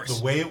of course,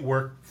 the way it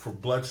worked for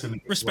Blood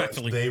Syndicate,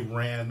 respectfully, they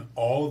ran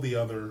all of the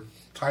other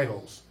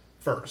titles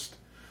first.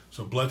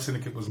 So Blood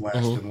Syndicate was last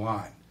in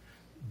line.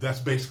 That's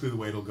basically the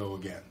way it'll go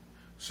again.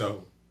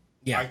 So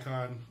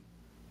Icon,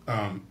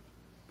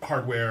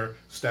 Hardware,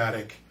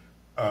 Static,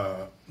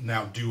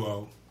 now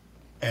Duo,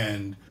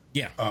 and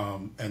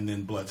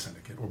then Blood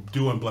Syndicate, or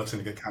Duo and Blood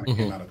Syndicate kind of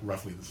came out at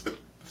roughly the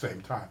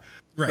same time.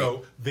 Right.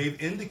 So they've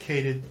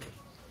indicated,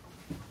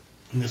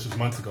 and this was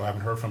months ago, I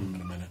haven't heard from them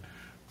in a minute,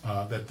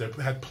 that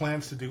they had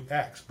plans to do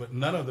X, but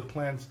none of the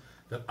plans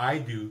that I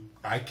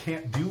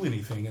can't do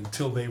anything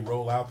until they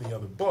roll out the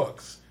other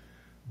books,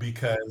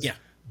 because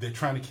they're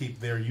trying to keep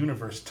their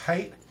universe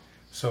tight.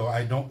 So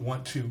I don't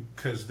want to,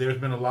 because there's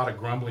been a lot of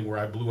grumbling where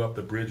I blew up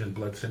the bridge in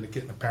Blood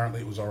Syndicate, and apparently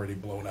it was already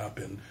blown up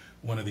in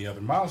one of the other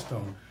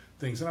Milestone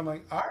things. And I'm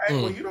like, all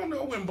right, well, you don't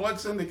know when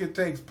Blood Syndicate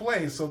takes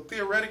place, so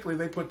theoretically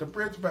they put the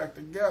bridge back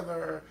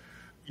together,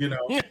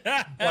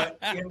 But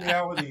in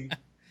reality,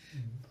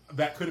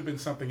 that could have been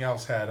something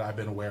else had I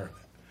been aware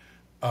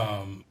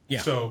of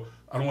it. So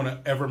I don't want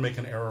to ever make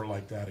an error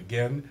like that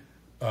again.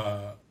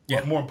 But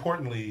more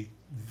importantly,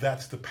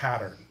 that's the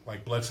pattern.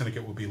 Like, Blood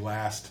Syndicate will be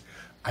last.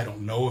 I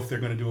don't know if they're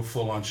going to do a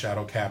full-on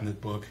Shadow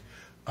Cabinet book.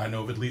 I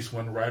know of at least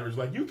one writer's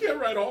like, you can't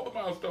write all the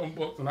Milestone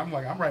books. And I'm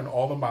like, I'm writing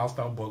all the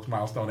Milestone books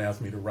Milestone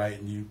asked me to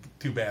write, and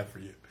too bad for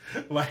you.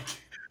 Like,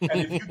 and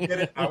if you get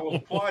it, I will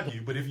applaud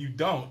you. But if you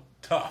don't,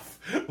 tough.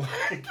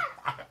 Like,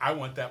 I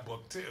want that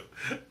book too,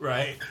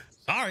 right?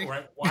 Sorry.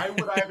 Right? Why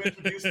would I have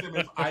introduced them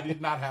if I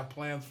did not have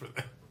plans for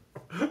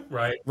them?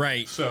 Right?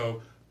 Right.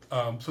 So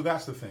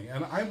that's the thing.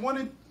 And I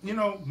wanted,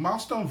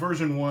 Milestone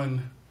version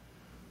 1.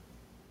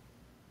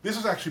 This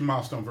is actually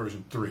Milestone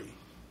version 3.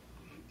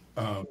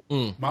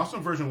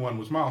 Milestone version 1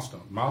 was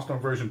Milestone. Milestone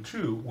version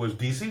 2 was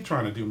DC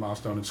trying to do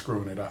Milestone and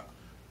screwing it up.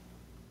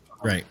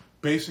 Right.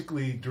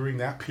 Basically, during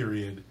that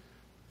period,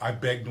 I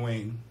begged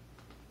Dwayne,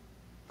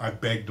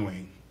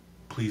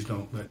 please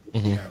don't let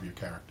me have your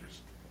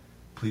characters.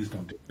 Please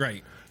don't do it.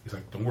 Right. He's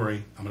like, don't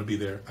worry, I'm going to be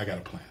there. I got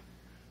a plan.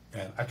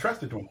 And I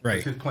trusted Dwayne.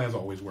 Right. His plans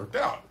always worked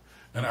out.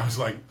 And I was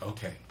like,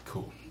 okay,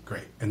 cool,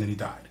 great. And then he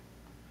died.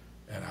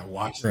 And I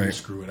watched them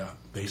screw it up.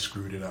 They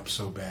screwed it up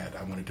so bad,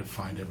 I wanted to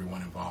find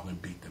everyone involved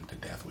and beat them to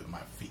death with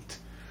my feet.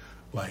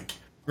 Like,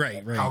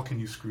 how can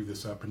you screw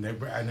this up? And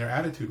their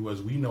attitude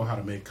was, we know how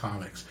to make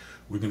comics.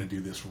 We're going to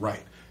do this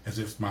right. As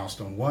if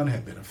Milestone 1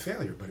 had been a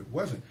failure, but it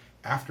wasn't.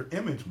 After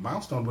Image,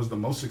 Milestone was the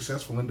most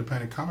successful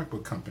independent comic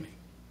book company.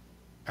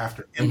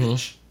 After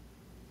Image.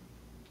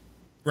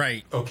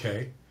 Right.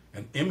 Okay.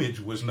 And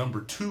Image was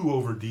number 2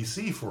 over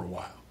DC for a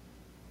while.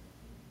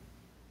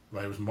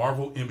 right? It was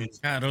Marvel,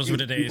 Image. God, those were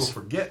the days.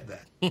 People forget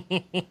that.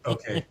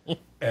 Okay.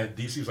 And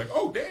DC was like,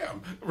 oh,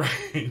 damn.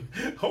 Right.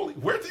 Holy,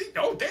 where's he?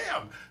 Oh,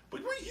 damn.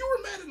 But you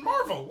were mad at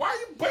Marvel. Why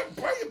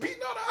are you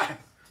beating on us?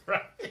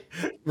 Right.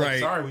 Right.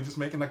 Sorry, we're just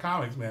making the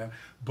comics, man.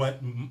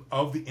 But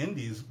of the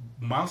indies,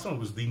 Milestone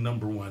was the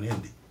number one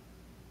indie.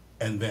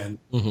 And then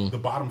the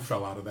bottom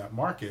fell out of that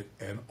market,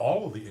 and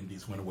all of the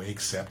indies went away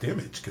except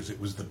Image, because it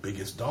was the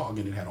biggest dog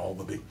and it had all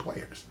the big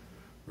players,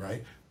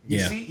 right? You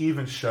see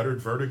even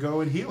shuttered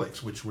Vertigo and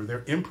Helix, which were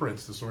their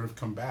imprints to sort of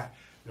combat.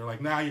 They're like,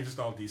 nah, you're just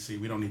all DC.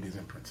 We don't need these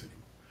imprints anymore,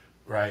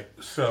 right?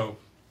 So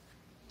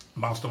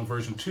Milestone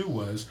version 2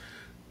 was,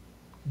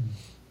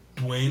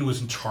 Dwayne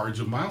was in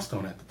charge of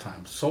Milestone at the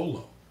time,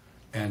 solo.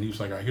 And he was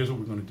like, all right, here's what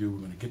we're going to do. We're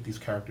going to get these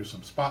characters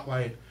some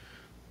spotlight.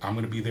 I'm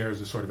going to be there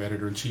as a sort of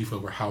editor-in-chief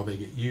over how they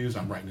get used.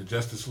 I'm writing a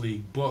Justice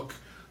League book.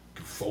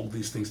 Can fold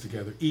these things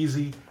together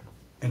easy.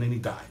 And then he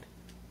died.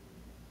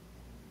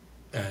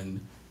 And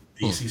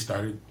DC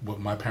started, what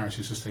my parents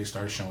used to say,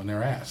 started showing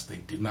their ass. They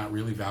did not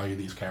really value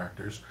these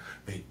characters.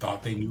 They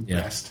thought they knew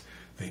best.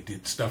 They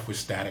did stuff with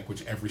Static,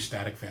 which every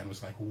Static fan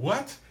was like,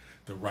 what?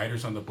 The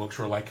writers on the books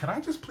were like, can I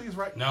just please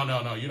write? No,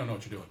 you don't know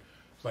what you're doing.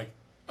 It's like,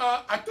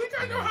 I think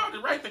I know how to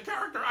write the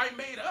character I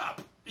made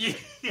up. You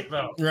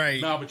know?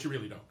 Right. No, but you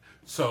really don't.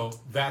 So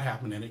that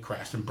happened, and it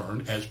crashed and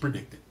burned as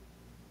predicted,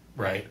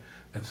 right?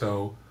 And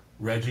so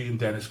Reggie and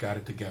Dennis got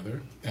it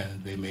together,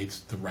 and they made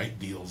the right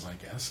deals, I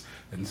guess.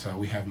 And so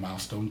we have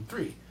Milestone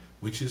 3,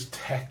 which is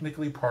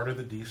technically part of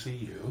the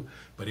DCU,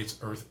 but it's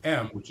Earth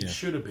M, which it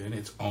should have been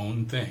its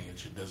own thing.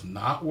 It does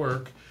not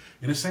work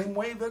in the same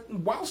way that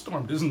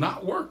Wildstorm does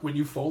not work when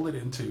you fold it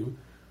into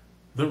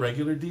the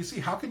regular DC.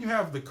 How can you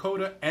have the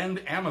Coda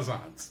and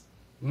Amazons?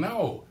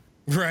 No.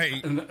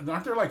 Right. And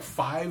aren't there like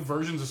 5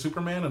 versions of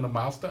Superman in the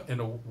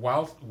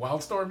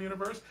Wildstorm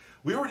universe?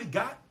 We already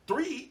got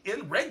 3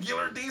 in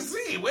regular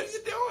DC. What are you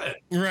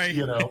doing? Right.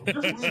 You know,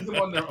 just leave them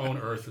on their own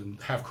Earth and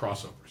have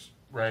crossovers,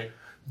 right?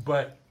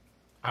 But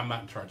I'm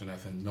not in charge of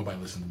nothing. Nobody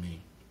listen to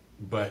me.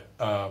 But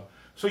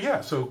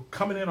so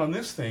coming in on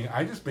this thing,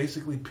 I just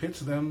basically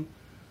pitched them.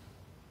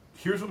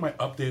 Here's what my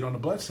update on the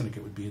Blood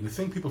Syndicate would be. And the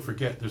thing people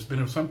forget, there's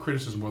been some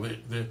criticism where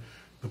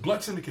the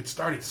Blood Syndicate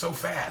started so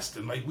fast,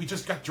 and like we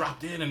just got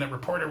dropped in, and the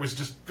reporter was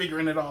just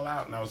figuring it all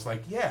out. And I was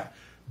like, yeah,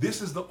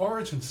 this is the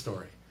origin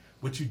story.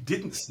 What you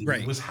didn't see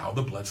was how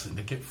the Blood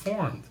Syndicate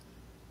formed.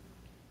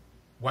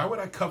 Why would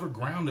I cover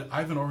ground that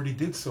Ivan already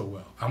did so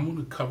well? I'm going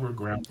to cover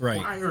ground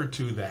prior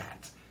to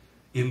that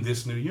in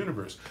this new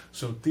universe.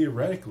 So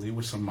theoretically,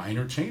 with some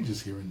minor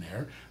changes here and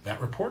there, that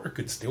reporter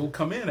could still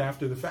come in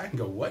after the fact and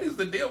go, what is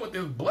the deal with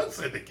this Blood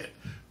Syndicate?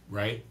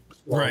 Right?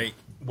 So,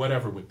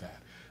 whatever with that.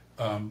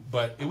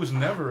 But it was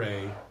never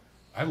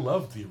I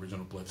loved the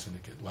original Blood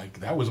Syndicate. Like,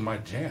 that was my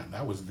jam.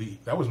 That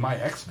was my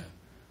X-Men.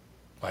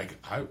 Like,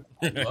 I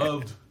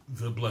loved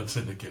the Blood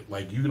Syndicate.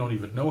 Like, you don't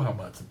even know how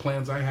much. The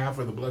plans I have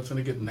for the Blood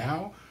Syndicate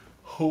now,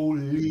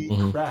 holy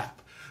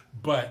crap.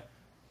 But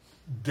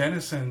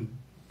Dennis and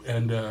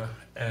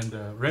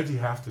Reggie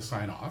have to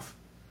sign off,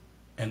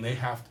 and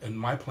and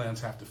my plans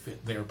have to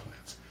fit their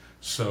plans.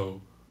 So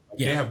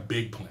they have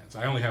big plans.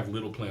 I only have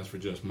little plans for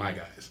just my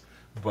guys.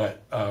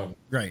 But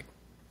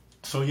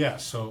So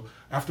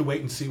I have to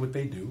wait and see what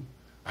they do.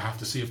 I have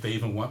to see if they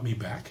even want me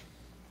back.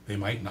 They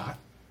might not.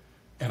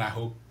 And I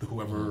hope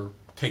whoever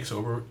takes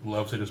over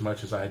loves it as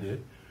much as I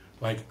did.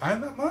 Like,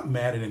 I'm not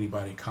mad at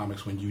anybody in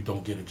comics when you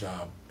don't get a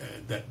job,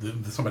 that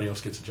somebody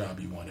else gets a job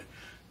you wanted.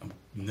 I'm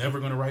never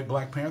going to write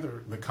Black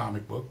Panther, the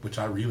comic book, which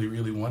I really,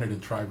 really wanted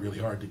and tried really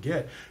hard to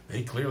get.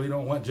 They clearly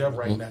don't want Jeff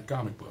writing that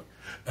comic book.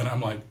 And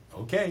I'm like,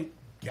 okay,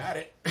 got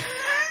it.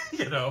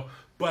 You know,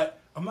 but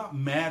I'm not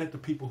mad at the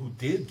people who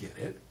did get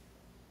it.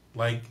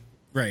 Like,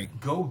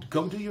 go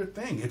do your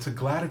thing. It's a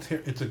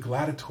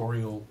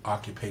gladiatorial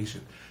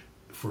occupation.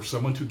 For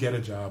someone to get a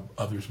job,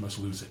 others must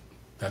lose it.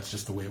 That's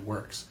just the way it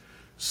works.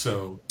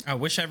 So I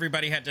wish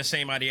everybody had the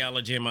same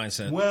ideology and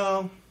mindset.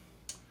 Well,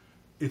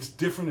 it's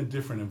different in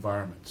different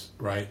environments,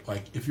 right?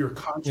 Like, if you're a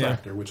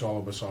contractor, which all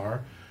of us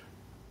are,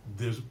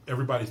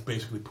 everybody's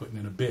basically putting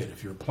in a bid.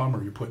 If you're a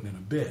plumber, you're putting in a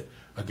bid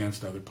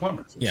against other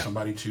plumbers. If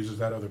somebody chooses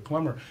that other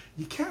plumber,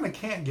 you kind of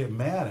can't get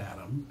mad at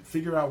them.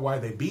 Figure out why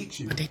they beat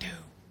you. But they do.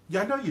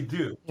 Yeah, I know you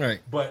do. Right.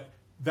 But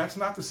that's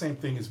not the same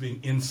thing as being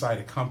inside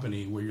a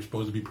company where you're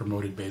supposed to be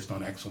promoted based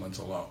on excellence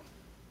alone.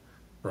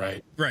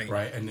 Right?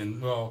 Right. And then,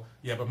 but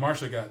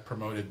Marsha got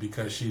promoted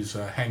because she's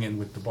hanging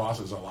with the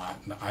bosses a lot.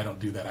 And I don't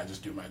do that. I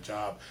just do my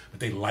job. But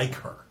they like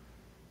her.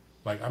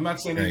 Like, I'm not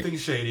saying anything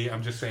shady.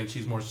 I'm just saying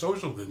she's more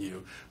social than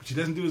you. But she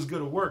doesn't do as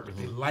good a work. But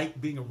they like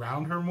being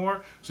around her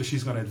more, so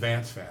she's going to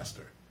advance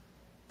faster.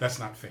 That's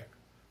not fair.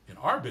 In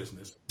our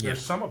business, there's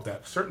some of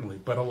that, certainly.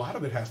 But a lot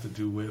of it has to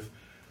do with,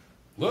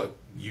 look,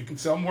 you can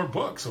sell more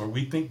books, or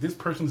we think this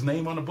person's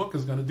name on a book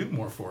is going to do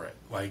more for it.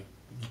 Like,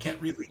 you can't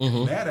really get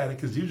mad at it,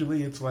 because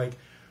usually it's like,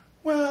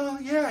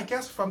 well, yeah, I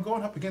guess if I'm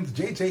going up against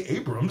J.J.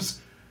 Abrams,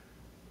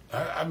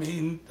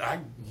 you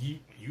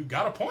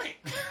got a point.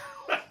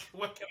 Like,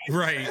 what can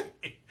I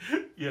say?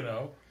 You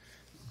know,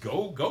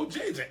 go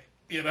JJ.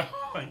 You know,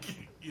 like,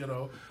 you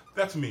know,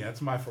 That's me.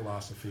 That's my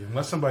philosophy.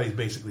 Unless somebody's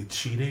basically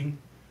cheating,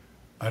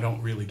 I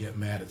don't really get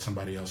mad at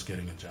somebody else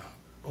getting a job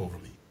over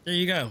me. There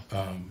you go.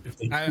 If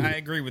they I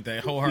agree with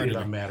that wholeheartedly.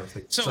 I'm mad. Or if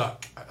they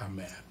suck, I'm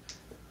mad.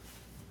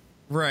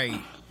 Right.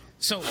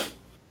 So,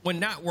 when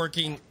not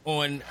working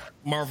on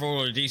Marvel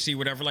or DC,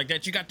 whatever like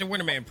that, you got the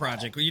Winter Man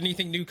project.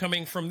 Anything new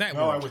coming from that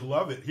No, world? I would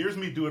love it. Here's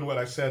me doing what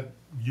I said,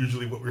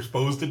 usually what we're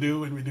supposed to do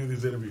when we do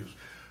these interviews.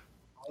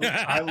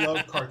 I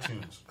love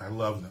cartoons. I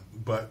love them.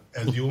 But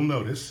as you'll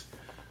notice,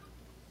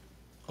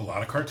 a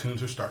lot of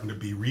cartoons are starting to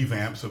be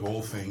revamps of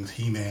old things,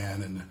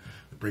 He-Man, and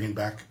bringing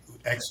back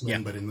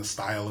X-Men, but in the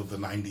style of the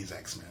 90s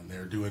X-Men.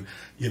 They're doing,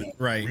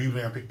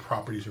 revamping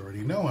properties you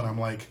already know. And I'm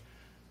like,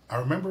 I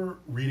remember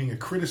reading a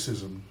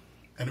criticism,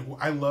 and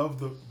I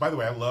love by the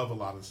way, I love a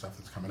lot of the stuff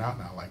that's coming out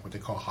now, like what they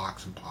call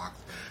Hawks and Pox,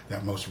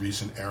 that most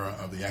recent era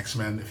of the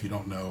X-Men. If you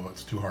don't know,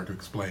 it's too hard to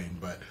explain,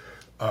 but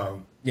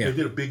they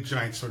did a big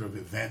giant sort of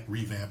event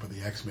revamp of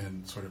the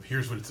X-Men, sort of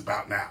here's what it's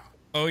about now.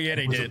 Oh yeah,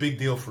 they did. It was a big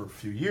deal for a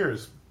few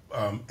years,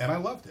 and I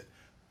loved it.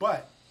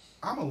 But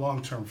I'm a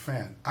long-term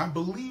fan. I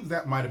believe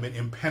that might have been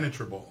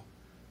impenetrable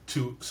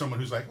to someone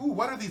who's like, ooh,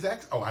 what are these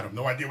X? Oh, I have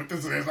no idea what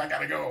this is. I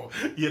gotta go.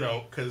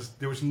 Because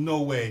there was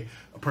no way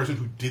a person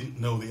who didn't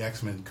know the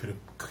X-Men could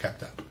have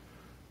kept up,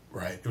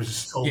 right? There was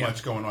just so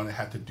much going on that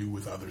had to do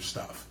with other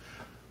stuff.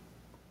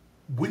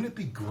 Wouldn't it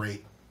be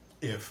great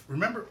if,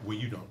 remember, well,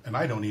 you don't, and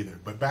I don't either,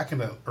 but back in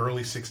the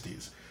early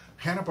 60s,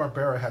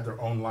 Hanna-Barbera had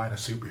their own line of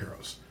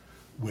superheroes,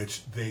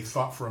 which they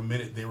thought for a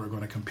minute they were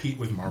going to compete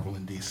with Marvel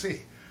and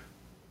DC.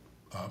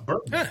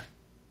 Birdman,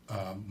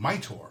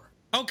 Mitor.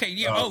 Okay,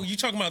 yeah. You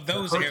talking about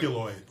those?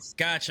 Herculoids.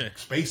 Gotcha.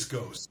 Space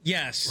Ghost.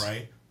 Yes.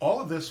 Right? All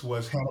of this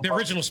was the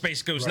original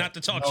Space Ghost, not the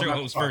talk show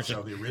host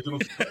version. The original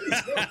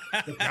Space Ghost.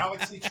 The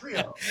Galaxy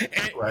Trio.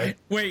 Right?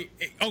 Wait.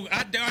 Oh,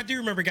 I do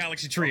remember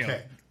Galaxy Trio.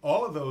 Okay.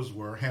 All of those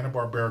were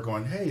Hanna-Barbera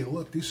going, hey,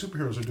 look, these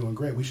superheroes are doing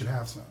great. We should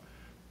have some.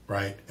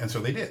 Right? And so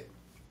they did.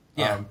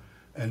 Yeah.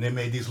 And they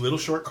made these little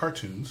short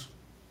cartoons,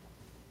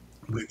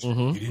 which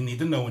you didn't need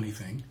to know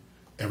anything.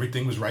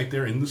 Everything was right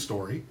there in the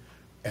story.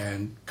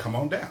 And come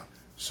on down.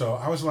 So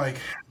I was like,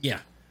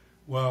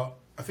 well,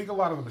 I think a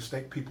lot of the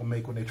mistake people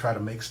make when they try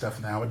to make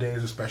stuff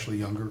nowadays, especially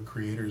younger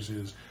creators,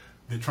 is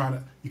they're trying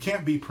to, you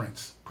can't be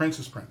Prince. Prince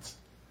is Prince.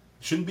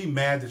 Shouldn't be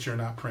mad that you're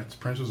not Prince.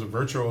 Prince was a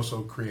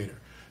virtuoso creator.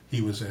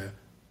 He was a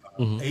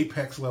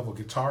apex level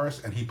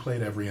guitarist, and he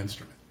played every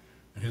instrument.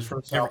 And his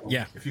first album,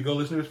 if you go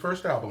listen to his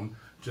first album,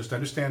 just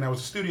understand that was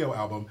a studio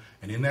album,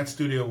 and in that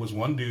studio was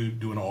one dude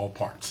doing all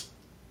parts.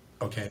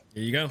 Okay?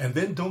 There you go. And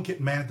then don't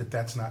get mad that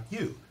that's not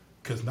you.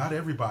 Because not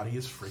everybody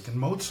is freaking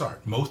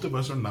Mozart. Most of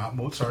us are not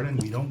Mozart,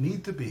 and we don't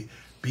need to be.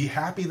 Be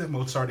happy that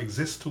Mozart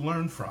exists to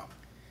learn from.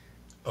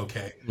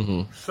 Okay?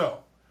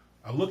 So,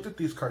 I looked at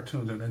these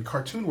cartoons, and in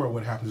Cartoon World,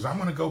 what happens is I'm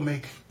going to go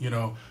make,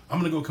 I'm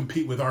going to go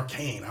compete with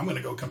Arcane. I'm going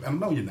to go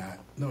no, you're not.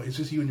 No, it's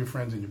just you and your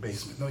friends in your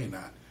basement. No, you're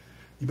not.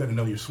 You better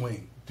know your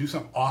swing. Do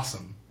something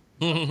awesome,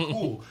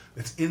 cool,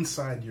 that's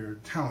inside your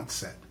talent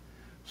set.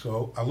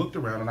 So, I looked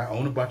around, and I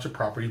own a bunch of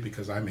properties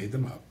because I made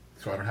them up.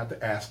 So I don't have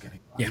to ask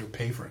anybody or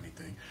pay for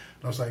anything.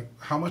 And I was like,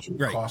 how much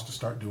would it cost to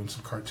start doing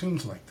some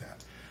cartoons like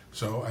that?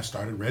 So I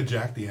started Red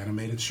Jack, the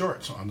animated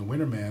shorts, on the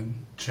Winter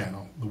Man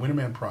channel, the Winter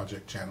Man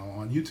Project channel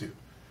on YouTube.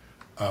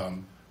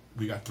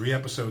 We got 3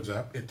 episodes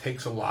up. It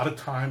takes a lot of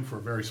time for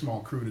a very small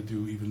crew to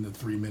do even the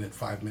 3-minute,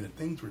 5-minute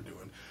things we're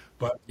doing.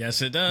 But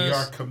yes, it does. We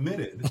are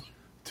committed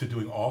to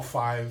doing all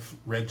 5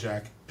 Red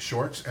Jack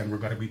shorts, and we're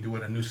going to be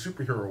doing a new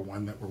superhero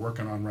one that we're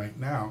working on right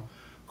now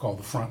called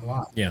The Front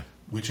Line. Yeah.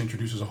 Which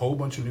introduces a whole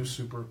bunch of new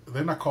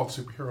they're not called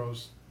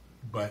superheroes,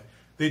 but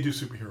they do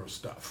superhero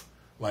stuff.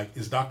 Like,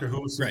 is Doctor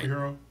Who a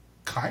superhero?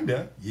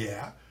 Kinda,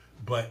 yeah.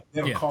 But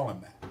they don't call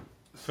him that.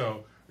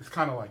 So it's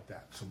kind of like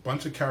that. So a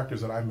bunch of characters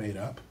that I made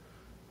up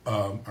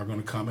are going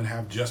to come and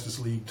have Justice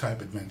League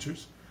type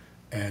adventures.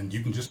 And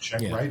you can just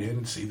check right in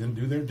and see them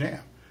do their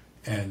jam.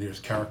 And there's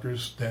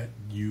characters that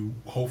you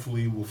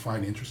hopefully will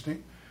find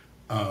interesting.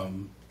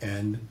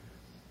 And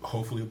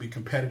hopefully it'll be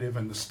competitive,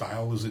 and the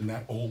style is in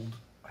that old...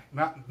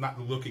 Not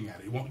looking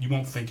at it. You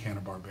won't think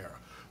Hanna-Barbera,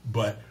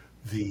 but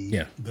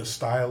the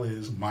style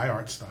is my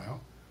art style.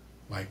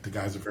 Like, the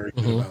guys are very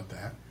good about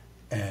that,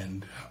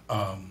 and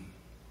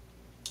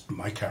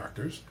my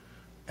characters,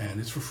 and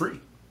it's for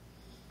free.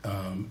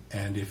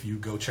 And if you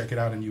go check it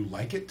out and you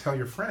like it, tell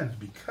your friends,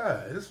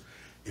 because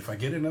if I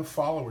get enough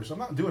followers, I'm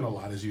not doing a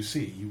lot, as you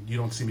see. You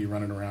don't see me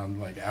running around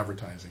like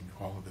advertising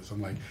all of this.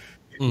 I'm like,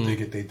 people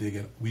dig it, they dig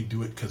it. We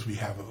do it because we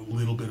have a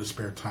little bit of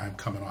spare time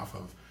coming off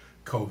of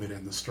COVID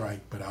and the strike,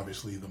 but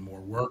obviously the more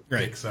work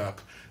picks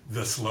up,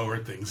 the slower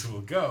things will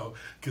go,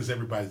 because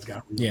everybody's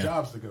got real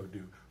jobs to go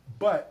do.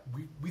 But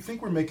we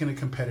think we're making a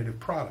competitive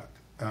product.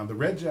 The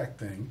Red Jack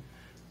thing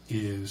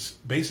is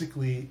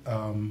basically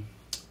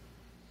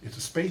it's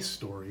a space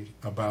story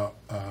about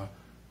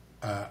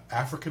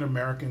African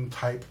American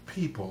type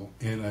people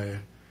in a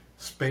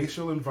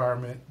spatial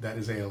environment that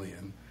is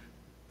alien,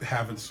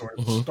 having sort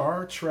of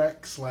Star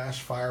Trek /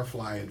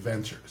 Firefly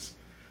adventures.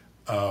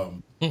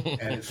 And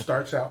it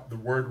starts out, the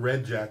word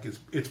Red Jack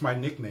it's my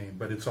nickname,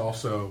 but it's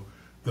also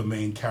the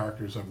main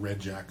characters of Red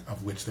Jack,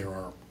 of which there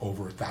are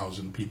over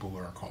 1,000 people who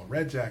are called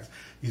Red Jacks.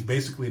 He's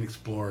basically an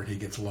explorer. He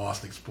gets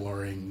lost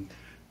exploring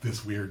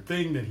this weird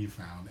thing that he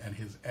found, and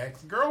his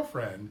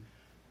ex-girlfriend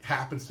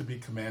happens to be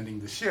commanding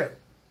the ship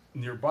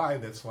nearby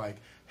that's like,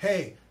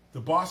 hey, the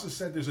boss has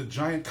said there's a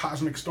giant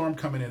cosmic storm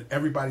coming in.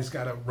 Everybody's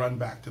got to run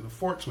back to the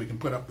fort so we can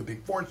put up the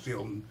big fort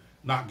shield and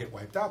not get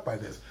wiped out by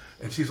this.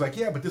 And she's like,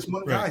 yeah, but this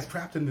one guy's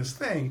trapped in this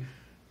thing.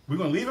 We're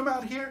going to leave him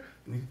out here?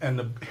 And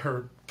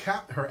her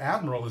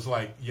admiral is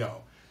like,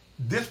 yo,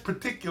 this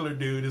particular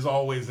dude is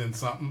always in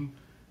something.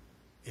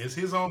 It's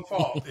his own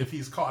fault if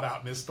he's caught out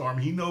in this storm.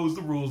 He knows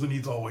the rules and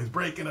he's always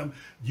breaking them.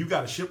 You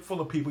got a ship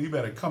full of people. You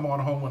better come on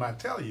home when I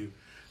tell you.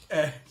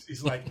 And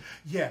she's like,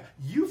 yeah,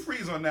 you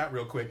freeze on that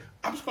real quick.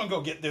 I'm just going to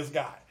go get this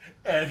guy.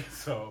 And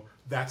so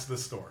that's the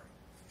story.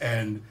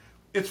 And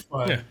it's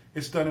fun. Yeah.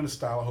 It's done in a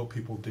style I hope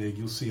people dig.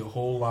 You'll see a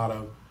whole lot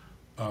of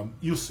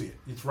you'll see it.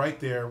 It's right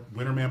there,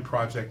 Winterman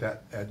Project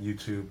at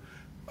YouTube.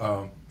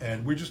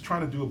 And we're just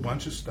trying to do a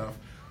bunch of stuff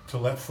to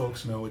let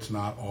folks know it's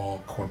not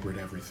all corporate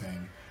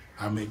everything.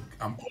 I'm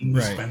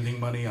only spending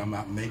money. I'm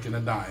not making a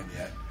dime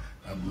yet.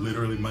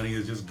 Literally, money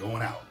is just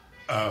going out.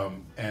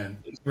 And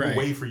it's no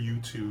way for you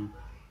to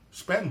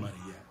spend money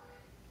yet.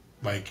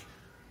 Like,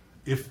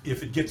 if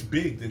it gets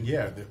big, then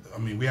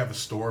we have a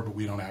store, but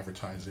we don't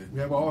advertise it. We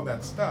have all of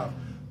that stuff,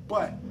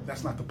 but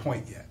that's not the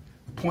point yet.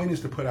 The point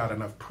is to put out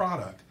enough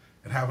product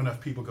and have enough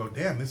people go,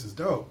 damn, this is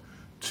dope,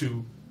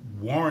 to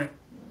warrant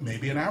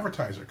maybe an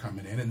advertiser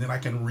coming in, and then I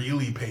can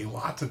really pay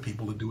lots of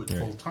people to do it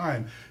full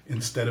time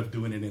instead of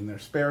doing it in their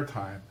spare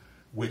time,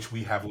 which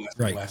we have less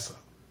and less of,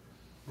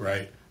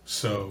 right?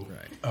 So,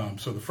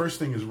 so the first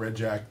thing is Red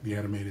Jack, the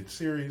animated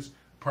series.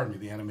 Pardon me,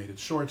 the animated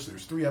shorts.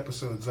 There's 3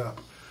 episodes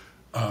up.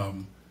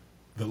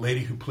 The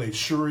lady who played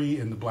Shuri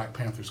in the Black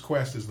Panther's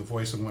Quest is the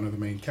voice of one of the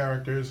main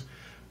characters.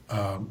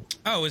 It's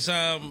what is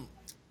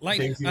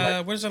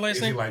her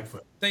last name?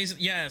 Lightfoot. Daisy,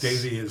 yes.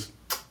 Daisy is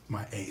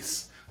my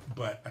ace.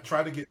 But I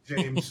tried to get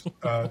James,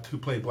 who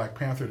played Black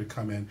Panther, to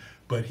come in,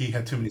 but he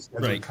had too many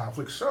scheduling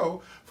conflicts.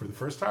 So, for the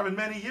first time in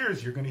many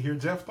years, you're going to hear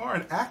Jeff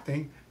Thorne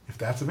acting, if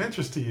that's of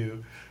interest to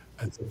you.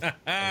 It's the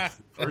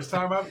first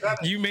time I've done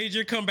it. You made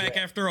your comeback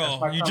after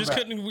all. You just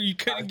couldn't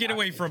get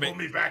away from it. Pull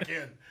me back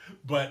in.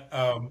 But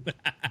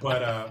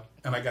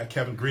and I got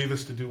Kevin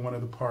Grievous to do one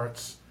of the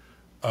parts.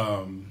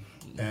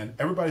 And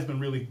everybody's been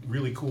really,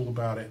 really cool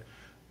about it.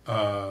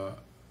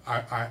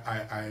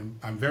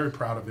 I'm very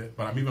proud of it,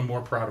 but I'm even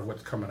more proud of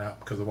what's coming out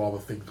because of all the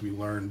things we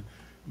learned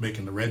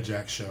making the Red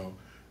Jack show.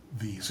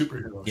 The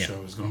superhero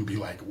show is going to be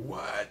like,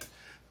 what?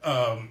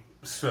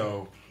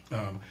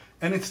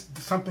 And it's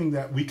something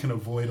that we can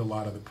avoid a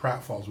lot of the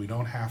pratfalls. We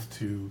don't have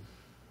to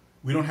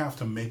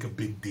make a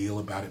big deal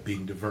about it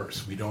being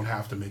diverse. We don't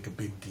have to make a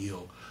big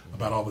deal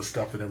about all the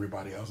stuff that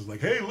everybody else is like,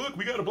 hey, look,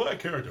 we got a black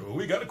character, or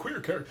we got a queer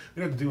character.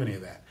 We don't have to do any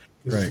of that.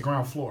 This is the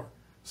ground floor.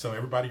 So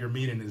everybody you're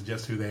meeting is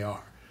just who they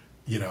are,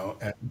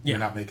 and you're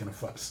not making a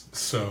fuss.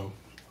 So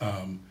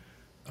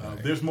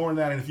there's more than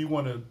that. And if you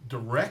want to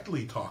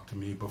directly talk to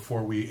me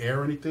before we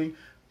air anything,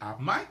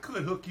 I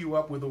could hook you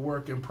up with a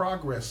work in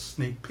progress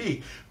sneak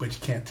peek, but you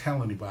can't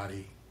tell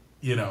anybody,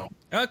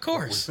 Of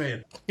course.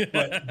 What we're saying.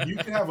 But you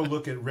can have a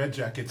look at Red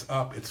Jack. It's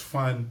up. It's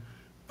fun.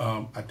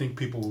 I think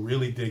people will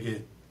really dig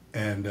it,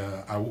 and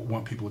I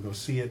want people to go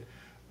see it.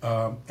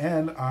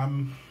 And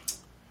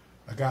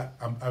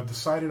I've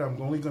decided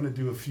I'm only going to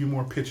do a few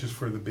more pitches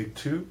for the big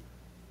 2.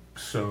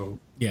 So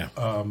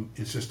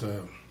it's just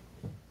a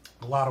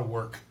lot of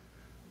work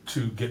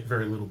to get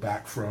very little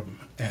back from,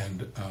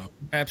 and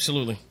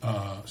absolutely.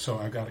 So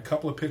I got a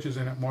couple of pitches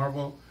in at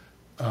Marvel.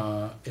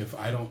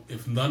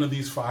 If none of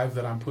these 5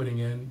 that I'm putting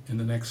in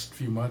the next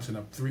few months, and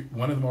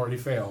one of them already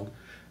failed,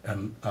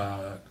 and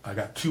I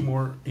got 2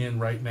 more in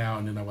right now,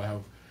 and then I will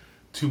have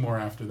 2 more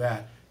after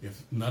that.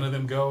 If none of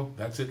them go,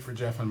 that's it for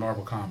Jeff and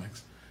Marvel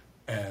Comics.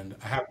 And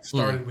I haven't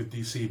started with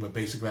DC, but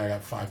basically I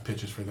got 5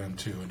 pitches for them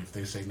too. And if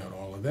they say no to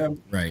all of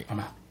them, I'm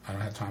out. I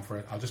don't have time for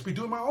it. I'll just be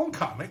doing my own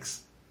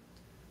comics.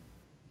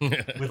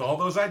 With all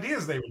those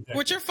ideas they rejected.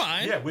 Which are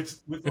fine. Yeah,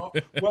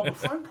 the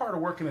fun part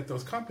of working at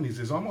those companies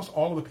is almost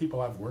all of the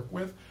people I've worked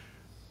with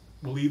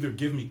will either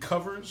give me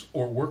covers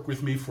or work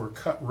with me for a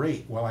cut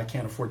rate while I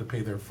can't afford to pay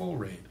their full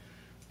rate,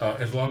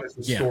 as long as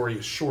the story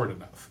is short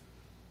enough,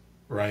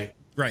 right?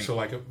 Right. So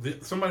like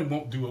somebody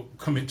won't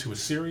commit to a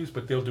series,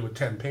 but they'll do a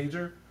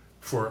 10-pager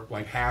for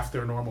like half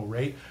their normal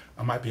rate.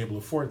 I might be able to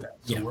afford that.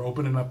 So we're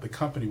opening up the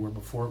company where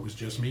before it was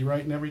just me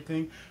writing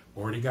everything.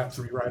 Already got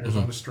 3 writers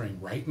on the string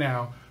right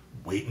now,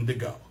 waiting to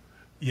go,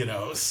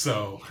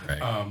 so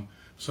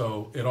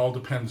so it all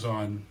depends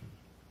on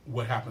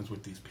what happens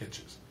with these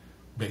pitches,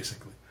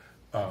 basically,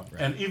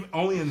 and even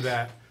only in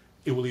that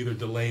it will either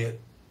delay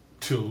it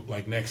till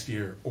like next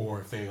year,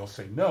 or if they'll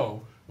say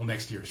no, well,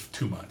 next year is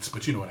 2 months,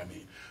 but you know what I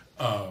mean.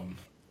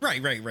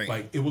 Right.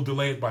 Like it will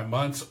delay it by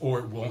months, or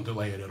it won't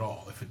delay it at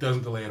all. If it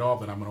doesn't delay at all,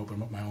 then I'm going to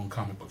open up my own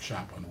comic book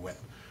shop on the web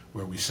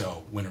where we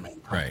sell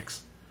Winterman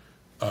comics,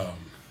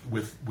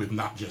 with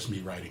not just me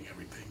writing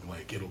everything.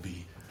 Like it'll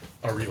be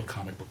a real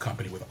comic book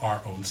company with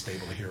our own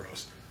stable of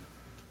heroes.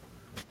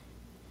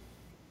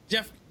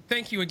 Jeff,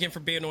 thank you again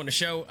for being on the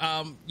show.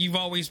 You've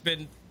always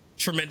been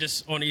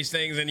tremendous on these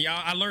things, and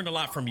I learned a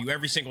lot from you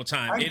every single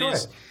time.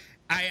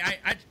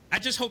 I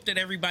just hope that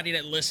everybody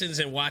that listens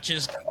and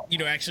watches,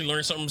 actually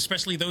learns something,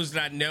 especially those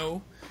that I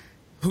know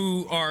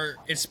who are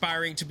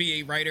inspiring to be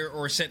a writer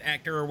or a set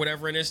actor or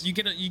whatever it is. You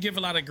give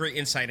a lot of great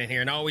insight in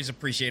here, and I always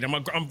appreciate it.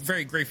 I'm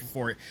very grateful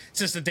for it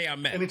since the day I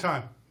met.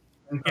 Anytime.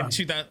 In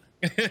 2000.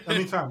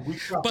 Anytime.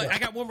 But I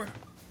got one more.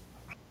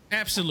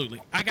 Absolutely.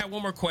 I got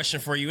one more question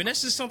for you, and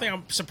this is something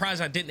I'm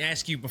surprised I didn't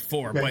ask you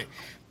before. Okay. But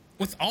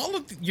with all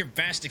of your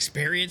vast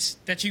experience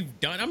that you've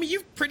done, I mean,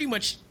 you've pretty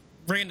much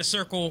ran the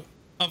circle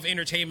of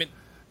entertainment,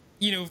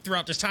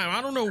 throughout this time.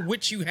 I don't know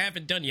which you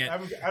haven't done yet. I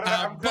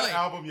haven't got an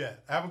album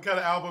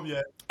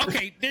yet.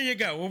 Okay, there you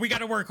go. Well, we got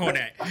to work on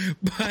that.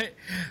 But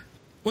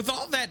with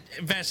all that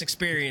vast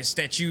experience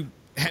that you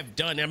have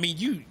done, I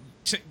mean,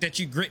 that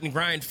you grit and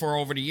grind for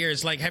over the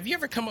years, like, have you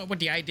ever come up with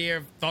the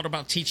idea, thought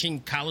about teaching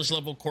college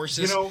level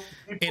courses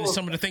and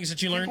some of the things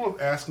that you learned? People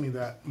have asked me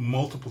that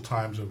multiple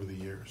times over the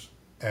years,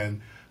 and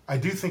I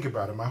do think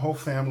about it. My whole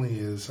family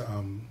is,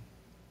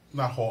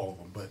 not all of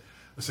them, but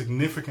a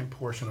significant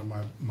portion of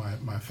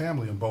my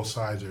family on both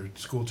sides are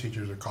school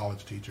teachers or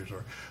college teachers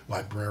or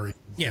librarians,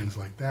 things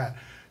like that.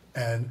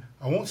 And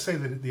I won't say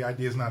that the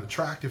idea is not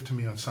attractive to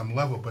me on some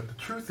level, but the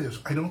truth is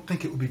I don't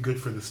think it would be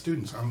good for the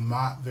students. I'm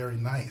not very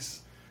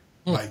nice.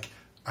 Like,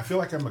 I feel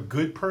like I'm a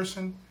good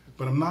person,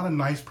 but I'm not a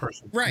nice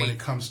person when it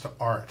comes to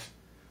art.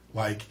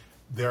 Like,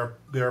 there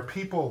are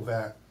people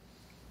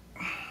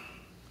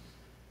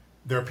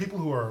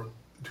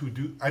who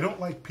do. I don't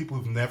like people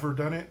who've never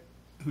done it,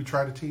 who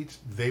try to teach.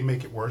 They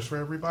make it worse for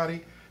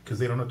everybody because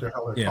they don't know what the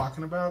hell they're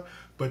talking about.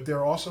 But there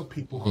are also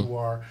people who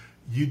are,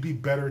 you'd be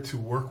better to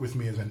work with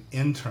me as an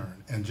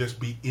intern and just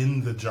be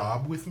in the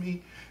job with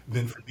me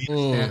than for me to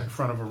stand in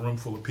front of a room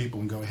full of people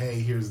and go, hey,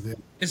 here's this.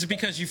 Is it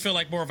because you feel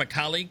like more of a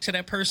colleague to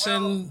that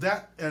person?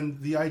 Well, and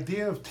the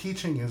idea of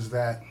teaching is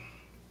that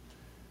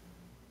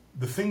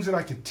the things that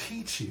I could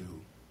teach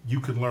you, you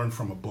could learn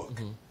from a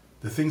book.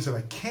 The things that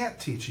I can't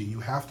teach you,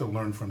 you have to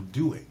learn from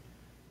doing.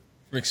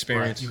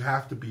 Experience. Right? You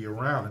have to be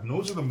around. And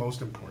those are the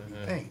most important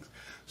things.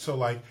 So,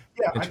 like,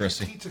 I could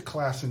teach a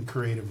class in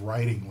creative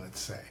writing, let's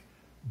say.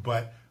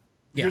 But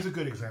here's a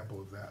good example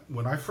of that.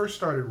 When I first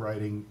started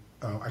writing,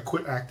 I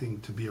quit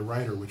acting to be a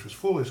writer, which was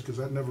foolish because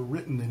I'd never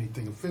written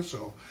anything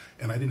official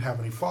and I didn't have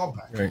any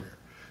fallback career.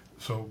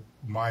 So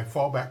my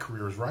fallback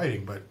career was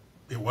writing, but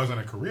it wasn't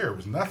a career. It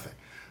was nothing.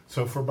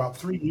 So for about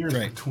 3 years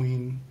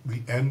between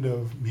the end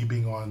of me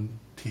being on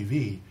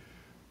TV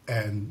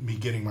and me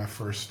getting my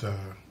first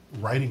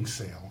writing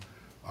sale,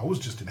 I was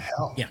just in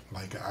hell.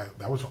 Like,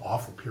 that was an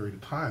awful period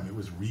of time. It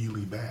was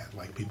really bad.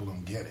 Like, people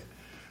don't get it.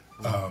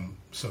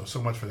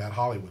 So much for that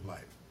Hollywood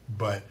life.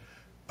 But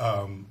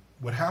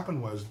what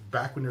happened was,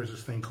 back when there was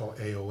this thing called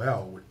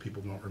AOL, which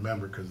people don't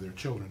remember because they're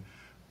children,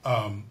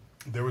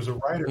 there was a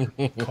writer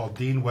called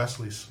Dean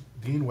Wesley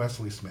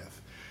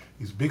Smith.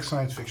 He's a big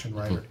science fiction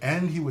writer,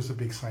 and he was a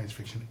big science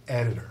fiction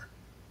editor,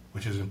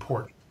 which is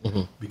important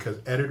because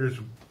editors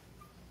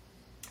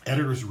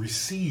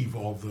receive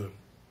all the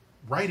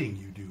writing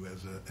you do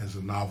as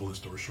a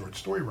novelist or a short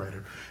story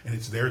writer, and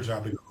it's their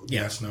job to go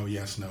yes,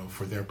 no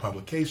for their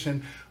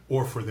publication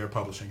or for their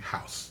publishing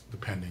house,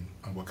 depending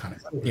on what kind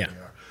of editor they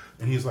are.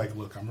 And he's like,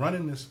 look, I'm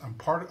running this. I'm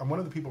one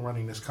of the people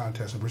running this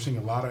contest, and we're seeing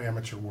a lot of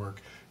amateur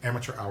work,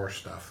 amateur hour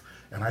stuff.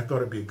 And I thought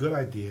it'd be a good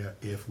idea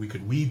if we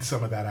could weed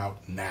some of that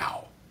out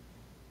now,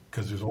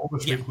 because there's all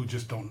these people who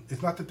just don't.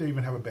 It's not that they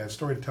even have a bad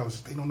story to tell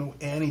us; they don't know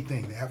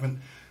anything. They haven't.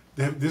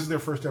 This is their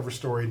first ever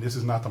story, and this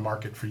is not the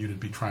market for you to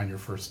be trying your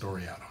first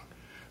story out on.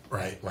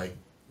 Right, like,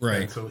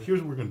 right. So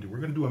here's what we're going to do. We're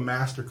going to do a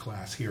master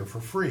class here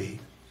for free.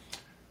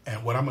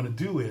 And what I'm going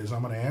to do is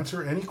I'm going to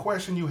answer any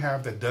question you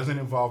have that doesn't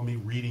involve me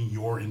reading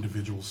your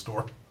individual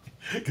story,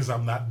 because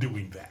I'm not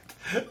doing that.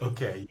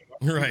 Okay.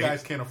 You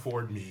guys can't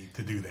afford me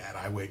to do that.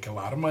 I make a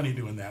lot of money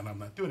doing that, and I'm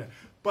not doing it.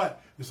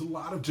 But there's a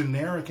lot of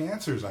generic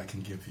answers I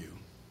can give you.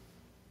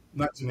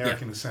 Not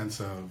generic in the sense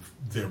of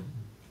they're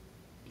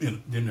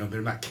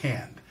not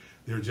canned.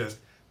 They're just,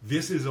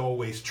 this is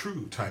always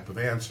true type of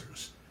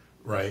answers,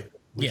 right?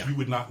 Which you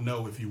would not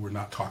know if you were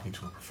not talking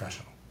to a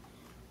professional,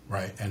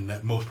 right? And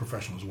that most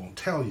professionals won't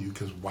tell you,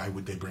 because why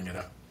would they bring it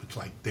up? It's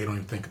like they don't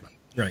even think about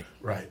it.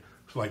 Right.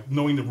 So, like,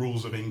 knowing the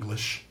rules of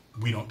English,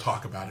 we don't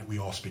talk about it. We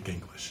all speak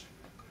English,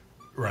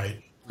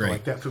 right?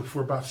 Like that. So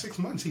for about 6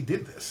 months, he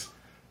did this.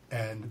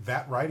 And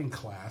that writing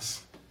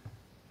class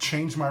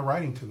changed my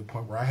writing to the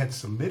point where I had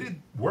submitted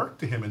work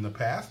to him in the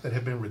past that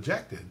had been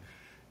rejected.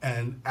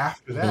 And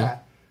after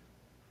that,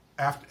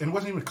 and it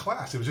wasn't even a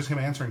class. It was just him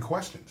answering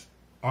questions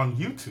on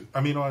YouTube.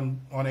 I mean, on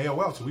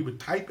AOL. So we would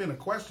type in a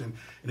question,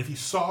 and if he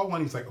saw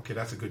one, he's like, okay,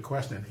 that's a good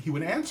question. He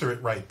would answer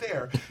it right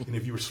there. And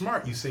if you were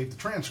smart, you saved the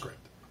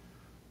transcript,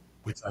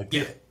 which I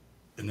did.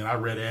 And then I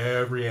read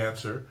every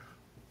answer,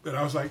 and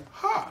I was like,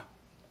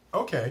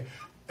 okay.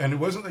 And it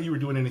wasn't that you were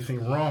doing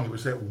anything wrong. It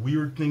was that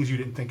weird things you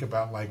didn't think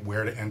about, like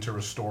where to enter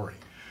a story,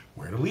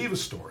 where to leave a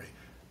story,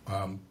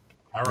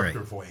 character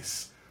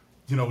voice,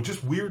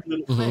 just weird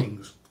little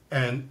things.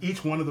 And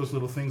each one of those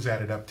little things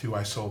added up to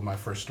I sold my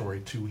first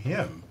story to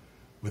him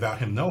without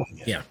him knowing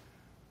it. Yeah.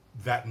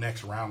 That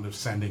next round of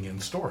sending in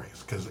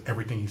stories, because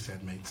everything he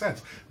said made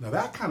sense. Now,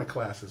 that kind of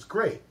class is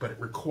great, but it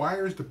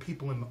requires the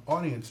people in the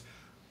audience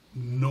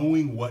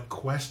knowing what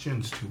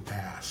questions to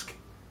ask,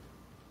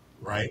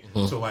 right?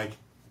 Mm-hmm. So, like,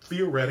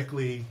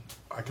 theoretically,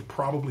 I could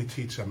probably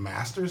teach a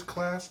master's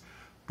class,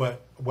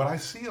 but what I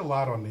see a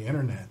lot on the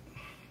internet,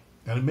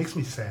 and it makes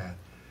me sad,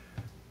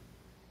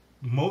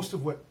 most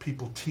of what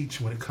people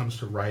teach when it comes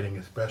to writing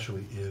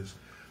especially is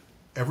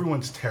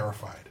everyone's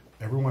terrified.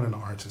 Everyone in the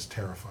arts is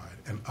terrified.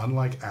 And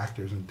unlike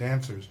actors and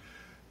dancers,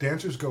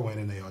 dancers go in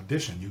and they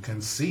audition. You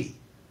can see.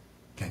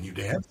 Can you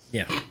dance?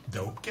 Yeah.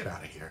 Dope. Get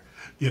out of here.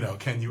 You know,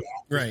 can you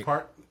act this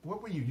part?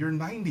 What were you? You're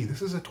 90.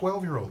 This is a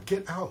 12-year-old.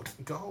 Get out.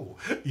 Go.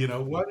 You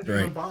know, why did you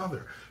even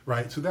bother?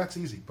 Right? So that's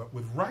easy. But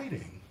with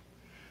writing,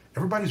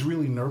 everybody's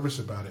really nervous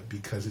about it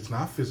because it's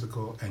not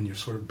physical and you're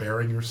sort of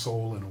bearing your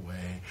soul in a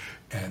way.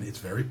 And it's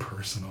very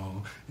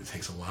personal. It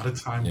takes a lot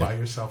of time by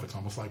yourself. It's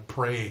almost like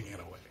praying in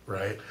a way,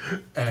 right?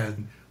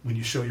 And when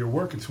you show your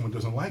work and someone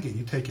doesn't like it,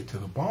 you take it to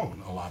the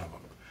bone, a lot of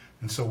them.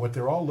 And so what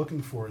they're all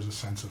looking for is a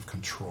sense of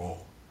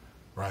control,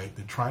 right?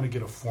 They're trying to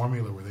get a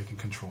formula where they can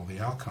control the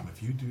outcome.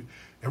 If you do,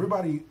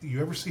 everybody,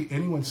 you ever see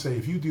anyone say,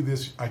 if you do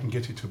this, I can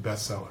get you to a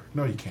bestseller?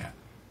 No, you can't.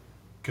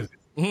 Because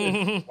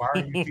why are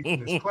you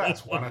teaching this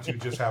class? Why don't you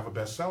just have a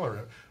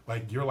bestseller?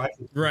 Like, your life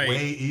is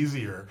way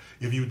easier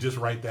if you just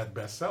write that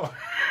bestseller.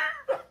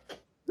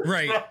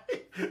 Right.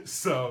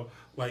 So,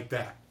 like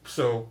that.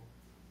 So,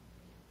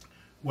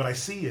 what I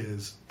see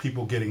is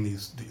people getting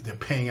these, they're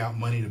paying out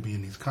money to be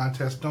in these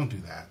contests. Don't do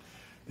that.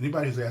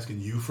 Anybody who's asking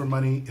you for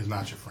money is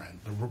not your friend.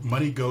 The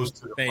money goes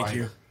to the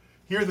writer.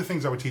 Here are the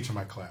things I would teach in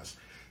my class.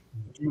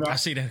 I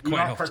see that quite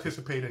often. Do not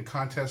participate in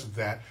contests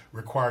that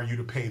require you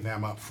to pay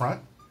them up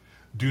front.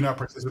 Do not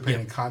participate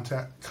in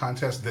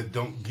contests that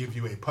don't give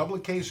you a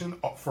publication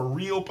for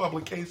real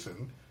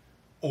publication,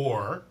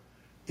 or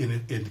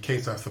in the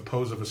case, I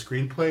suppose, of a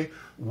screenplay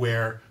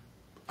where,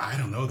 I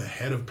don't know, the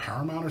head of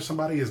Paramount or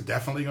somebody is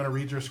definitely going to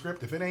read your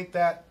script. If it ain't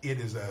that,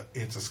 it's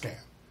a scam.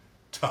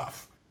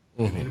 Tough.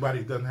 If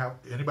anybody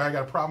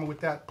got a problem with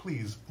that,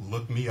 please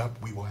look me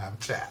up. We will have a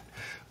chat.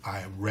 I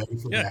am ready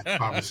for that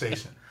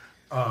conversation.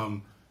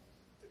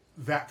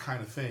 That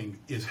kind of thing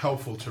is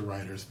helpful to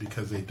writers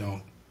because it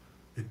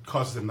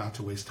causes them not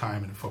to waste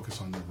time and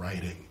focus on the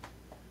writing.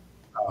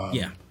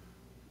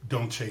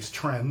 Don't chase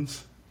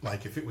trends.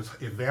 Like if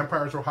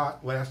vampires were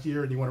hot last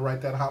year and you want to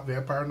write that hot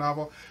vampire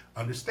novel,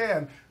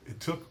 understand it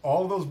took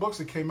all of those books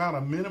that came out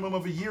a minimum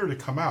of a year to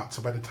come out.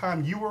 So by the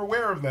time you were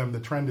aware of them, the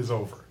trend is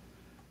over.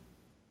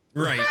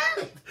 Right.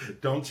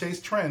 Don't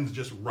chase trends,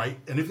 just write.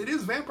 And if it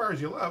is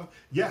vampires you love,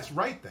 yes,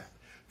 write that.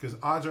 Because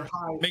odds are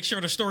high. Make sure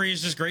the story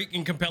is just great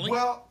and compelling.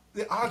 Well,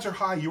 the odds are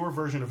high your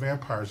version of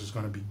vampires is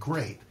going to be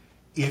great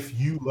if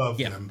you love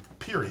them,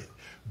 period.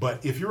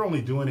 But if you're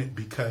only doing it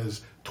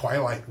because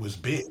Twilight was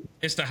big,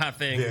 it's the hot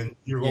thing, then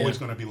you're always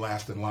going to be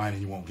last in line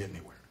and you won't get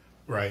anywhere,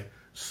 right?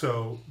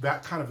 So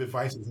that kind of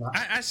advice is not...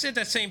 I said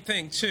that same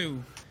thing,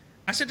 too.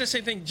 I said the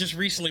same thing just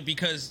recently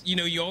because,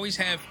 you always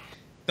have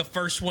the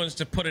first ones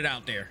to put it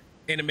out there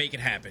and to make it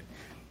happen.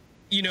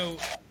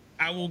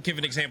 I will give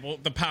an example.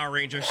 The Power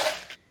Rangers.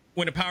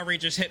 When the Power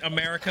Rangers hit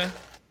America,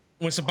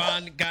 when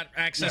Saban got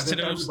access to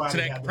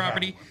that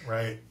property...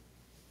 Right.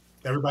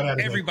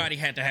 Everybody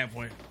had to have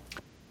one.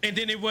 And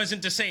then it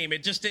wasn't the same.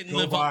 It just didn't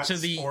live up to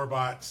the...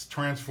 Orbots,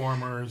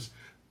 Transformers,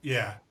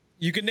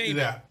 You can name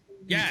it.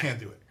 You can't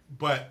do it.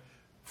 But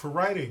for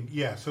writing,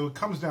 so it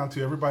comes down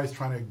to everybody's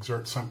trying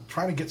to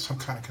trying to get some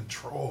kind of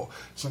control,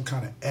 some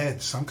kind of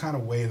edge, some kind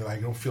of way that I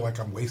don't feel like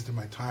I'm wasting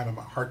my time and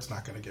my heart's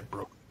not going to get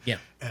broken. Yeah.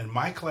 And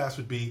my class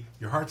would be,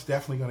 your heart's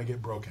definitely going to get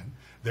broken.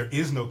 There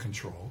is no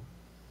control.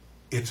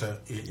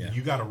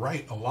 You got to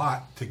write a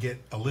lot to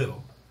get a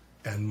little.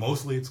 And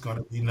mostly it's going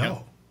to be no.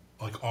 Yep.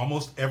 Like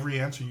almost every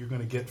answer you're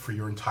going to get for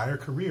your entire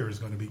career is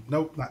going to be,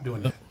 nope, not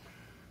doing that.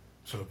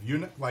 So if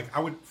you I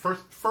would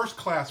first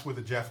class with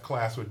a Jeff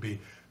class would be,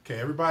 okay,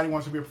 everybody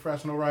wants to be a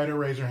professional writer,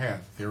 raise your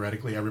hand.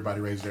 Theoretically,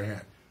 everybody raised their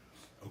hand.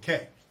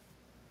 Okay.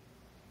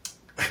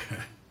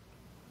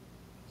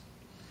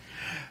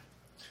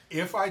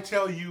 If I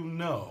tell you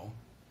no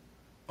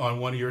on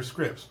one of your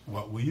scripts,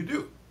 what will you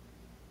do?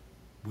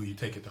 Will you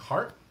take it to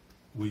heart?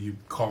 Will you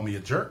call me a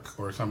jerk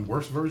or some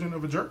worse version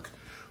of a jerk?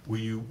 Will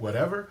you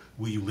whatever?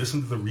 Will you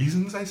listen to the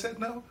reasons I said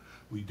no?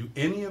 Will you do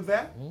any of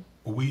that?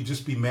 Or will you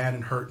just be mad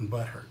and hurt and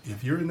butthurt?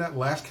 If you're in that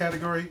last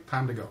category,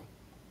 time to go.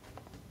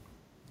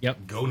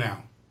 Yep. Go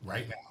now.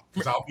 Right now.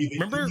 Because I'll be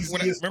the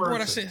easiest person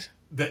what I said?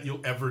 that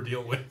you'll ever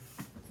deal with.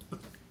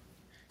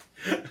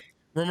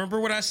 Remember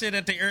what I said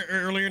at the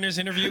earlier in this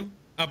interview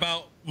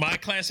about my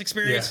class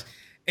experience?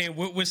 And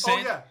what was said?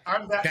 Oh, yeah.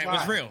 I'm that guy.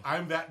 Was real.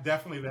 I'm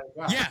definitely that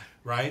guy. Yeah.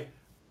 Right?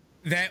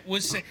 That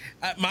was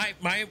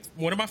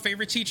one of my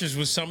favorite teachers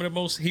was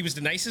he was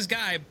the nicest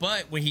guy,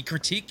 but when he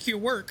critiqued your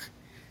work,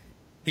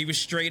 he was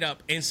straight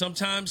up. And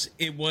sometimes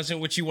it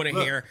wasn't what you want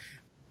to hear.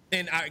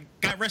 And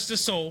God rest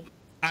his soul.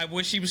 I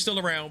wish he was still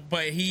around,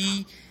 but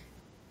he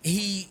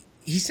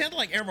he sounded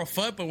like Elmer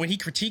Fudd, but when he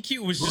critiqued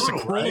you, it was just Brutal,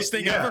 the cruelest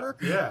right? thing ever.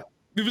 Yeah.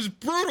 It was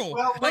brutal.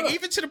 Well, like look,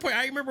 even to the point,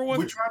 I remember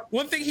one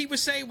thing he would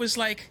say was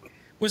like,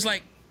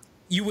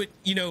 you would,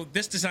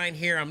 this design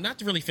here, I'm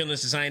not really feeling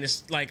this design.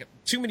 It's like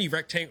too many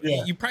rectangles.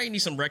 Yeah. You probably need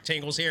some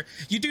rectangles here.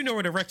 You do know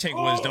where the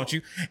rectangle is, don't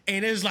you?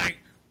 And it's like,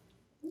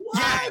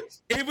 What?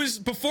 yeah, it was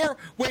before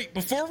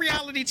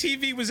reality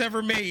TV was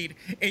ever made.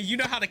 And you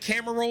know how the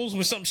camera rolls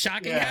when something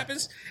shocking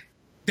happens?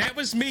 That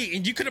was me.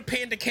 And you could have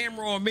panned the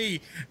camera on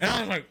me. And I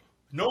was like,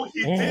 No,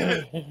 he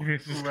didn't.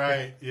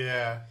 Right,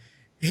 yeah.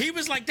 he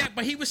was like that,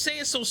 but he was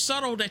saying so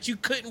subtle that you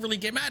couldn't really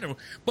get mad at him.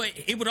 But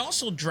it would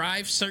also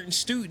drive certain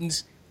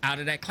students out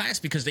of that class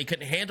because they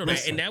couldn't handle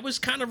that. And that was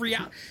kind of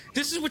reality.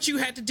 This is what you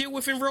had to deal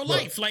with in real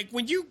life. Like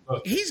when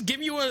he's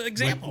giving you an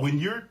example. When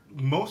you're,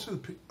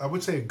 I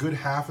would say a good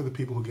half of the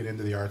people who get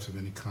into the arts of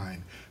any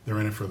kind, they're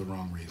in it for the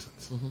wrong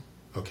reasons. Mm-hmm.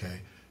 Okay?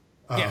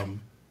 Yeah.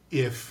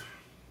 If,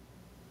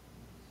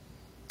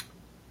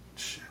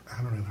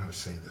 I don't know how to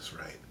say this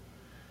right.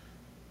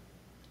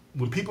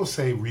 When people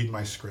say read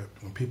my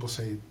script, when people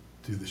say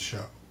do the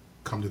show,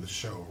 come to the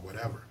show or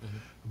whatever,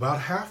 about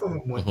half of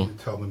them want you to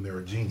tell them they're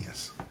a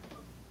genius.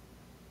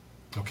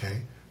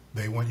 Okay?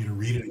 They want you to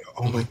read it and go,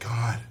 oh my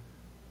God,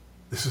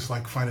 this is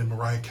like finding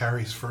Mariah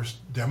Carey's first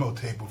demo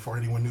tape before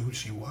anyone knew who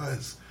she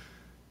was.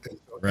 And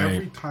so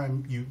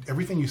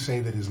everything you say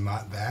that is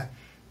not that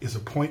is a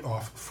point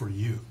off for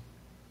you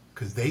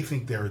because they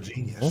think they're a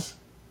genius.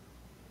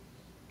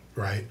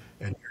 Right?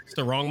 And it's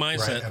the wrong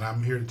mindset. Right? And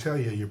I'm here to tell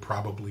you, you're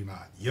probably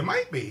not. You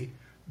might be,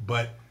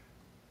 but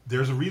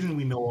there's a reason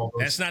we know all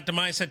those. That's not the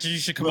mindset that you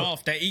should come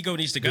off. That ego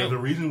needs to go. The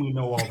reason we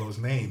know all those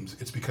names,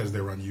 it's because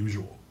they're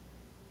unusual.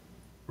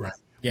 Right?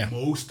 Yeah.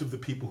 Most of the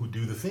people who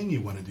do the thing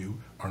you want to do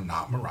are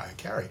not Mariah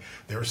Carey.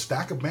 There are a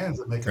stack of bands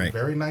that make a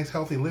very nice,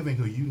 healthy living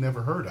who you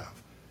never heard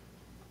of.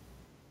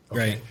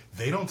 Okay? Right.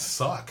 They don't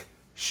suck.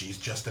 She's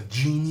just a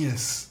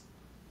genius.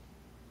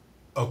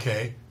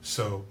 Okay?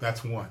 So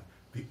that's one.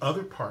 The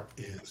other part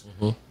is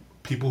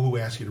people who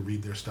ask you to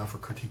read their stuff or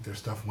critique their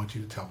stuff want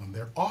you to tell them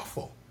they're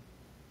awful.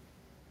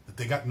 That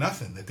they got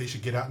nothing, that they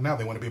should get out now.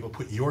 They want to be able to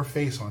put your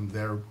face on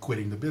their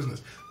quitting the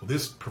business. Well,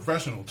 this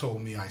professional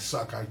told me I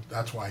suck.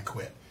 That's why I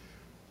quit.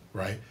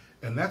 Right?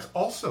 And that's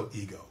also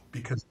ego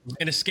because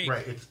an escape.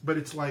 Right. But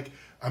it's like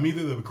I'm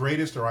either the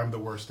greatest or I'm the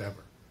worst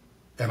ever.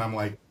 And I'm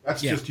like,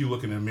 that's just you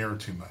looking in the mirror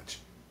too much.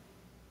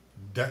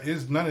 That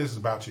is none of this is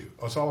about you.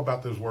 It's all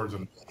about those words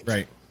on the page.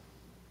 Right.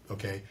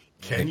 Okay.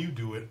 Can you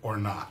do it or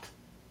not?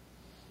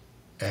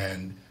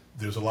 And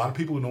there's a lot of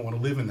people who don't want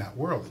to live in that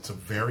world. It's a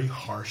very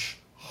harsh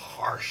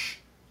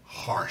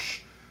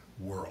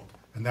world.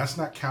 And that's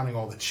not counting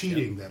all the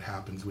cheating that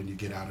happens when you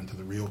get out into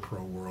the real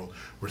pro world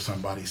where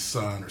somebody's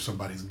son or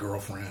somebody's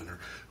girlfriend or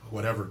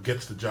whatever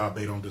gets the job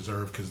they don't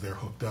deserve because they're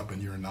hooked up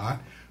and you're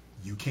not.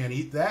 You can't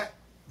eat that.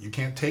 You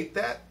can't take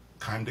that.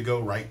 Time to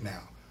go right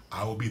now.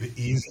 I will be the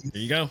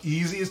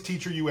easiest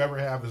teacher you ever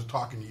have is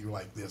talking to you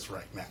like this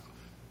right now.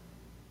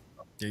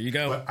 There you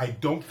go. But I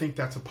don't think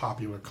that's a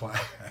popular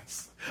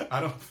class. I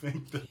don't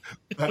think that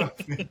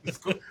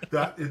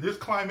in this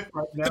climate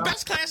right now. The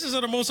best classes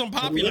are the most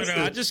unpopular.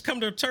 Though. I just come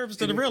to terms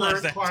to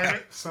realize that.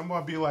 Climate, someone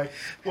will be like,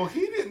 "Well,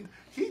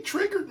 he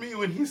triggered me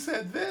when he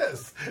said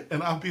this,"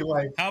 and I'll be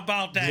like, "How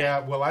about that?" Yeah,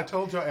 well, I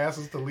told your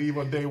asses to leave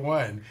on day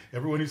one.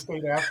 Everyone who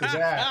stayed after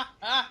that,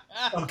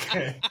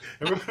 okay.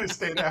 Everyone who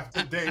stayed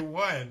after day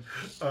one,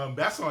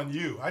 that's on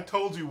you. I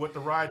told you what the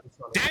ride was.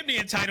 Damn the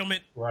entitlement.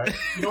 Right?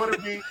 You know what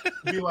it means?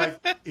 Be like,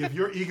 if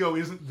your ego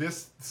isn't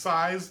this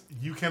size,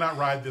 you cannot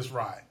ride this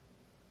ride.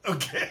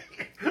 Okay,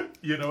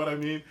 you know what I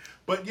mean?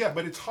 But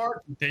it's hard.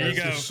 There you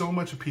go. There's so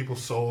much of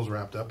people's souls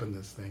wrapped up in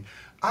this thing.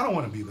 I don't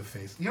want to be the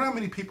face. You know how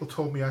many people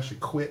told me I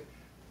should quit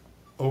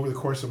over the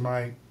course of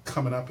my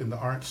coming up in the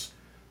arts?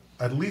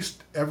 At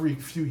least every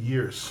few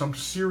years, some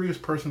serious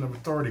person of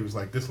authority was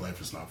like, "This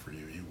life is not for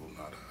you. You will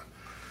not.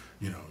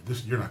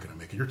 You're not going to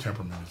make it. Your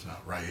temperament is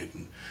not right."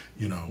 And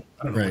I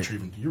don't know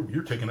what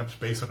you're taking up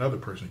space another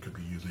person could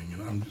be using.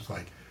 And I'm just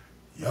like,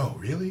 "Yo,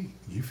 really?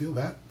 You feel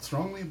that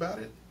strongly about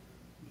it?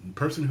 The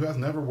person who has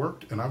never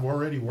worked and I've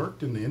already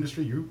worked in the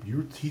industry,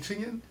 you're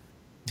teaching in?"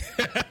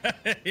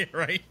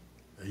 Right.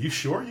 Are you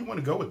sure you want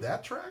to go with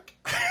that track?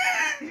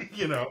 They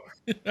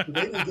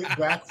didn't get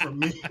back from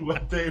me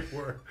what they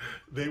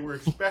were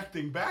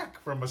expecting back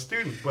from a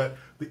student. But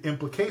the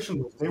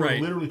implication was they were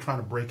literally trying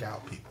to break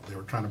out people. They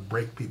were trying to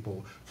break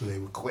people so they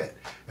would quit.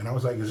 And I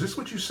was like, is this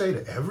what you say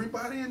to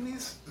everybody in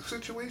these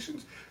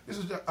situations? This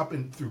is up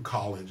and through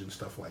college and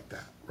stuff like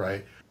that,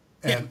 right?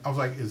 And I was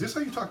like, is this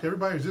how you talk to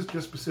everybody? Or is this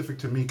just specific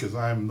to me because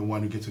I'm the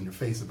one who gets in your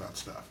face about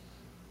stuff?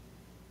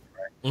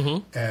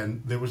 Mm-hmm.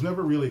 And there was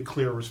never really a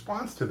clear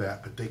response to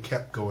that, but they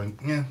kept going,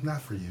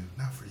 not for you,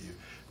 not for you,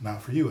 not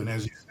for you. And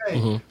as you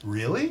say,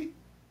 really?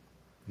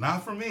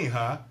 Not for me,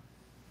 huh?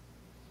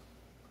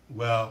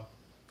 Well,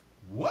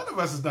 one of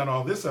us has done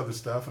all this other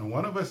stuff, and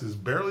one of us is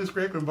barely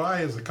scraping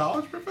by as a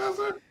college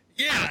professor.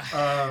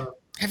 Yeah.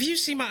 Have you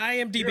seen my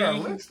IMDb?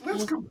 Yeah,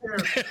 let's compare.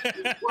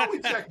 Why don't we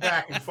check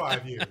back in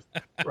 5 years,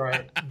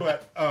 right?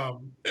 But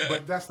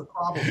that's the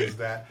problem is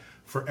that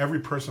for every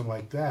person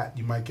like that,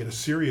 you might get a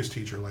serious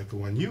teacher like the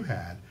one you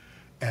had,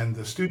 and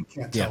the student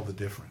can't tell the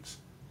difference.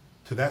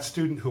 To that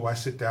student who I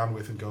sit down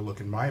with and go, look,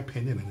 in my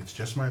opinion, and it's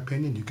just my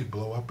opinion, you could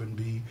blow up and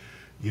be,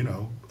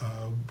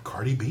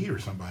 Cardi B or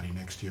somebody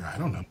next year. I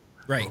don't know.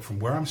 Right. But from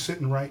where I'm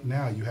sitting right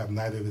now, you have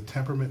neither the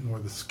temperament nor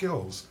the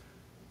skills,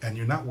 and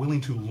you're not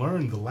willing to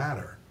learn the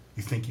latter.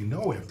 You think you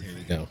know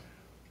everything. There you go.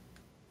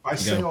 I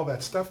say all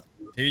that stuff.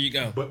 Here you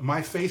go. But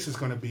my face is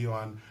going to be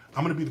on,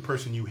 I'm going to be the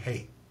person you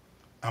hate.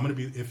 I'm going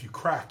to be, if you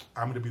crack,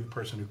 I'm going to be the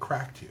person who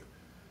cracked you,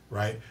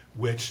 right?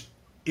 Which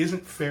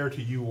isn't fair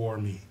to you or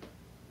me,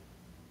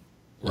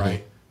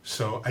 right?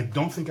 So I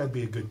don't think I'd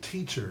be a good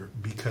teacher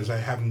because I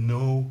have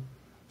no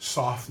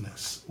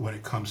softness when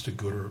it comes to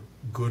good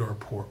or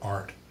poor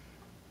art.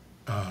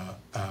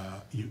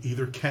 You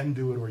either can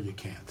do it or you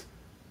can't.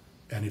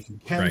 And if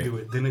you can do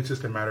it, then it's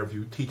just a matter of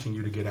you teaching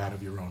you to get out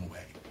of your own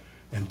way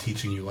and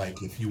teaching you,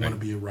 like, if you want to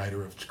be a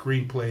writer of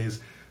screenplays,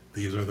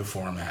 these are the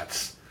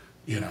formats,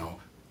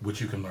 which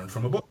you can learn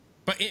from a book.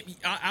 But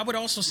I would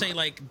also say,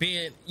 like,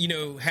 being,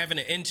 having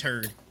an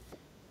intern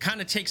kind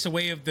of takes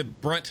away of the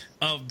brunt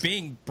of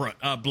being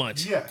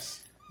blunt.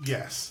 Yes.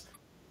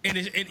 And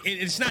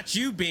it's not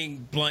you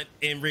being blunt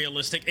and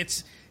realistic.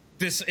 It's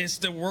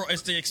the world.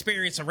 It's the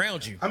experience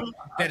around you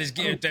that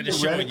is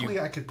showing you.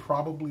 I could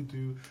probably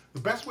do the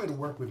best way to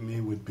work with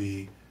me would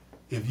be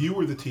if you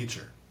were the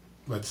teacher.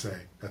 Let's say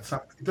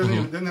it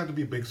doesn't have to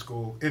be a big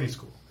school, any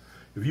school.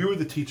 If you were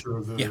the teacher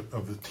of the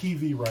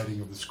TV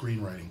writing, of the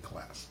screenwriting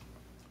class,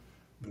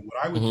 then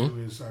what I would do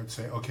is I would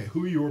say, okay,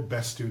 who are your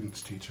best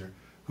students, teacher?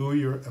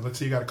 Let's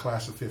say you got a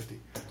class of 50.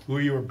 Who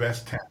are your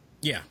best 10?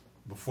 Yeah.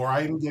 Before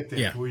I even get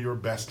there, who are your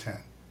best 10?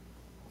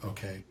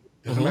 Okay.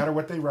 Doesn't matter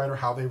what they write or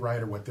how they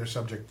write or what their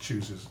subject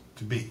chooses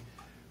to be.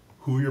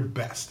 Who are your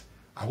best?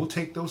 I will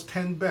take those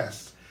 10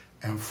 best,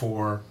 and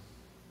for,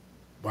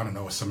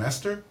 a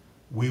semester,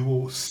 we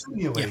will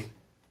simulate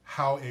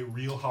how a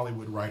real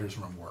Hollywood writer's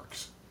room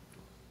works.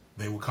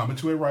 They will come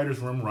into a writer's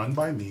room run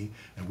by me,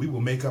 and we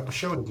will make up a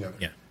show together.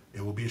 Yeah.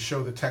 It will be a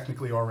show that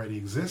technically already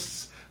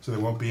exists, so there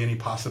won't be any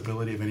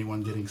possibility of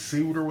anyone getting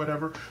sued or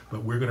whatever,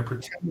 but we're going to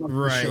pretend like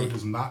the show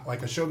does not,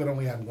 like a show that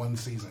only had one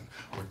season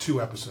or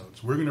 2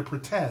 episodes. We're going to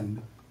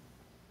pretend,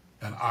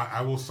 and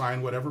I will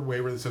sign whatever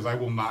waiver that says I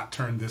will not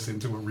turn this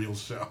into a real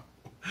show,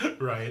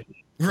 right?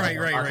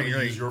 Right.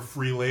 Use your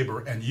free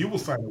labor, and you will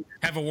sign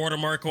have a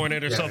watermark on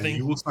it or something.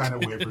 You will sign a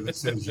waiver that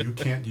says you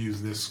can't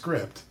use this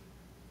script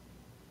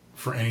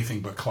for anything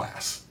but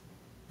class.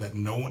 That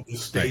no one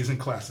stays in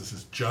class. This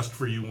is just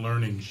for you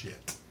learning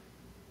shit.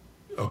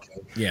 Okay.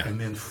 Yeah. And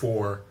then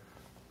for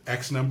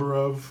X number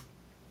of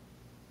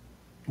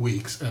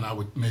weeks, and I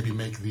would maybe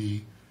make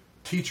the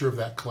teacher of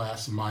that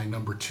class my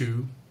number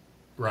 2,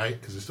 right?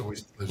 Because there's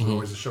always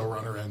a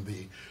showrunner and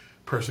the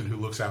person who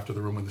looks after the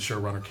room when the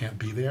showrunner can't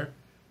be there,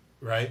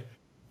 right?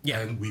 Yeah.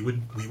 And we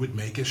would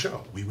make a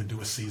show. We would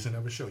do a season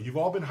of a show. You've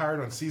all been hired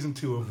on season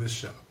 2 of this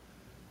show.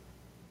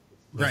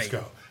 Let's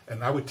go.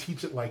 And I would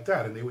teach it like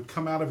that, and they would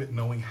come out of it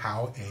knowing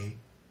and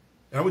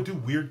I would do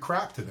weird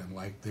crap to them.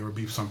 Like, there would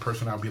be some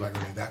person I would be like,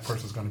 okay, that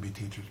person's going to be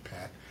teacher's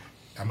pet.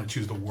 I'm going to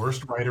choose the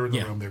worst writer in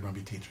the room. They're going to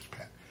be teacher's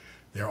pet.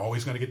 They're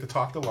always going to get to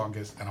talk the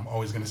longest, and I'm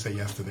always going to say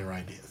yes to their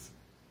ideas.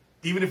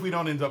 Even if we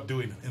don't end up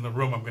doing it in the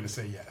room, I'm going to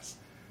say yes,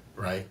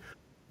 right?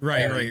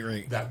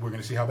 Right. That we're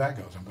going to see how that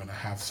goes. I'm going to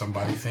have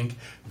somebody think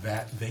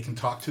that they can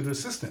talk to the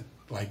assistant,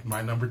 like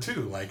my number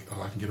 2, like,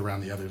 I can get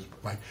around the others,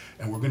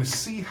 and we're going to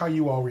see how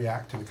you all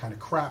react to the kind of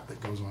crap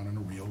that goes on in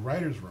a real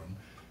writer's room,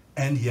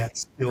 and yet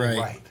still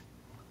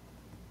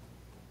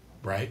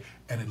right?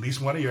 And at least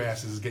one of your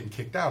asses is getting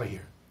kicked out of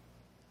here.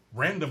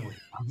 Randomly.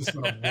 I'm just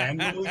going to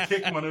randomly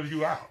kick one of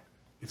you out.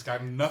 It's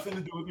got nothing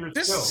to do with your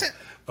skill.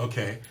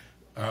 Okay?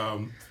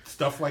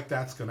 Stuff like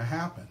that's going to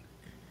happen.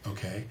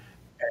 Okay?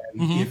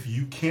 And if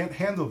you can't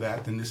handle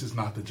that, then this is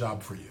not the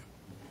job for you.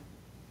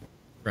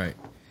 Right.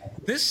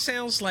 This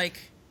sounds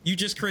like you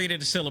just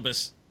created a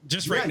syllabus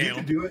right now you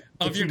can do it,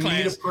 of your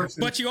class,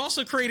 but you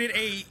also created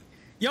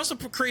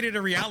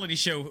a reality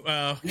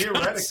show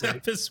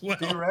theoretically as well.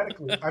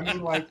 Theoretically, I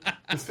mean, like,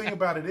 the thing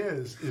about it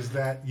is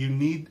that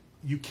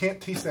you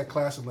can't teach that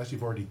class unless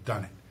you've already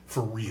done it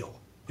for real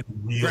in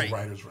a real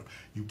writer's room.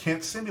 You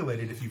can't simulate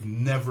it if you've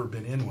never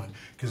been in one,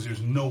 because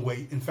there's no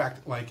way. In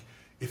fact, like,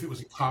 if it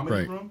was a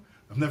comedy room,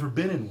 I've never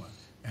been in one.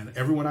 And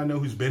everyone I know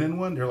who's been in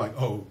one, they're like,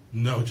 oh,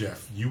 no,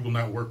 Jeff, you will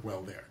not work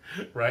well there.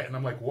 Right? And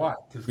I'm like, why?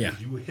 Because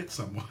you would hit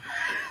someone.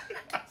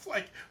 I was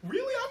like,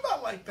 really? I'm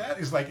not like that.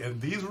 He's like, in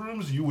these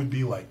rooms, you would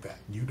be like that.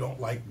 You don't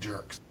like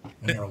jerks.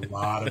 And there are a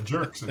lot of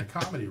jerks in a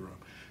comedy room.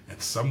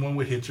 And someone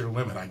would hit your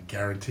limit, I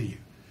guarantee you.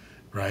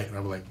 Right? And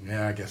I'm like,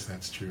 yeah, I guess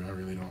that's true. I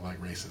really don't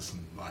like racists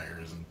and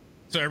liars. And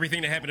so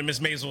everything that happened to Miss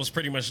Maisel is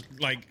pretty much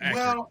like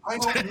accurate. Well, I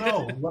don't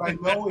know. What I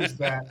know is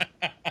that,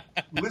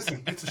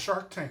 listen, it's a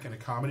Shark Tank in a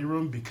comedy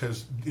room,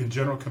 because in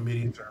general,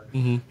 comedians are,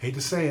 hate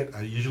to say it,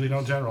 I usually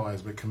don't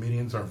generalize, but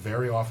comedians are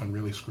very often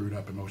really screwed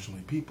up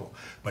emotionally people.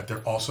 But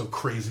they're also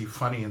crazy,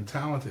 funny, and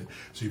talented.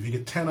 So if you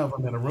get 10 of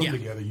them in a room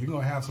together, you're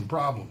going to have some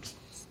problems.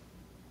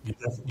 You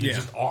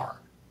just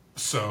are.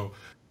 So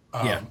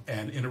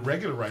And in a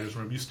regular writer's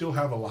room, you still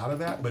have a lot of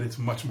that, but it's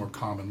much more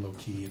common, low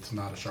key. It's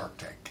not a Shark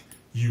Tank,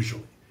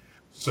 usually.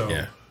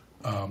 So,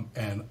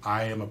 and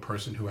I am a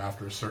person who,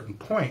 after a certain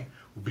point,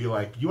 will be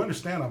like, you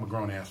understand I'm a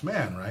grown-ass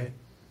man, right?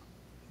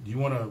 You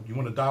want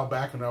to dial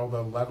back on all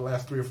the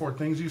last 3 or 4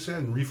 things you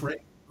said and rephrase?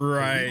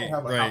 Right. You don't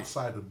have an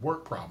outside of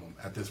work problem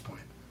at this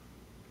point.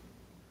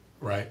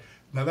 Right?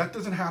 Now, that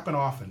doesn't happen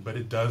often, but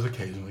it does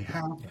occasionally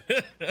happen.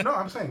 No,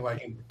 I'm saying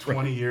like in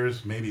 20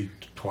 years, maybe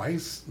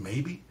twice,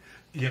 maybe,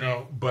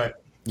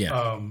 but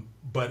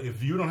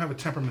if you don't have a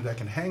temperament that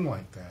can hang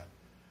like that,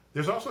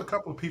 there's also a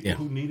couple of people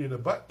who needed a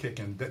butt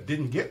kicking that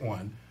didn't get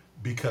one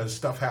because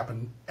stuff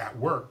happened at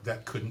work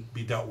that couldn't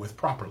be dealt with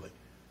properly.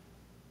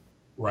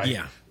 Right?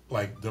 Yeah.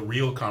 Like the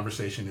real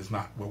conversation is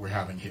not what we're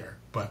having here,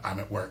 but I'm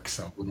at work,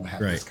 so we're going to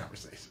have this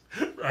conversation.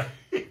 Right?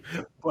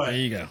 But, there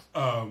you go.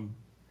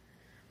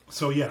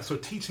 So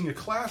teaching a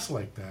class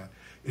like that,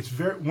 it's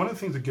one of the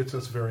things that gets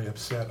us very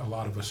upset, a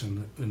lot of us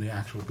in the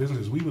actual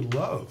business, we would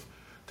love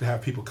to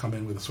have people come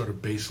in with a sort of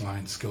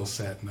baseline skill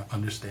set and an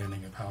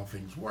understanding of how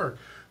things work.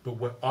 But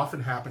what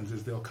often happens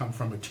is they'll come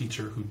from a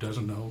teacher who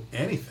doesn't know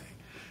anything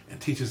and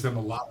teaches them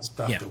a lot of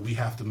stuff that we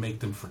have to make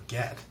them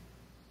forget.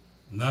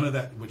 None of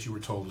that, what you were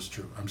told, is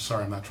true. I'm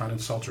sorry, I'm not trying to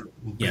insult your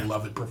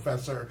beloved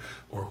professor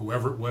or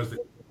whoever it was that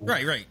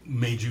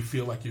made you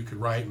feel like you could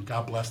write, and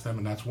God bless them,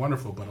 and that's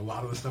wonderful. But a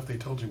lot of the stuff they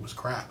told you was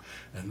crap,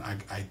 and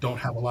I don't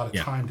have a lot of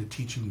time to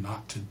teach you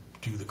not to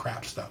do the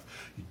crap stuff.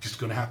 You're just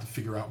going to have to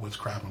figure out what's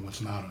crap and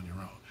what's not on your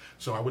own.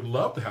 So I would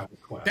love to have a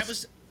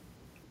class.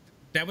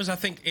 That was I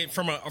think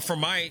from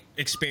my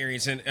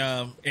experience in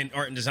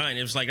art and design,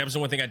 it was like that was the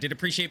one thing I did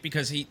appreciate,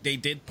 because they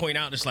did point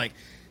out, it's like,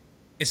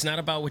 it's not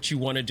about what you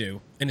want to do,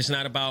 and it's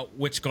not about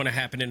what's going to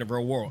happen in the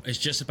real world. It's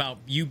just about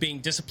you being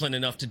disciplined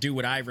enough to do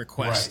what I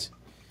request.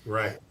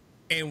 Right.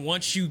 And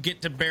once you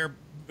get to bare,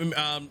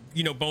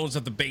 bones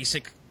of the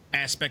basic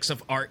aspects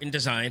of art and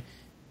design,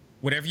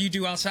 whatever you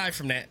do outside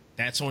from that,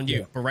 that's on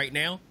you. Yeah. But right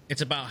now,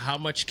 it's about how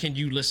much can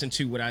you listen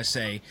to what I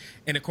say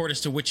in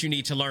accordance to what you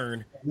need to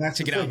learn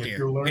to get out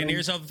there. And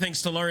there's other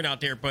things to learn out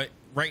there, but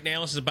right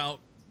now, this is about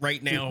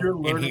right now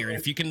and here. And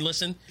if you can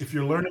listen. If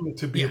you're learning it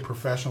to be a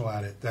professional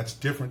at it, that's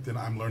different than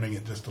I'm learning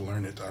it just to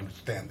learn it, to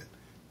understand it.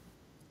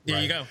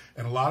 There you go.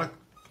 And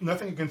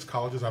nothing against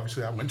colleges.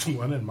 Obviously, I went to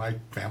one and my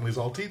family's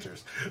all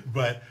teachers.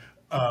 But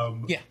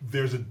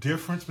there's a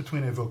difference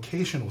between a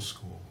vocational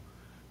school,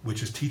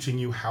 which is teaching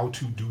you how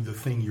to do the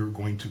thing you're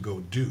going to go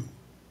do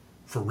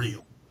for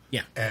real.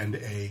 Yeah. And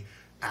a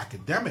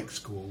academic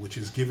school, which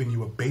is giving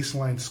you a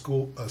baseline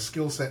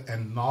skill set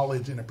and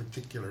knowledge in a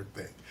particular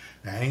thing.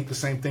 Now, it ain't the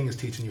same thing as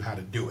teaching you how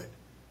to do it,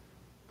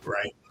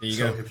 right?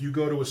 So if you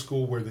go to a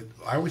school where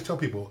I always tell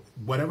people,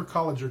 whatever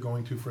college you're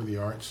going to for the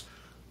arts,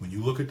 when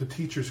you look at the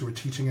teachers who are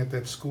teaching at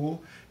that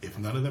school, if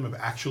none of them have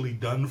actually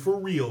done for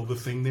real the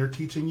thing they're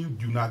teaching you,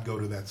 do not go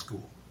to that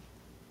school.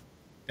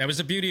 That was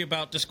the beauty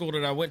about the school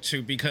that I went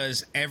to,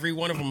 because every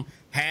one of them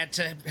had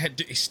to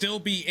still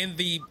be in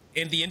the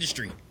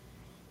industry.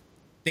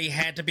 They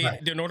had to be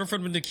in order for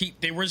them to keep.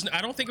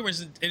 I don't think it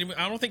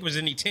was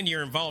any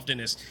tenure involved in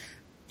this.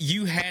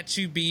 You had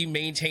to be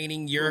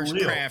maintaining your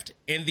craft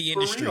in the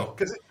industry.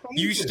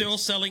 You're still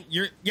selling.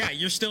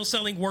 You're still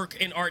selling work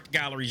in art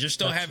galleries. You're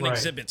still having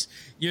exhibits.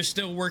 You're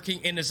still working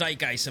in the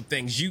zeitgeist of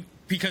things.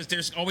 Because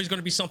there's always going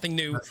to be something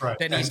new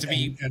that needs to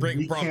be brought back.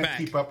 We can't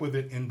keep up with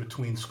it in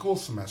between school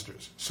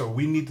semesters. So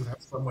we need to have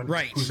someone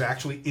who's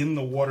actually in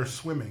the water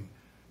swimming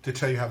to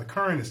tell you how the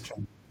current is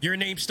changing. Your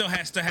name still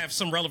has to have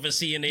some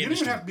relevancy in the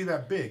industry. You don't have to be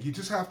that big. You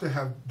just have to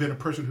have been a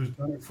person who's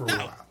done it for a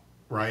while,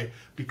 right?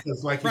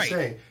 Because like you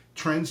say,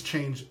 trends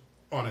change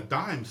on a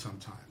dime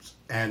sometimes.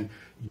 And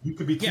you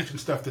could be teaching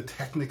stuff that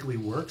technically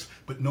works,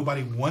 but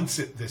nobody wants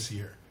it this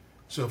year.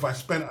 So if I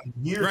spent a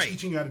year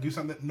teaching you how to do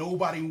something that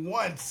nobody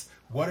wants,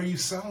 what are you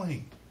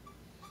selling?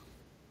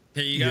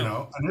 There you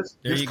go. And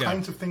there's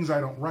kinds of things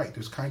I don't write.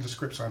 There's kinds of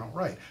scripts I don't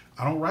write.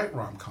 I don't write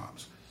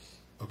rom-coms.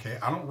 Okay,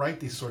 I don't write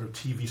these sort of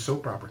TV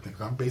soap opera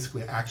things. I'm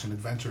basically an action,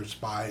 adventure,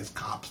 spies,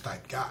 cops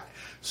type guy.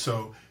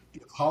 So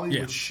if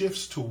Hollywood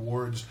shifts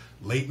towards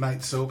late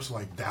night soaps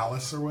like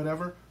Dallas or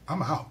whatever,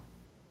 I'm out.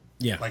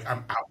 Yeah. Like,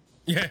 I'm out.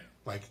 Yeah.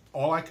 Like,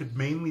 all I could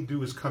mainly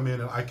do is come in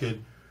and I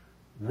could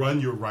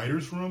run your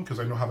writer's room because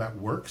I know how that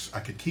works. I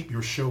could keep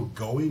your show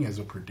going as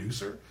a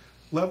producer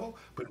level.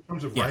 But in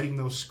terms of writing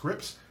those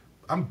scripts,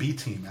 I'm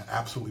B-team at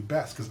absolutely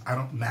best because I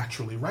don't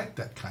naturally write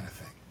that kind of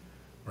thing.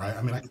 Right?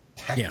 I mean, I could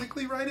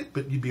technically write it,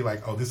 but you'd be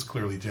like, oh, this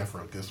clearly Jeff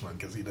wrote this one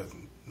because he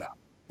doesn't know.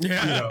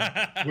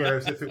 Yeah.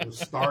 Whereas if it was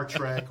Star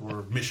Trek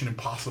or Mission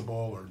Impossible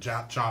or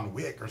John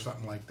Wick or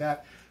something like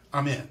that,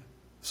 I'm in.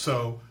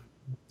 So,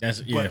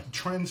 but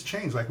trends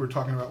change, like we were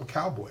talking about with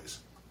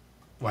cowboys.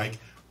 Like,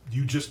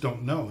 you just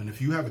don't know. And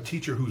if you have a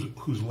teacher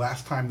whose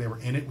last time they were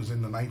in it was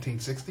in the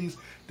 1960s,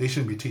 they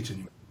shouldn't be teaching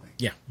you anything.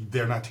 Yeah.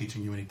 They're not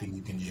teaching you anything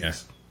you can use. Yeah.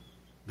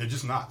 They're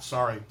just not.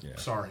 Sorry.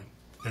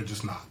 They're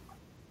just not.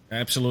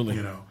 Absolutely.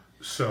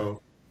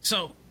 So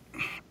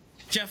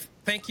Jeff,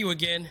 thank you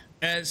again.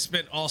 It's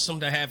been awesome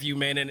to have you,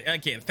 man. And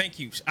again, thank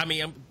you. I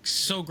mean, I'm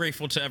so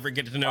grateful to ever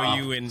get to know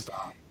you and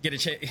get a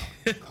chance.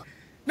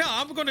 No,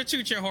 I'm going to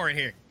toot your horn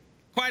here.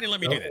 Quiet and let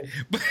me do that.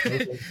 But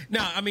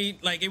no, I mean,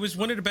 like, it was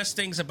one of the best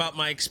things about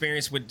my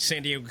experience with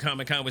San Diego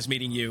Comic-Con was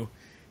meeting you.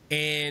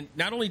 And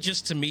not only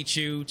just to meet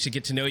you, to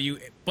get to know you,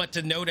 but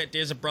to know that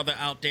there's a brother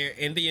out there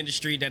in the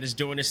industry that is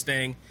doing this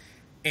thing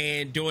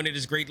and doing it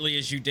as greatly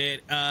as you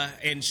did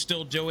and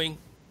still doing.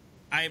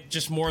 I'm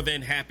just more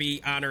than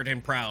happy, honored,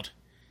 and proud.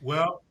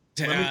 Well,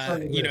 to let me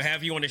tell you this.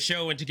 have you on the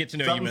show and to get to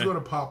know you, man. Something's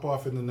going to pop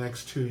off in the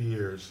next 2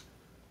 years.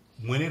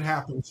 When it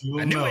happens, you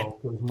will know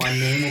because my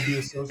name will be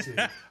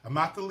associated. I'm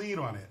not the lead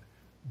on it,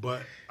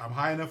 but I'm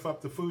high enough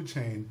up the food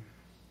chain.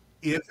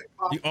 If it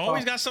pops you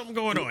always off, got something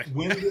going on.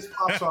 When this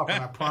pops off,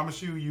 and I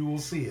promise you, you will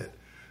see it.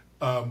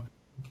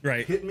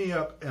 Right. Hit me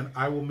up, and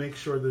I will make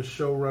sure the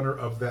showrunner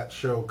of that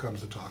show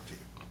comes to talk to you.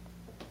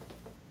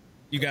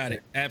 You got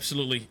it.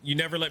 Absolutely. You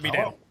never let me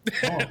down.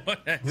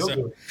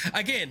 So,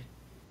 again,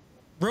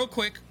 real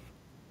quick,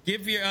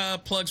 give your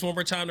plugs one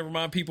more time to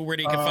remind people where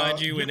they can find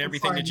you and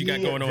everything that you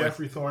got going on.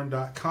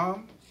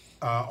 GeoffreyThorne.com.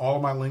 All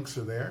my links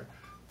are there.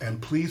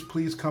 And please,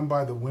 please come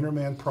by the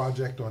Winterman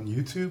Project on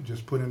YouTube.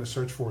 Just put in a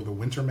search for the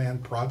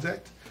Winterman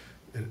Project,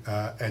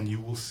 and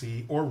you will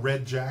see, or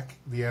Red Jack,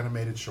 the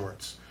animated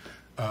shorts.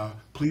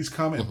 Please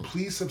come and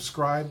please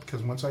subscribe,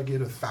 because once I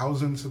get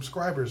 1,000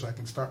 subscribers, I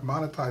can start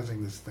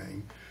monetizing this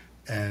thing.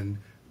 And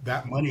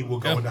that money will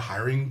go into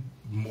hiring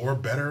more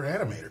better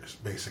animators,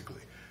 basically.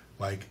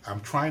 Like,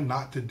 I'm trying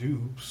not to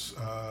do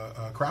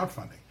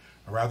crowdfunding.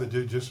 I'd rather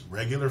do just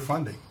regular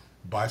funding.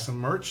 Buy some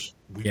merch.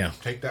 We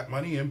take that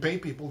money and pay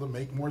people to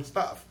make more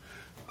stuff.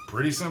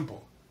 Pretty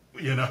simple,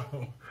 you know.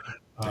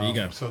 There you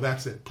go. So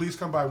that's it. Please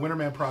come by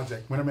Winterman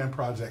Project, Winterman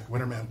Project,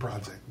 Winterman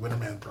Project,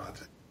 Winterman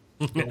Project.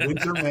 The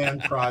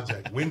Winterman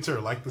Project. Winter,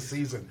 like the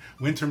season.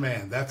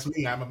 Winterman. That's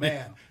me. I'm a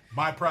man.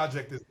 My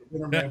project is the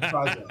Winterman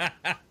Project.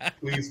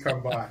 Please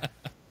come by.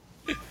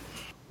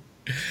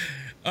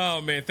 Oh,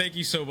 man, thank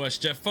you so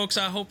much, Jeff. Folks,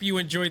 I hope you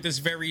enjoyed this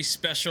very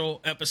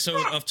special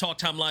episode of Talk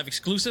Time Live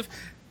exclusive.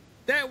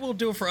 That will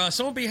do it for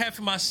us. On behalf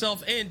of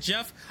myself and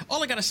Jeff,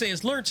 all I got to say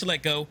is learn to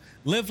let go,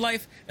 live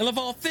life, and love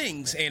all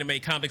things anime,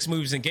 comics,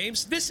 movies, and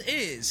games. This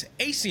is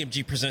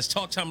ACMG Presents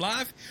Talk Time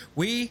Live.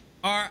 We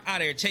are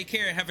out of here. Take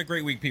care and have a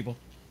great week, people.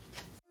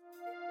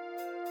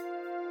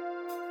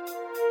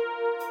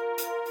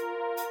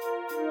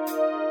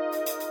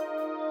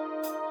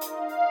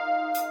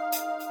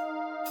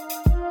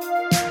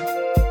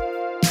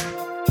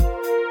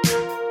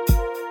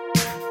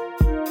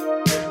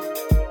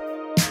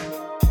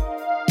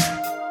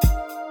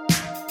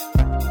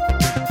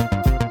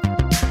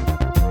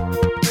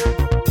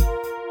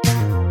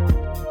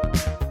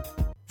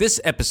 This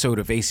episode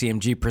of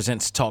ACMG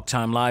Presents Talk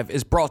Time Live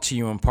is brought to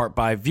you in part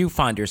by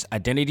Viewfinder's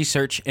Identity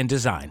Search and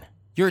Design.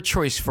 Your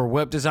choice for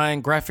web design,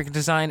 graphic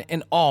design,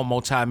 and all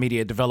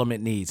multimedia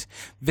development needs.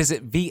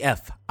 Visit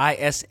VFISAD.com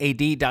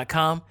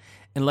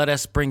and let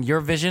us bring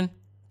your vision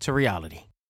to reality.